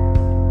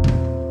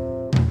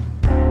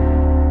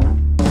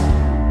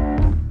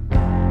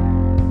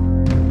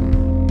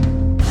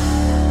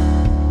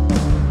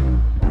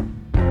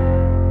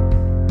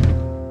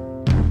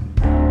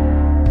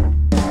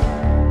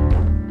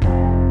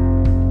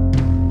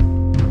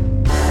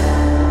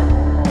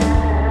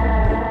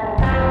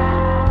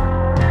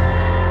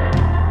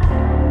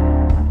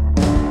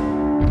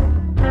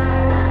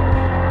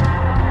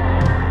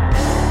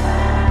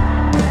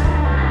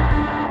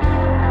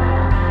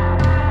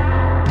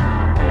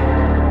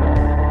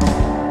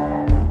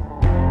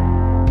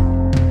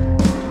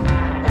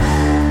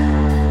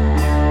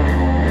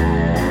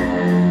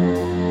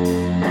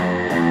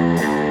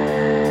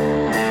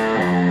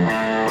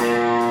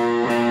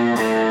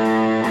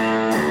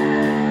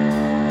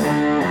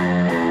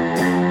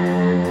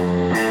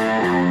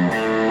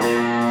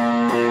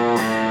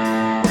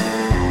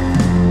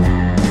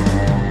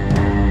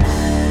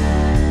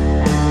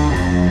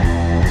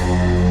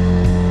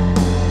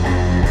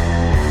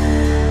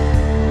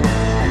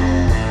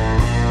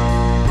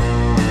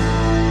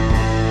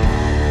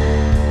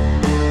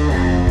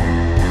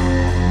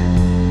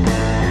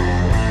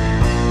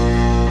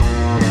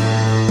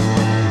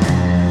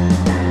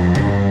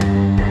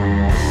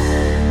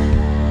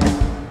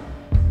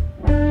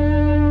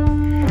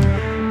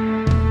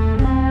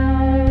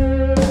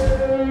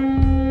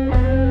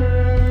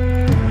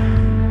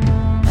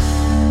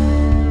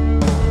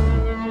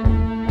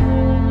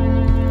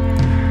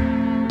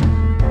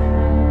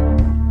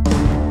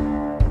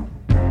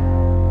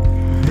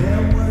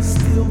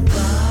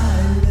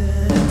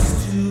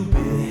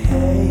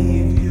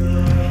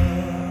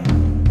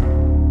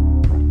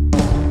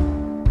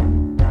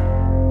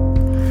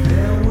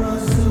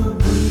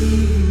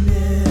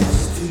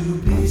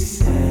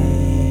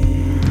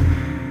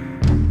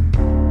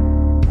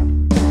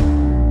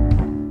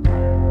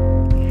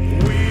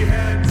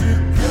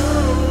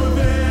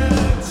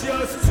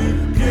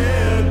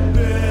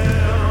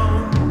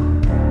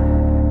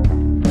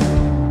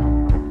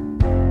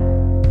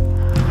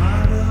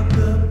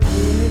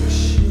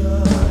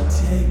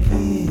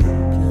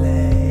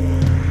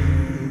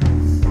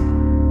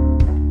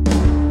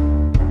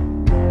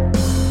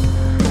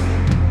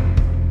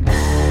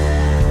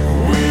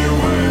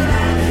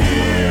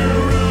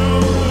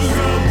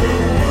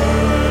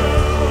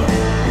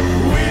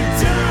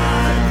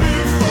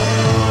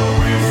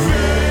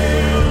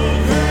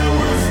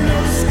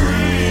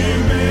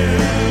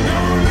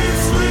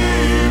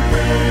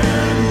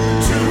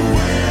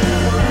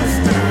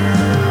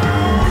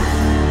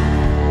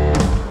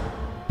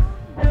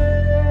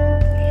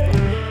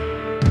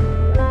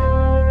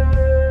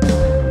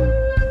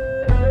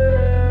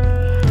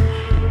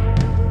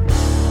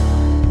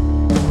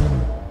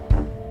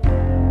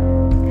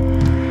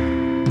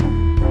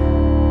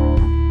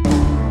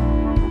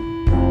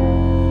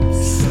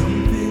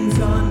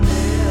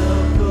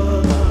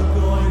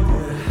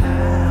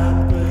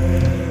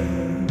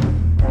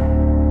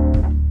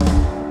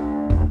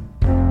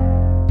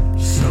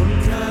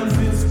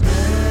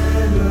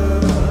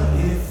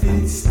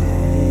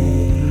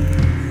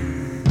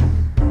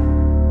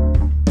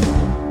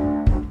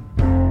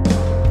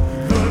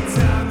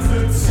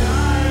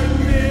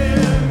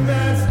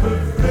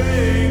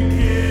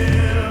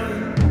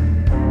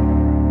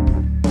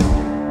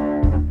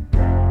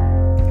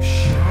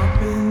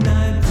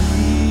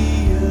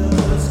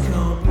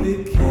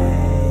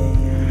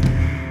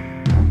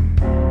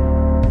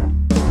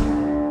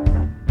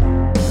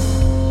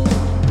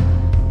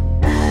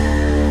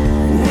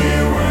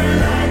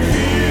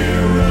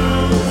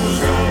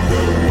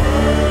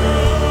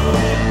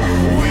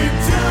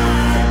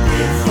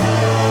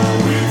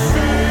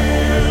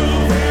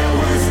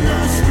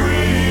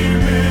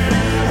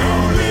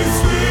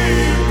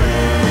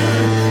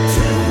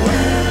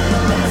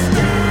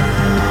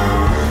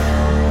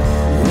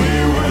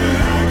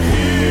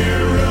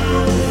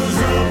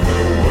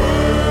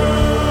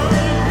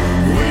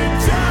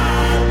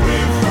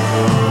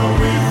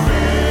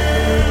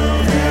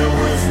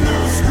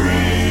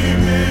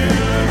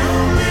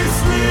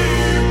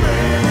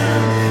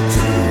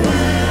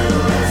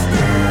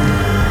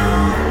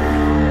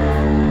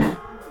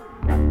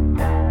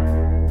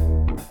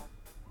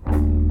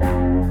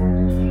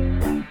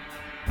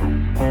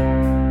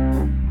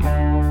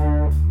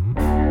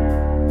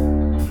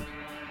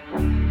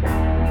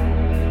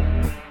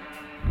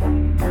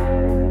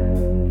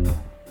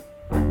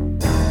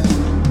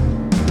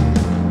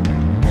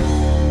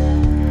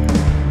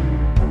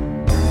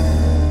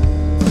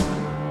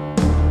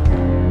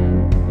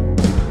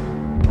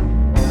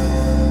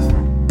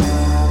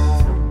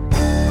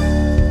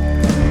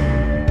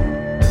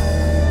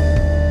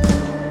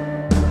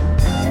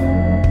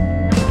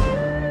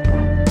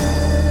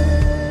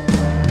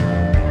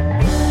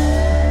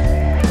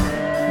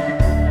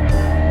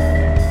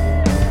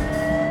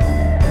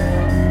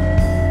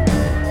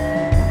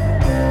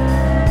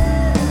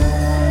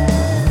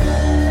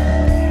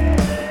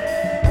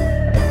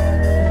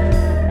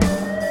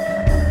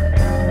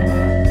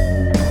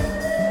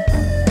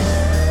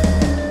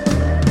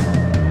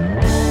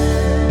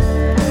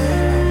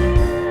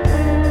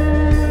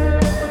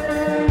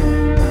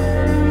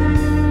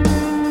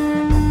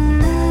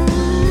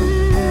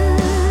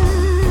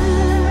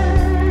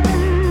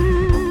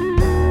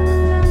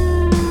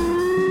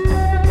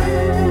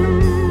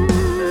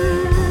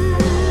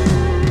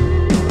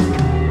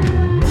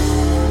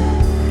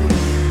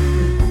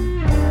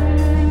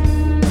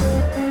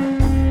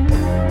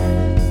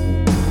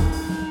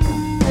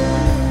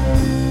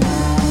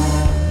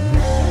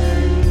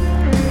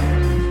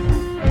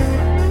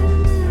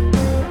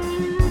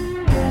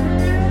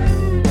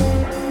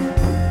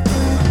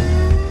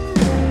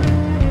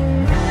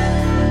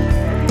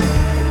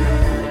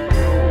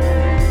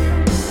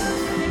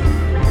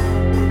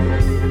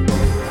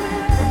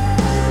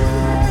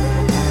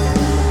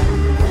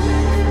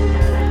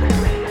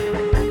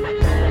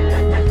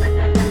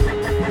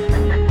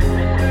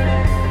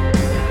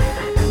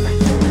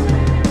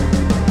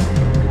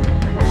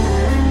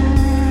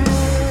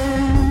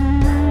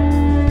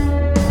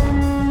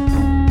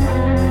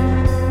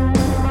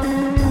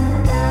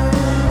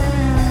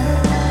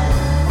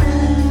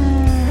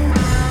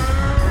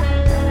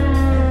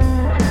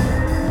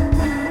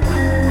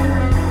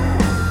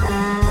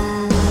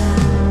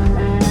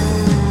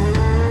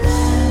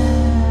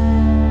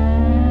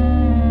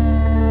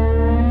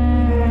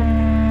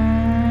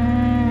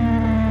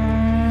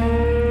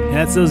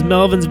 That's those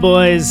Melvins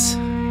boys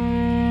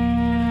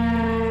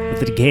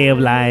with the decay of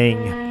lying.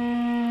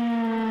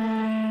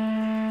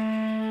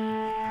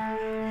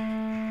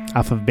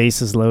 Off of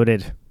Bases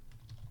Loaded.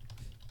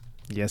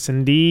 Yes,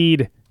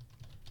 indeed.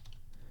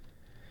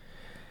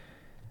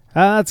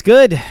 That's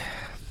good.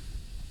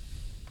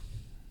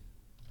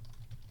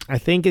 I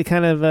think it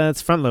kind of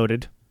it's front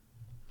loaded,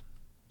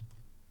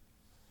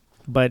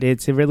 but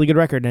it's a really good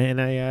record, and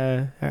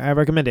I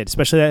recommend it.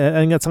 Especially, I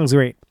think that song's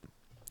great.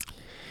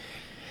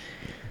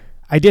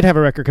 I did have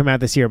a record come out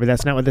this year, but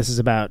that's not what this is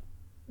about,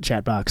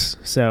 Chatbox.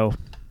 So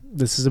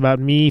this is about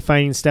me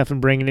finding stuff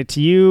and bringing it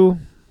to you.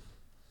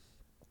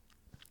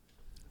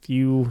 If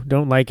you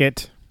don't like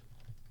it,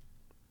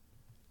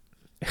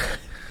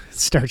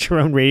 start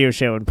your own radio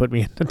show and put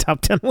me in the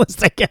top 10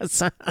 list, I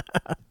guess.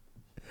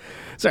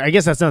 Sorry, I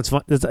guess that's not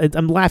fun.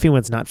 I'm laughing when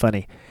it's not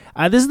funny.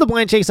 This is the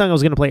Blind Shake song I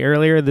was going to play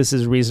earlier. This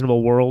is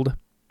Reasonable World.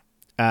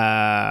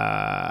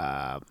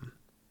 For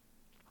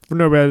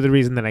no other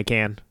reason than I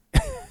can.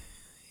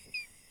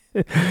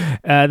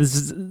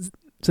 This is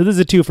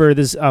a twofer.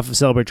 This is off of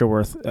Celebrate Your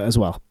Worth as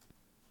well.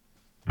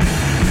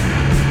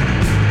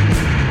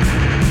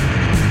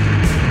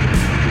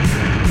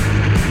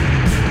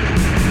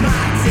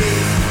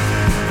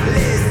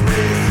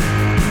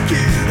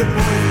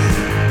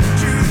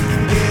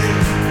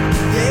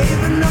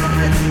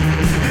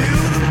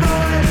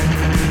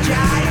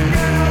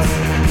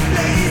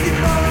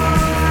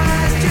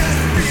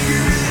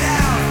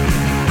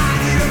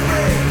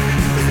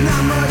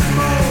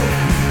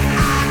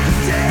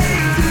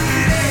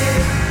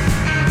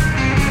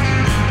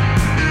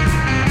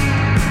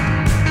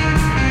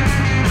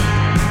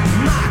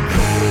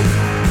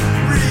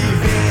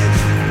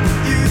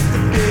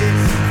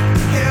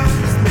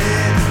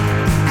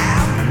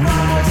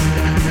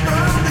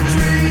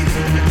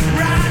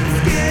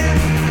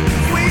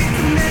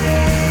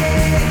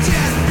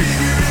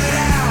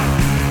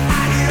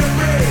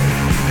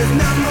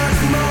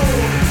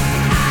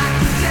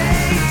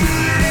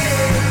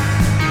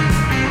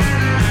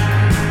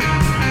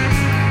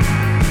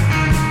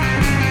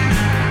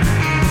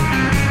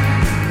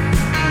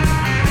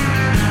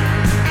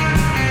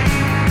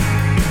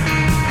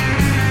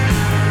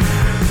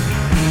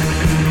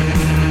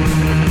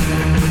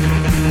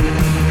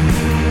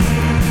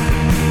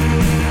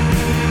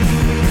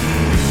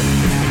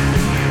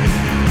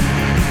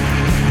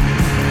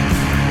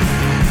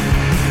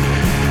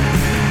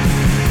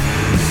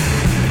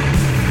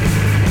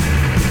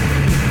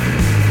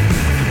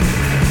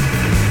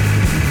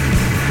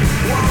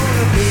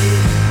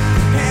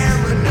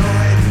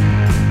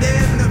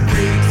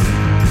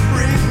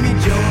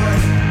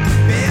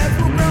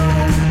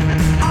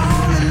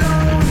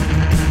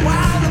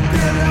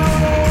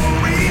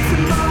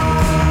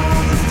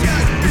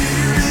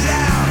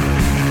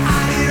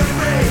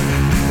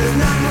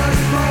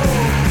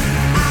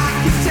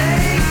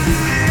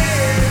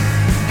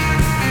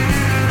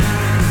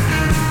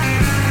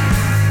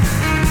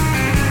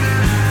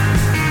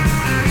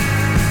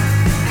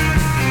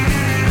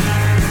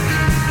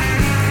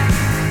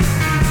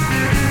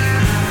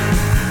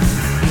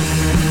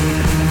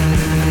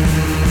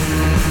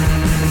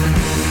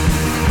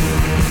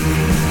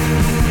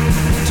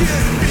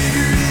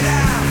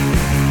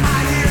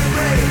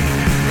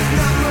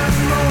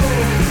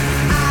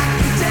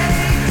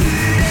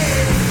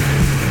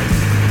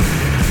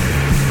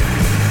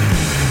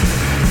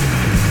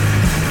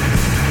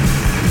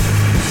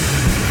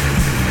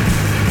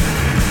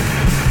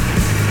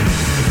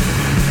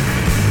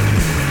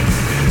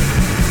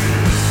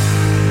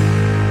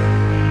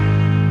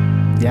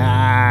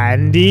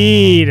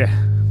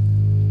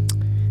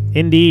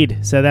 Indeed.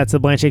 So that's the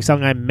Blind Shake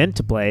song I meant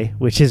to play,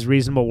 which is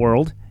Reasonable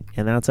World,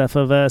 and that's off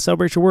of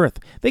Celebrate Your Worth.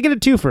 They get a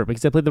twofer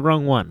because I played the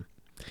wrong one.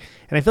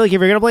 And I feel like if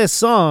you're going to play a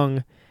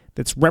song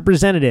that's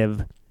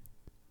representative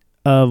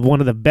of one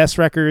of the best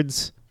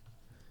records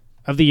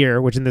of the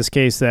year, which in this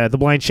case, the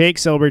Blind Shake,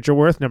 Celebrate Your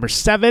Worth, number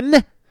 7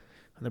 on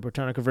the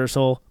Protonic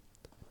Reversal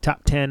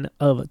Top 10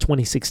 of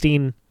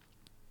 2016, you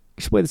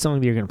should play the song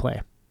that you're going to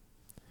play.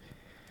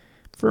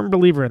 Firm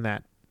believer in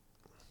that.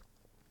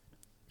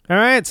 All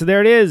right, so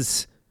there it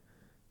is.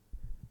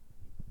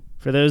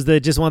 For those that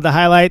just want the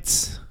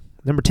highlights,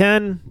 number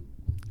 10,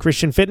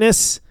 Christian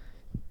Fitness.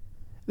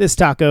 This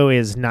taco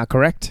is not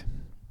correct.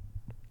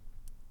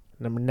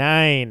 Number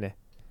 9,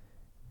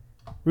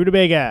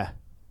 Rutabaga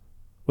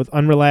with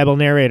Unreliable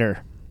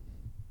Narrator.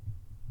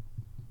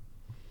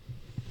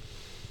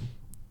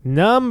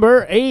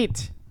 Number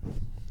 8,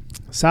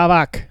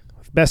 Savak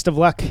with Best of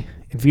Luck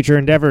in Future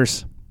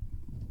Endeavors.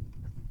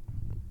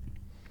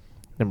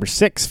 Number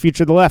 6,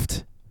 Future of the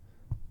Left.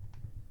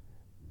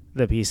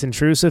 The Peace and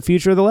Truce of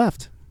Future of the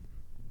Left.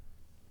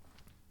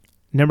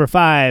 Number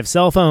 5,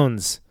 Cell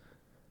Phones.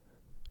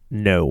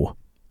 No.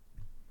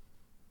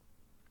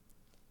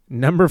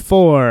 Number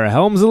 4,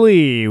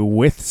 Helmsley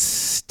with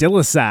Still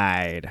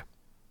Aside.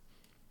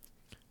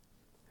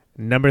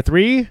 Number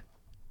 3,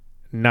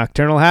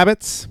 Nocturnal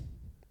Habits.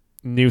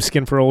 New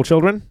Skin for Old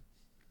Children.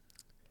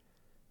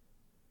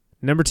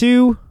 Number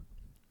 2,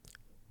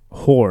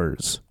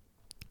 Whores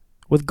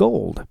with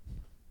Gold.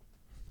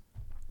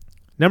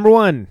 Number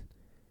 1,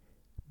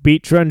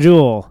 Beat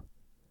Trunjul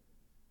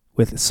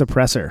with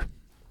Suppressor.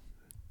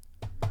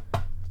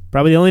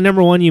 Probably the only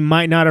number 1 you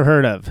might not have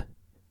heard of.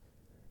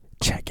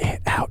 Check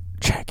it out.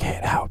 Check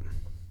it out.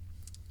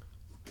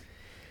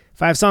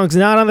 5 songs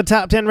not on the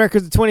top 10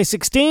 records of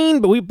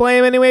 2016, but we play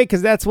them anyway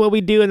because that's what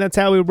we do and that's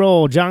how we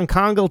roll. John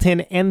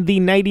Congleton and the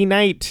Nighty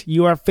Night.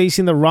 You Are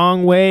Facing the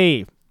Wrong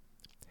Way.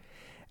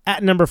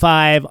 At number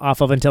 5,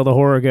 off of Until the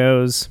Horror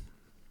Goes.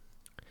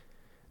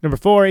 Number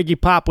 4, Iggy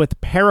Pop with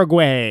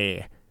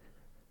Paraguay.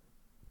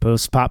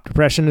 Post-Pop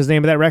Depression is the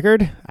name of that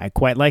record. I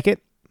quite like it.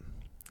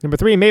 Number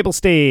 3, Mabel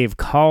Stave,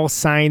 Call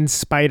Sign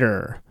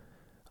Spider.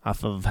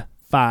 Off of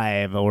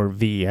 5 or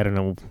V, I don't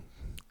know.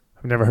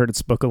 I've never heard it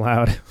spoken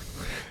aloud.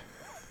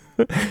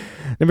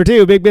 Number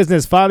 2, Big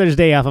Business, Father's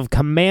Day, off of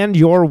Command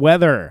Your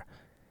Weather.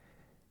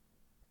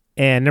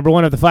 And number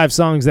 1 of the 5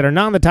 songs that are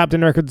not on the top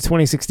 10 records of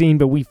 2016,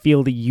 but we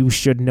feel that you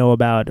should know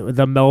about,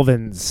 The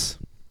Melvins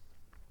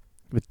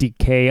with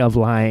Decay of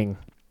Lying.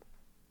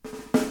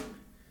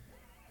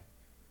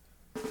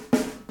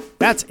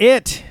 That's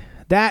it.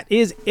 That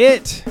is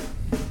it.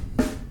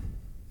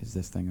 Is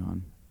this thing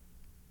on?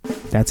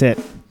 That's it.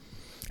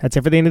 That's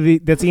it for the end of the.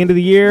 That's the end of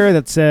the year.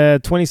 That's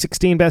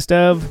 2016 best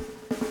of.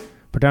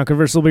 Protonic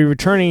Reverse will be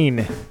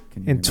returning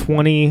in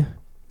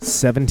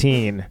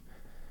 2017.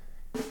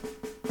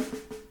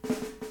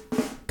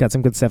 Got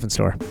some good stuff in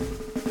store.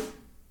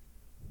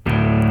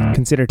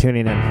 Consider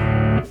tuning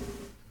in.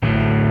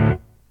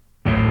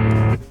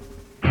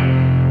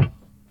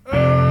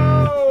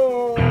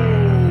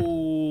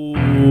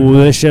 Oh,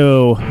 the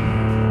show.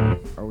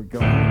 Are we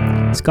going?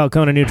 It's called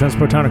Conan Neutron's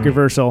Protonic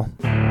Reversal.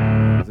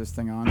 Is this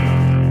thing on?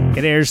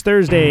 It airs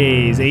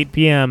Thursdays, 8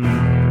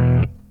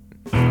 p.m.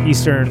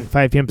 Eastern,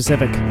 5 p.m.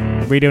 Pacific.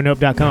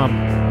 RadioNope.com.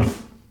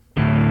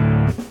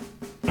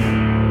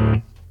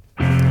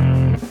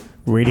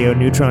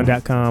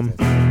 RadioNeutron.com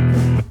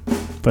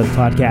for the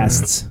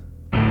podcasts.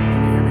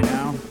 Can you hear me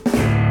now?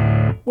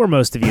 Where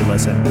most of you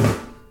listen.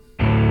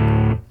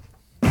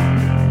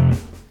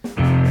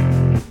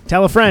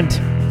 Tell a friend.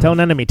 Tell an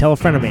enemy. Tell a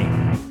friend of me.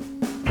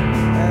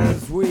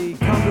 As we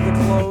come to the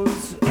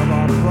close of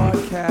our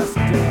broadcast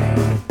day.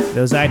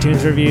 Those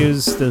iTunes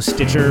reviews, those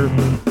Stitcher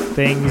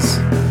things,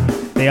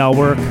 they all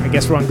work. I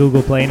guess we're on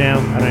Google Play now.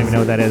 I don't even know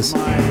what that is.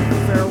 My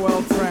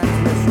farewell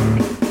transmission.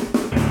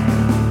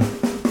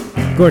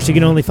 Of course, you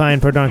can only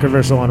find Protonic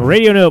Reversal on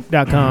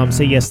RadioNope.com.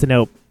 Say yes to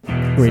Nope.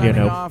 Radio Signing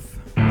Nope. off,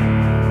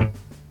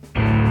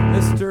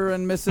 Mr.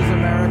 and Mrs.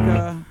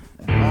 America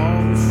and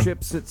all the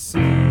ships at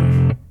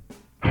sea.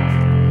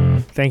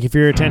 Thank you for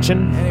your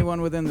attention.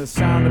 Anyone within the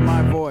sound of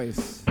my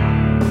voice.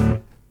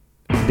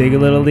 Dig a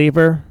little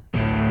deeper.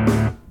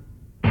 And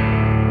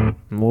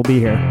we'll be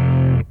here.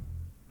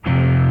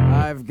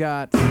 I've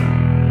got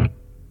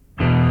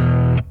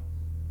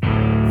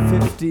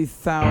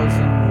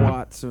 50,000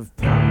 watts of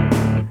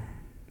power.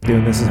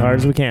 Doing this as hard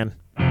as we can.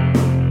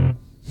 I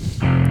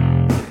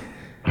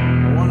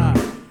want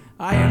to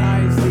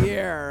ionize the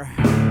air.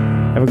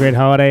 Have a great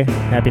holiday.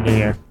 Happy New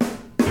Year.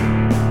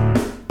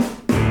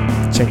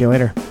 Check you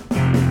later.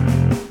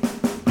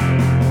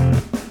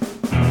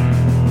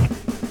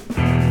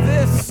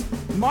 This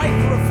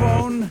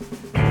microphone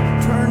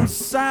turns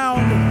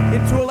sound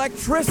into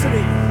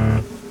electricity.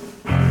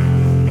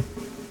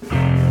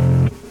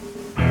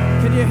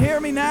 Can you hear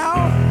me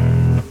now?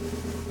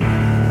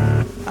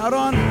 Out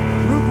on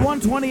Route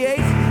 128,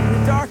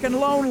 dark and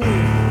lonely.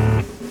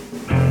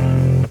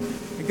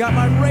 I got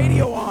my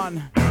radio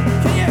on.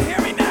 Can you hear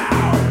me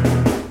now?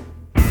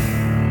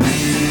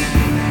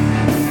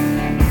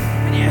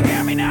 Can you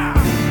hear me now?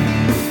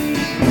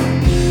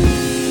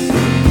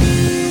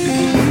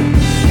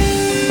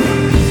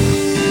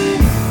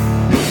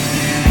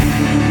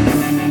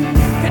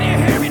 Can you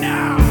hear me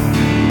now?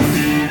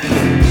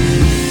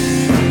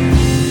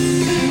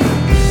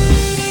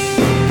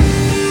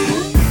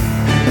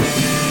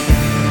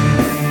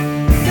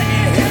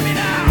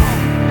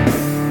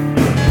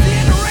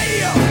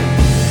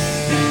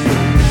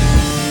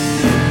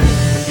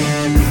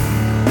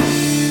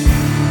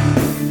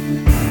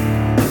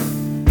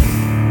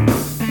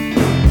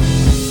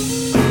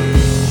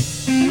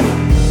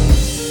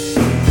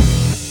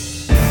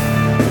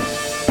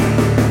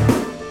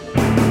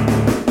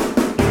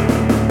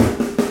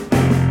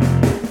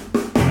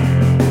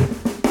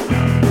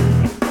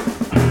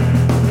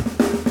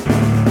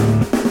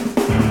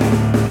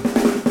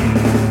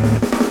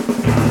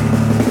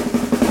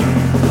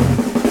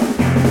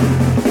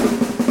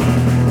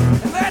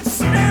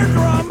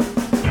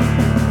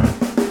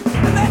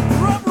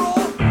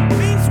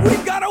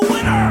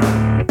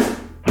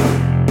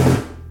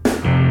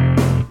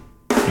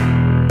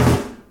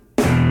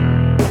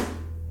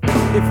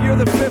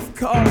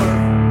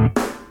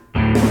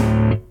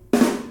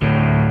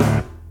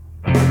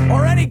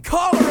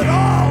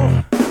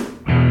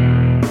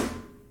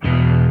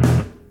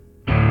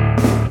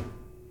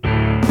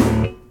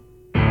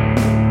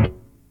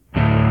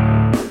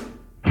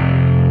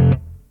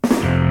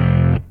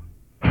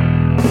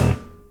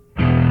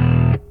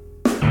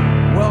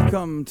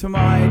 welcome to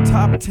my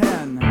top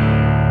 10.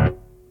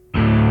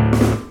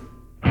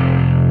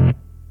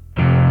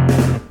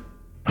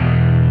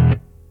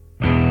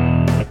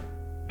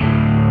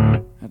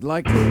 I'd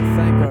like to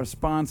thank our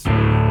sponsor.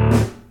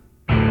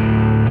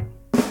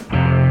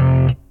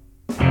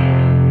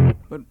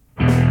 But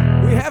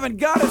we haven't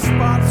got a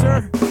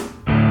sponsor.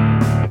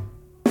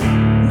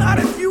 Not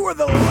if you were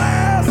the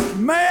last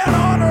man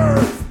on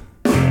Earth.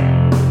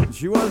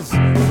 She was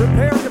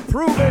prepared to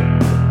prove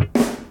it.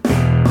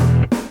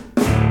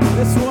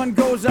 This one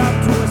goes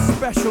out to a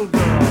special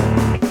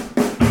girl.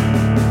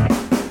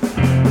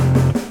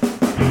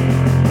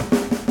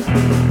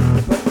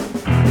 But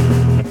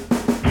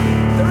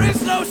there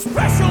is no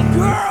special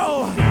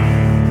girl.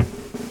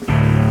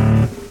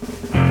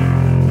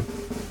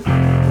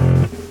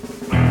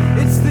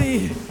 It's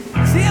the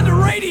end of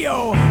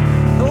radio.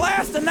 The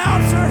last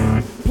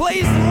announcer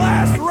plays the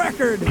last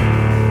record.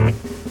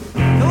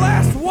 The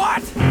last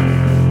what?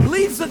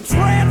 Leaves the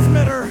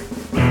transmitter.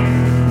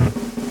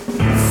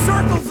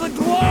 Circles the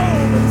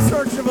globe in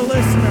search of a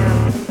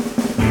listener.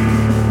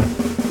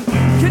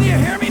 Can you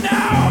hear me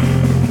now?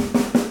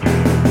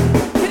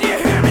 Can you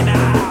hear me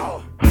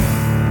now?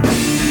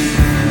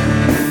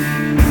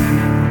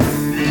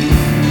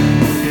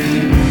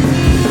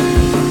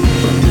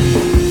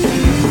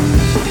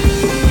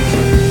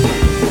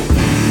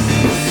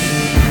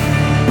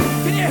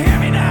 Can you hear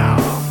me now?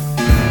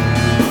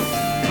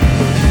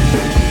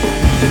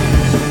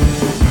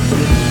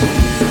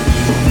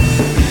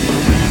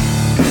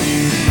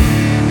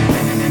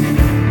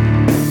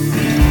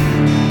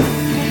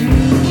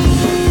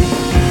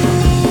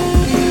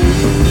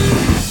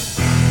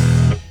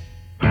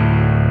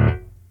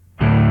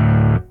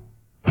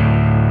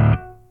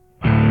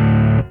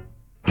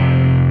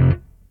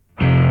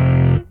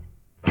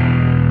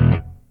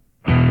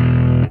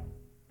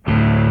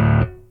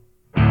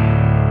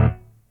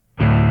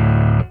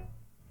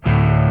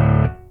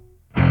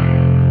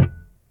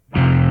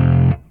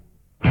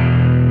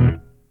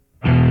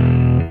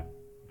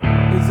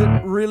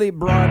 Really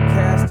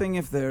broadcasting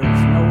if there's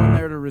no one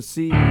there to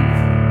receive. It's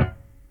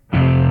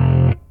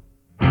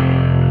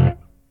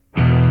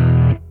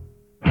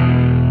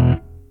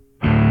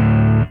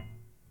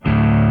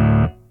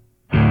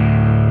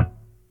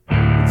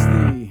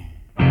the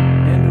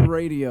end of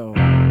radio.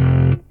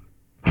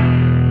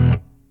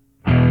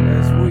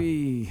 As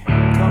we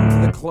come to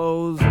the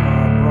close of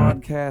our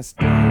broadcast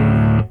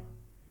day.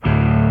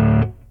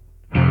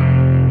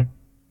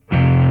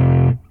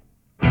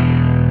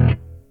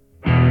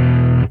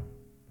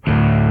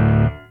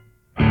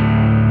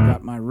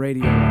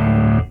 Radio.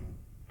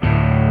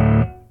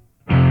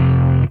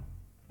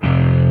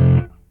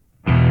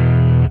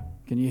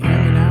 Can you hear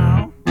me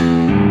now?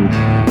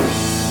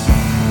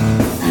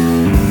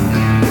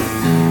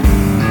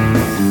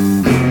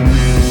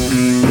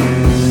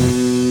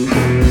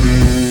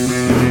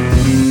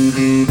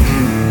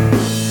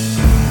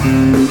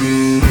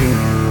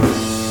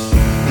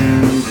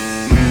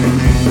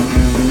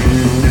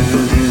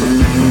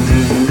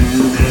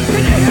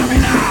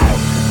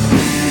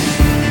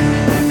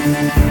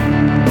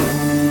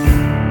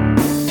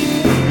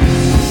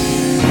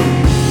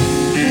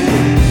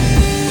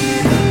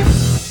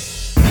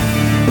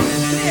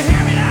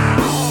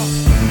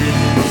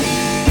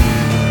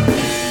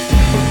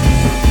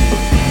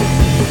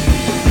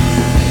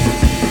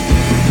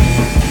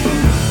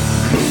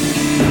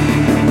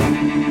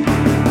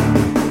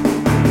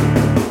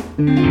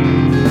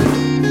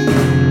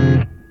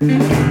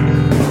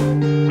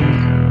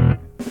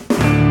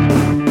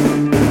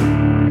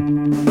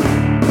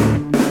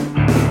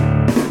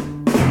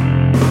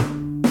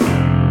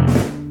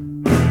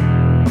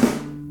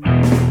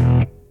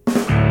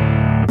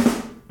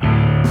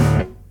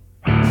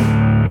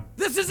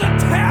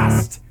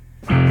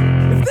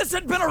 This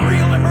had been a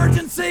real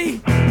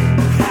emergency.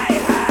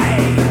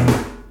 Hey!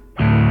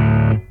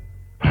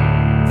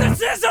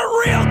 This is a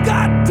real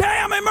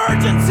goddamn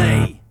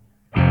emergency!